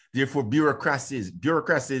job. Therefore, bureaucracies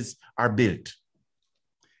are built.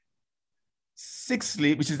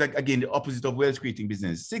 Sixthly, which is like, again, the opposite of wealth creating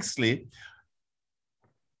business. Sixthly,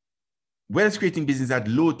 wealth creating business had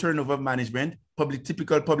low turnover management,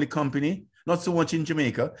 typical public company, not so much in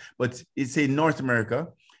Jamaica, but it's in North America,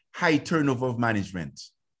 high turnover of management.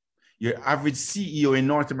 Your average CEO in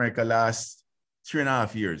North America lasts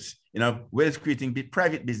 3.5 years. In a wealth-creating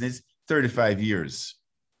private business, 35 years.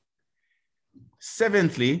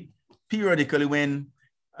 Seventhly, periodically when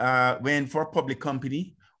for a public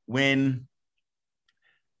company, when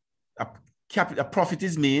a profit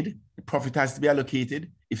is made, the profit has to be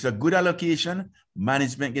allocated. If it's a good allocation,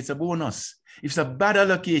 management gets a bonus. If it's a bad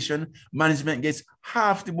allocation, management gets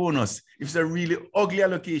half the bonus. If it's a really ugly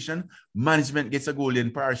allocation, management gets a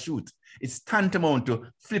golden parachute. It's tantamount to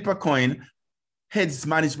flip a coin. Heads,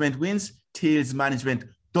 management wins. Tails, management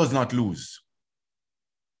does not lose.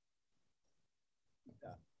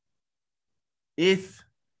 If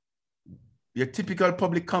your typical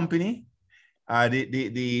public company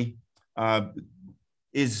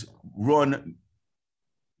is run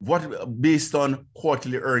based on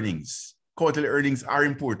quarterly earnings. Quarterly earnings are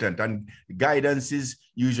important, and guidance is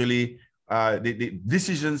usually the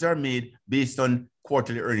decisions are made based on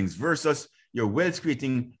quarterly earnings versus your wealth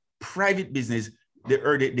creating private business.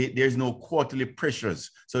 There's no quarterly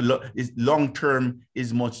pressures. So long term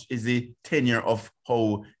is the tenure of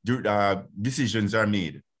how decisions are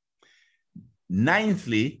made.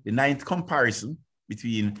 Ninthly, the ninth comparison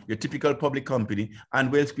between your typical public company and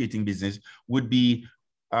wealth creating business would be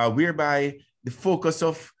whereby the focus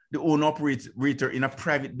of the owner-operator in a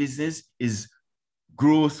private business is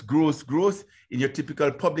growth, growth, growth. In your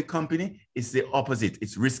typical public company, it's the opposite.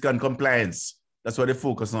 It's risk and compliance. That's what they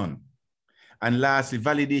focus on. And lastly,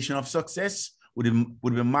 validation of success would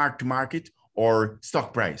be mark to market or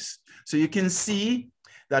stock price. So you can see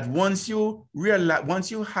that once you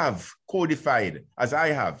have codified,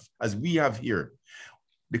 as we have here,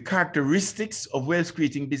 the characteristics of wealth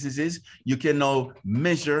creating businesses, you can now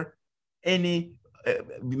measure any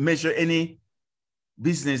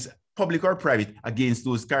business, public or private, against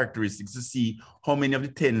those characteristics to see how many of the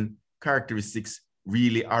 10 characteristics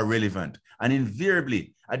really are relevant. And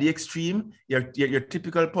invariably, at the extreme, your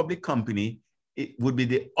typical public company, it would be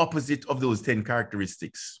the opposite of those 10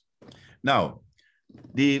 characteristics. Now,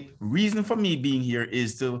 the reason for me being here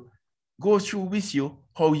is to go through with you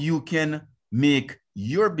how you can make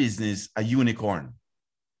your business a unicorn.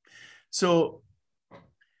 So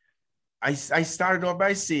I started off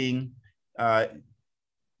by saying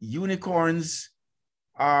unicorns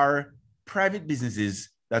are private businesses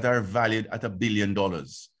that are valued at $1 billion.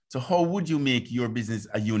 So how would you make your business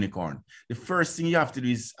a unicorn? The first thing you have to do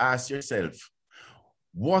is ask yourself,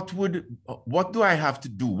 what do I have to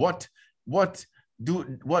do? What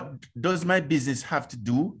does my business have to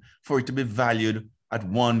do for it to be valued at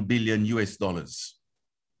 $1 billion US?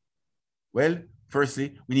 Well,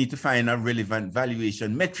 firstly, we need to find a relevant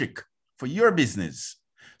valuation metric for your business.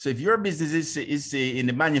 So if your business is say in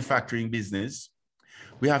the manufacturing business,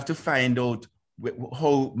 we have to find out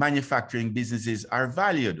how manufacturing businesses are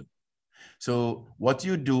valued. So what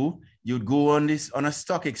you do, you go on a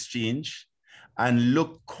stock exchange and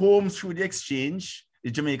comb through the exchange. The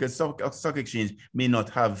Jamaica Stock Exchange may not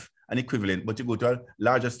have an equivalent, but you go to a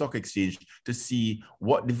larger stock exchange to see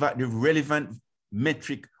what the relevant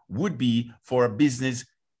metric would be for a business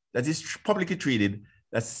that is publicly traded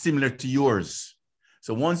that's similar to yours.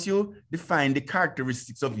 So once you define the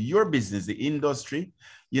characteristics of your business, the industry,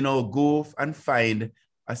 go and find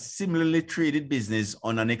a similarly traded business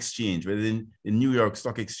on an exchange, whether in the New York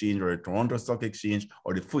Stock Exchange or the Toronto Stock Exchange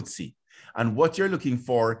or the FTSE. And what you're looking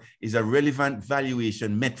for is a relevant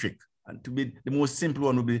valuation metric. And to be the most simple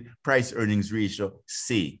one would be price earnings ratio,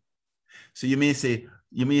 say. So you may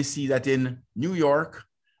see that in New York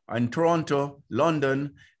and Toronto,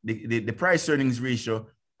 London, the price earnings ratio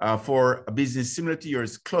for a business similar to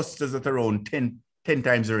yours clusters at around 10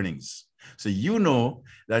 times earnings. So you know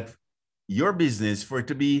that your business, for it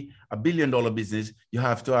to be a $1 billion business, you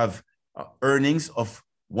have to have earnings of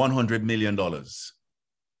 $100 million,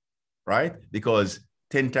 right? Because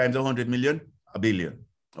 10 times 100 million, $1 billion,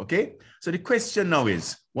 okay? So the question now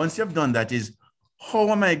is, once you've done that, is how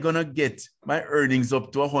am I gonna get my earnings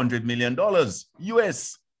up to $100 million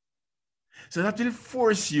US? So that will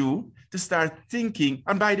force you to start thinking,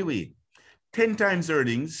 and by the way, 10 times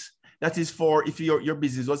earnings, that is for if your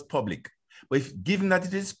business was public. But given that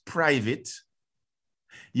it is private,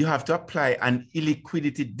 you have to apply an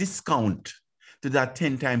illiquidity discount to that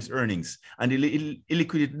 10 times earnings. And the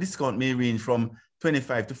illiquidity discount may range from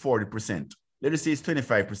 25 to 40%. Let us say it's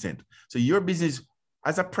 25%. So your business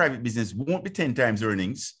as a private business won't be 10 times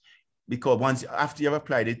earnings, because after you have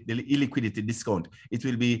applied it, the illiquidity discount, it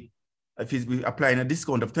will be, if we're applying a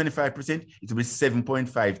discount of 25%, it will be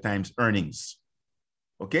 7.5 times earnings.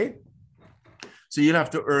 Okay? So you'll have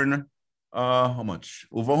to earn how much?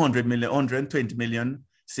 Over 100 million, 120 million,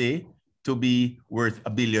 say, to be worth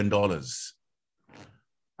 $1 billion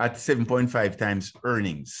at 7.5 times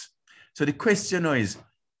earnings. So the question now is,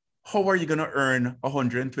 how are you going to earn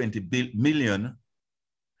 120 million?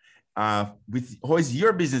 How is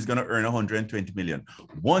your business going to earn 120 million?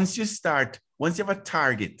 Once you have a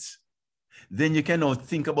target, then you can now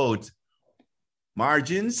think about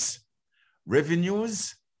margins,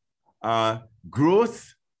 revenues,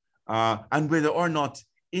 growth, and whether or not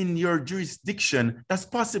in your jurisdiction that's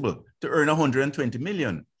possible to earn 120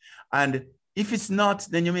 million. And if it's not,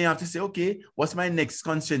 then you may have to say, okay, what's my next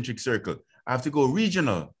concentric circle? I have to go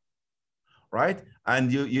regional, right?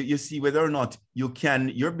 And you see whether or not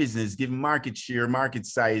your business, given market share, market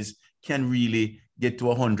size, can really get to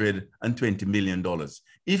 $120 million.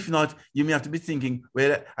 If not, you may have to be thinking,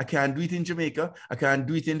 well, I can't do it in Jamaica. I can't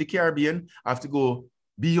do it in the Caribbean. I have to go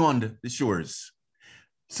beyond the shores.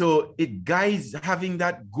 So it guides having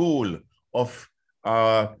that goal of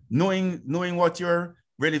knowing what your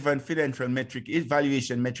relevant financial metric is,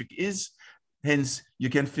 valuation metric is. Hence, you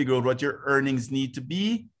can figure out what your earnings need to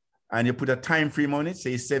be, and you put a time frame on it.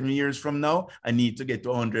 Say 7 years from now, I need to get to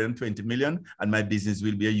 120 million, and my business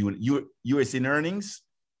will be a US in earnings,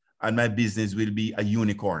 and my business will be a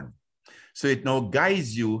unicorn. So it now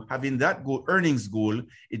guides you, having that goal, earnings goal,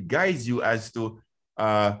 it guides you as to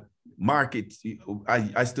market,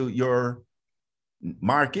 as to your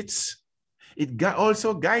markets. It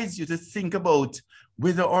also guides you to think about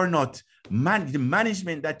whether or not the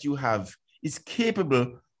management that you have is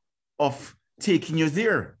capable of taking you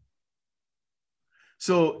there.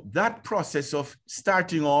 So that process of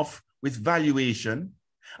starting off with valuation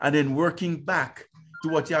and then working back to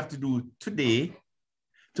what you have to do today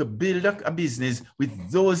to build up a business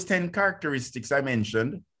with those 10 characteristics I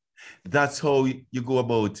mentioned, that's how you go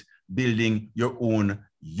about building your own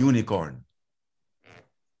unicorn.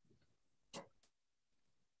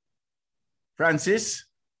 Francis,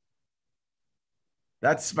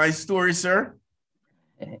 that's my story, sir.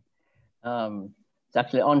 It's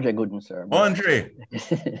actually Andre Gooden, sir. Andre.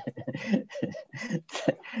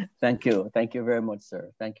 Thank you. Thank you very much,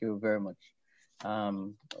 sir. Thank you very much.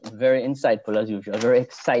 Very insightful as usual, very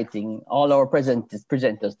exciting. All our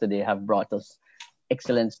presenters today have brought us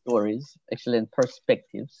excellent stories, excellent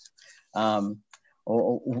perspectives.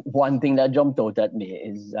 One thing that jumped out at me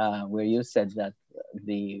is where you said that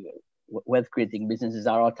the wealth creating businesses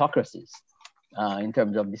are autocracies in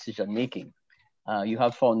terms of decision making. You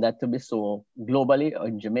have found that to be so globally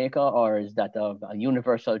in Jamaica, or is that a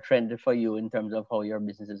universal trend for you in terms of how your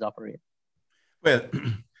businesses operate? Well,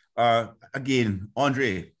 again,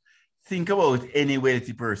 Andre, think about any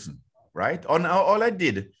wealthy person, right? All I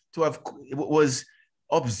did was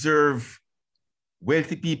observe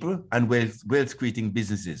wealthy people and wealth creating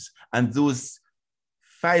businesses. And those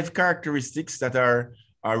 5 characteristics that are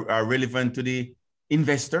relevant to the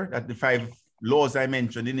investor, that the 5 laws I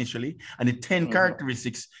mentioned initially, and the 10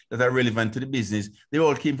 characteristics that are relevant to the business, they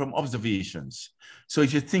all came from observations. So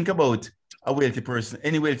if you think about a wealthy person,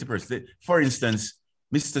 any wealthy person, for instance,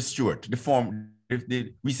 Mr. Stewart,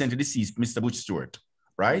 the recently deceased Mr. Butch Stewart,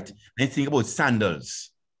 right? Then think about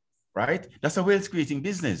sandals, right? That's a wealth creating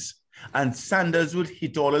business. And sandals would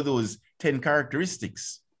hit all of those 10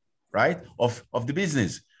 characteristics, right, of the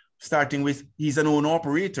business, starting with he's an owner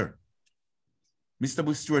operator. Mr.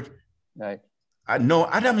 Butch Stewart, right? No,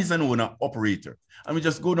 Adam is an owner operator. And we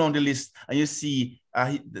just go down the list and you see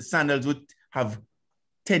the sandals would have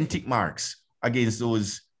 10 tick marks against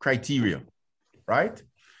those criteria, right?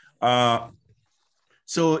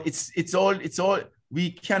 So it's all,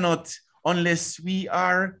 we cannot, unless we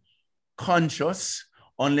are conscious,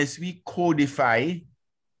 unless we codify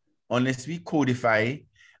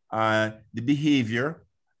the behavior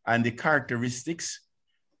and the characteristics,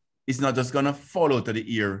 it's not just gonna fall out of the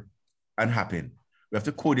ear and happen. We have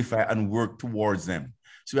to codify and work towards them.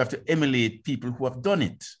 So we have to emulate people who have done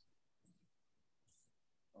it.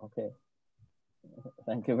 Okay.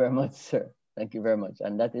 Thank you very much, sir. Thank you very much.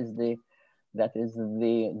 And that is the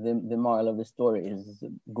moral of the story, is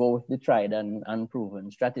go with the tried and proven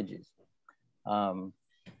strategies. How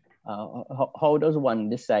does one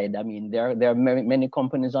decide? I mean, there are many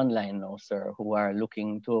companies online now, sir, who are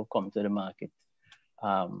looking to come to the market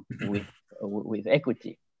with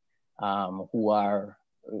equity, who are,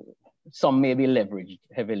 some may be leveraged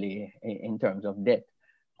heavily in terms of debt.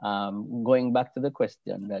 Going back to the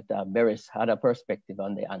question that Beres had a perspective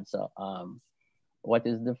on the answer, what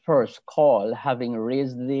is the first call, having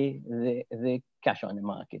raised the cash on the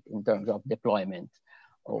market in terms of deployment?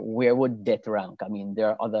 where would debt rank? I mean, there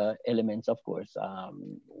are other elements, of course,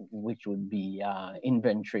 which would be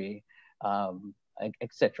inventory,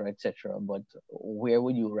 et cetera, but where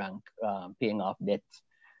would you rank paying off debt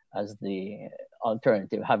as the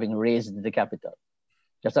alternative, having raised the capital?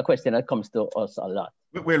 Just a question that comes to us a lot.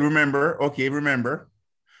 Well, remember,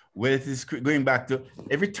 well, it is going back to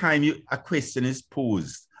every time a question is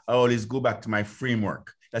posed, I always go back to my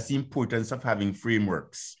framework. That's the importance of having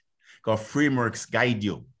frameworks, because frameworks guide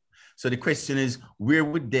you. So the question is, where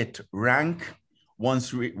would debt rank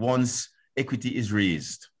once equity is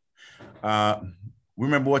raised?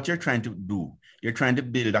 Remember what you're trying to do. You're trying to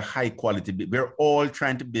build a high quality. We're all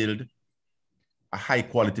trying to build a high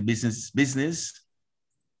quality business.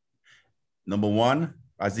 Number one,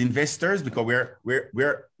 as investors, because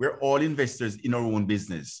we're all investors in our own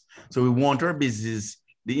business. So we want our business,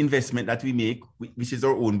 the investment that we make, which is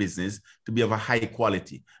our own business, to be of a high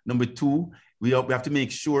quality. Number two, we have to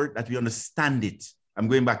make sure that we understand it. I'm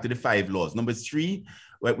going back to the 5 laws. Number 3,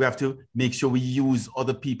 we have to make sure we use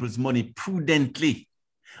other people's money prudently.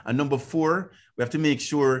 And number 4, we have to make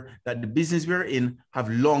sure that the business we're in have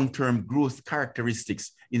long-term growth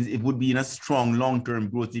characteristics. It would be in a strong long-term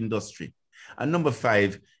growth industry. And number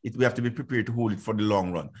 5, we have to be prepared to hold it for the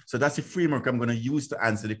long run. So that's the framework I'm going to use to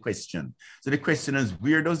answer the question. So the question is,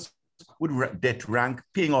 where would debt rank,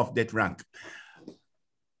 paying off debt rank?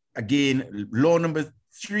 Again, law number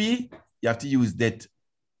 3, you have to use debt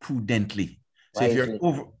prudently. So if you're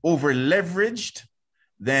over leveraged,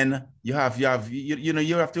 then you have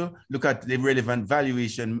to look at the relevant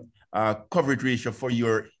valuation coverage ratio for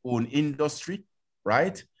your own industry,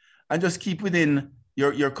 right? And just keep within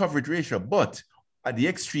your coverage ratio. But at the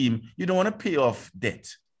extreme, you don't want to pay off debt,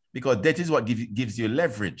 because debt is what gives you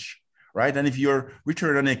leverage, right? And if your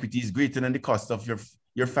return on equity is greater than the cost of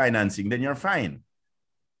your financing, then you're fine,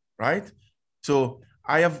 right? So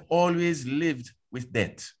I have always lived with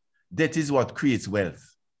debt. Debt is what creates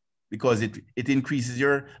wealth, because it increases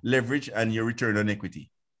your leverage and your return on equity.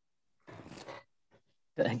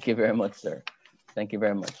 Thank you very much, sir. Thank you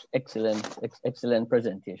very much. Excellent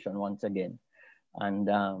presentation once again. And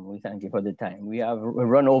we thank you for the time. We have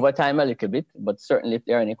run over time a little bit, but certainly if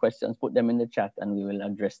there are any questions, put them in the chat and we will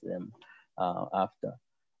address them after.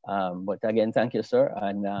 But again, thank you, sir.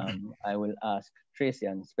 And I will ask Tracy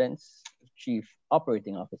and Spence, Chief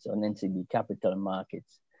Operating Officer on NCB Capital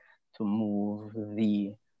Markets, to move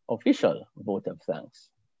the official vote of thanks.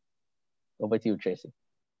 Over to you, Tracy.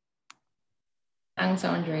 Thanks,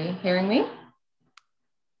 Andre. Hearing me?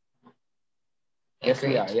 Yes,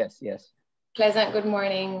 we are. Yes. Pleasant good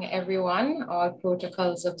morning, everyone. All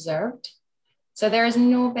protocols observed. So there is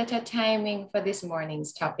no better timing for this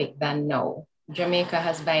morning's topic than now. Jamaica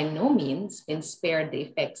has by no means been spared the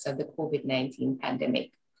effects of the COVID-19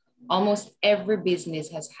 pandemic. Almost every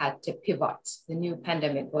business has had to pivot, the new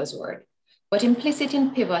pandemic buzzword. But implicit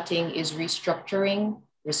in pivoting is restructuring,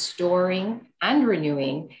 restoring, and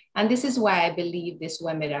renewing. And this is why I believe this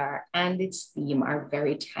webinar and its theme are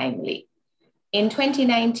very timely. In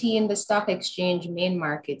 2019, the stock exchange main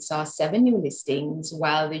market saw 7 new listings,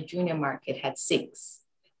 while the junior market had 6.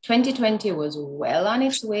 2020 was well on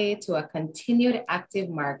its way to a continued active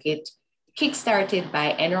market, kickstarted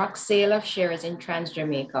by NROC's sale of shares in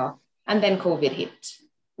Trans-Jamaica, and then COVID hit.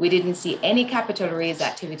 We didn't see any capital raise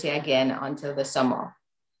activity again until the summer.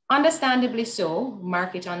 Understandably so,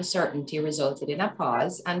 market uncertainty resulted in a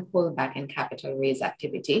pause and pullback in capital raise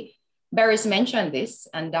activity. Barris mentioned this,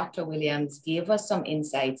 and Dr. Williams gave us some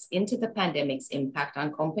insights into the pandemic's impact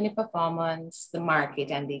on company performance, the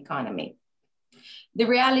market, and the economy. The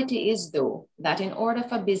reality is, though, that in order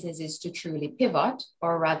for businesses to truly pivot,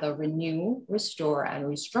 or rather renew, restore, and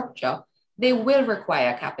restructure, they will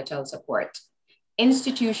require capital support.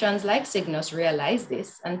 Institutions like Cygnus realized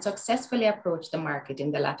this and successfully approached the market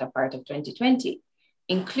in the latter part of 2020.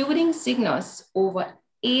 Including Cygnus, over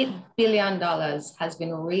 $8 billion has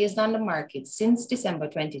been raised on the market since December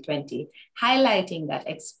 2020, highlighting that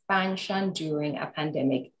expansion during a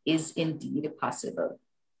pandemic is indeed possible.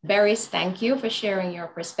 Barris, thank you for sharing your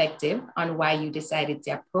perspective on why you decided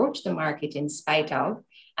to approach the market in spite of,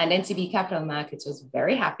 and NCB Capital Markets was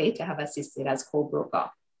very happy to have assisted as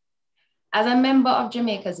co-broker. As a member of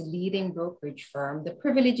Jamaica's leading brokerage firm, the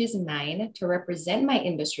privilege is mine to represent my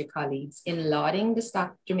industry colleagues in lauding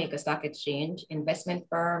the Jamaica Stock Exchange, investment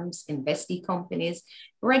firms, investee companies,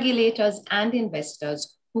 regulators, and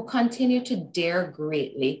investors who continue to dare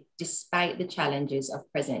greatly despite the challenges of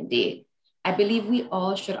present day. I believe we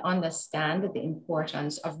all should understand the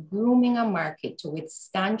importance of grooming a market to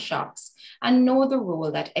withstand shocks and know the role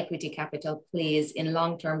that equity capital plays in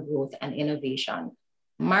long-term growth and innovation.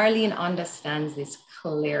 Marlene understands this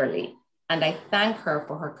clearly, and I thank her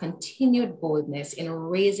for her continued boldness in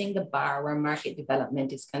raising the bar where market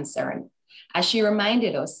development is concerned. As she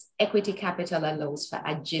reminded us, equity capital allows for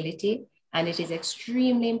agility, and it is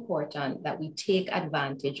extremely important that we take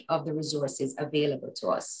advantage of the resources available to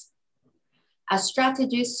us. As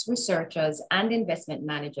strategists, researchers, and investment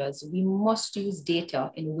managers, we must use data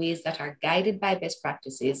in ways that are guided by best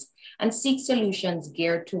practices and seek solutions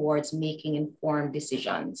geared towards making informed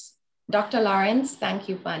decisions. Dr. Lawrence, thank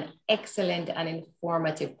you for an excellent and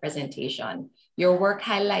informative presentation. Your work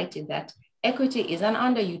highlighted that equity is an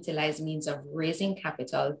underutilized means of raising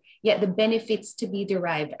capital, yet the benefits to be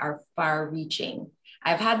derived are far-reaching.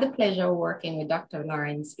 I've had the pleasure of working with Dr.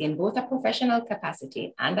 Lawrence in both a professional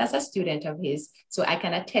capacity and as a student of his, so I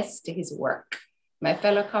can attest to his work. My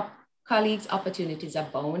fellow colleagues, opportunities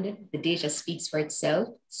abound. The data speaks for itself.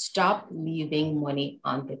 Stop leaving money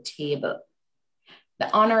on the table.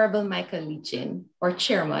 The Honorable Michael Leachin, or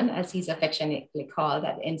Chairman, as he's affectionately called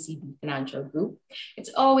at NCB Financial Group, it's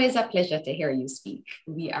always a pleasure to hear you speak.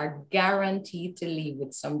 We are guaranteed to leave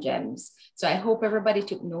with some gems. So I hope everybody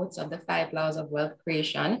took notes of the 5 laws of wealth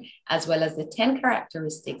creation, as well as the 10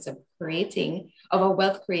 characteristics of a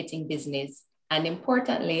wealth creating business, and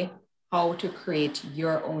importantly, how to create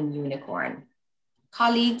your own unicorn.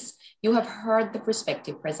 Colleagues, you have heard the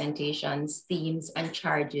prospective presentations, themes, and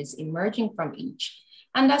charges emerging from each.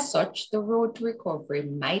 And as such, the road to recovery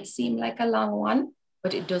might seem like a long one,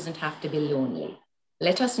 but it doesn't have to be lonely.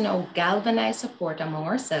 Let us now galvanize support among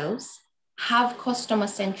ourselves, have customer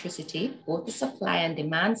centricity, both the supply and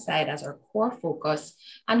demand side as our core focus,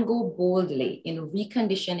 and go boldly in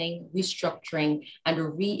reconditioning, restructuring, and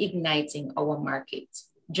reigniting our market.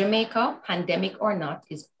 Jamaica, pandemic or not,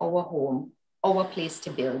 is our home, our place to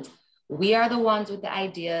build. We are the ones with the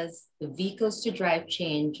ideas, the vehicles to drive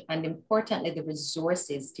change, and importantly, the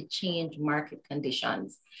resources to change market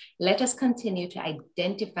conditions. Let us continue to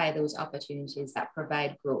identify those opportunities that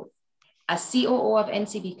provide growth. As COO of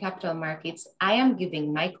NCB Capital Markets, I am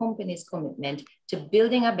giving my company's commitment to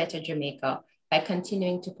building a better Jamaica by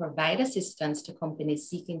continuing to provide assistance to companies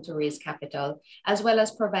seeking to raise capital, as well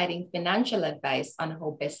as providing financial advice on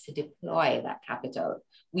how best to deploy that capital.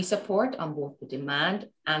 We support on both the demand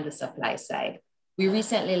and the supply side. We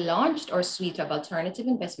recently launched our suite of alternative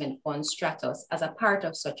investment fund, Stratos, as a part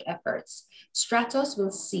of such efforts. Stratos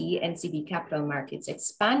will see NCB Capital Markets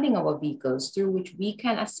expanding our vehicles through which we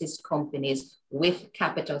can assist companies with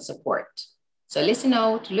capital support. So listen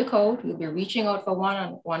out, look out, we'll be reaching out for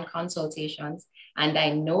one-on-one consultations, and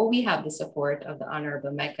I know we have the support of the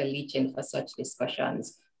Honorable Michael Leachin for such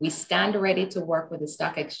discussions. We stand ready to work with the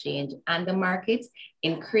stock exchange and the markets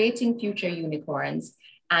in creating future unicorns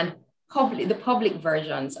and the public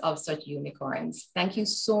versions of such unicorns. Thank you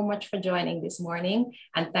so much for joining this morning,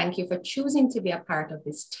 and thank you for choosing to be a part of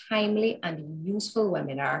this timely and useful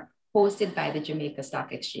webinar hosted by the Jamaica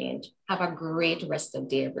Stock Exchange. Have a great rest of the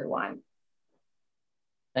day, everyone.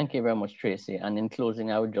 Thank you very much, Tracy. And in closing,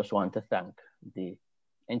 I would just want to thank the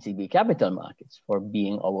NCB Capital Markets for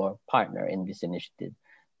being our partner in this initiative.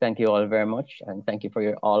 Thank you all very much. And thank you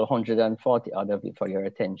for all 140 of you for your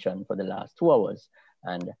attention for the last 2 hours.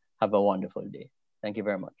 And have a wonderful day. Thank you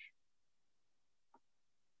very much.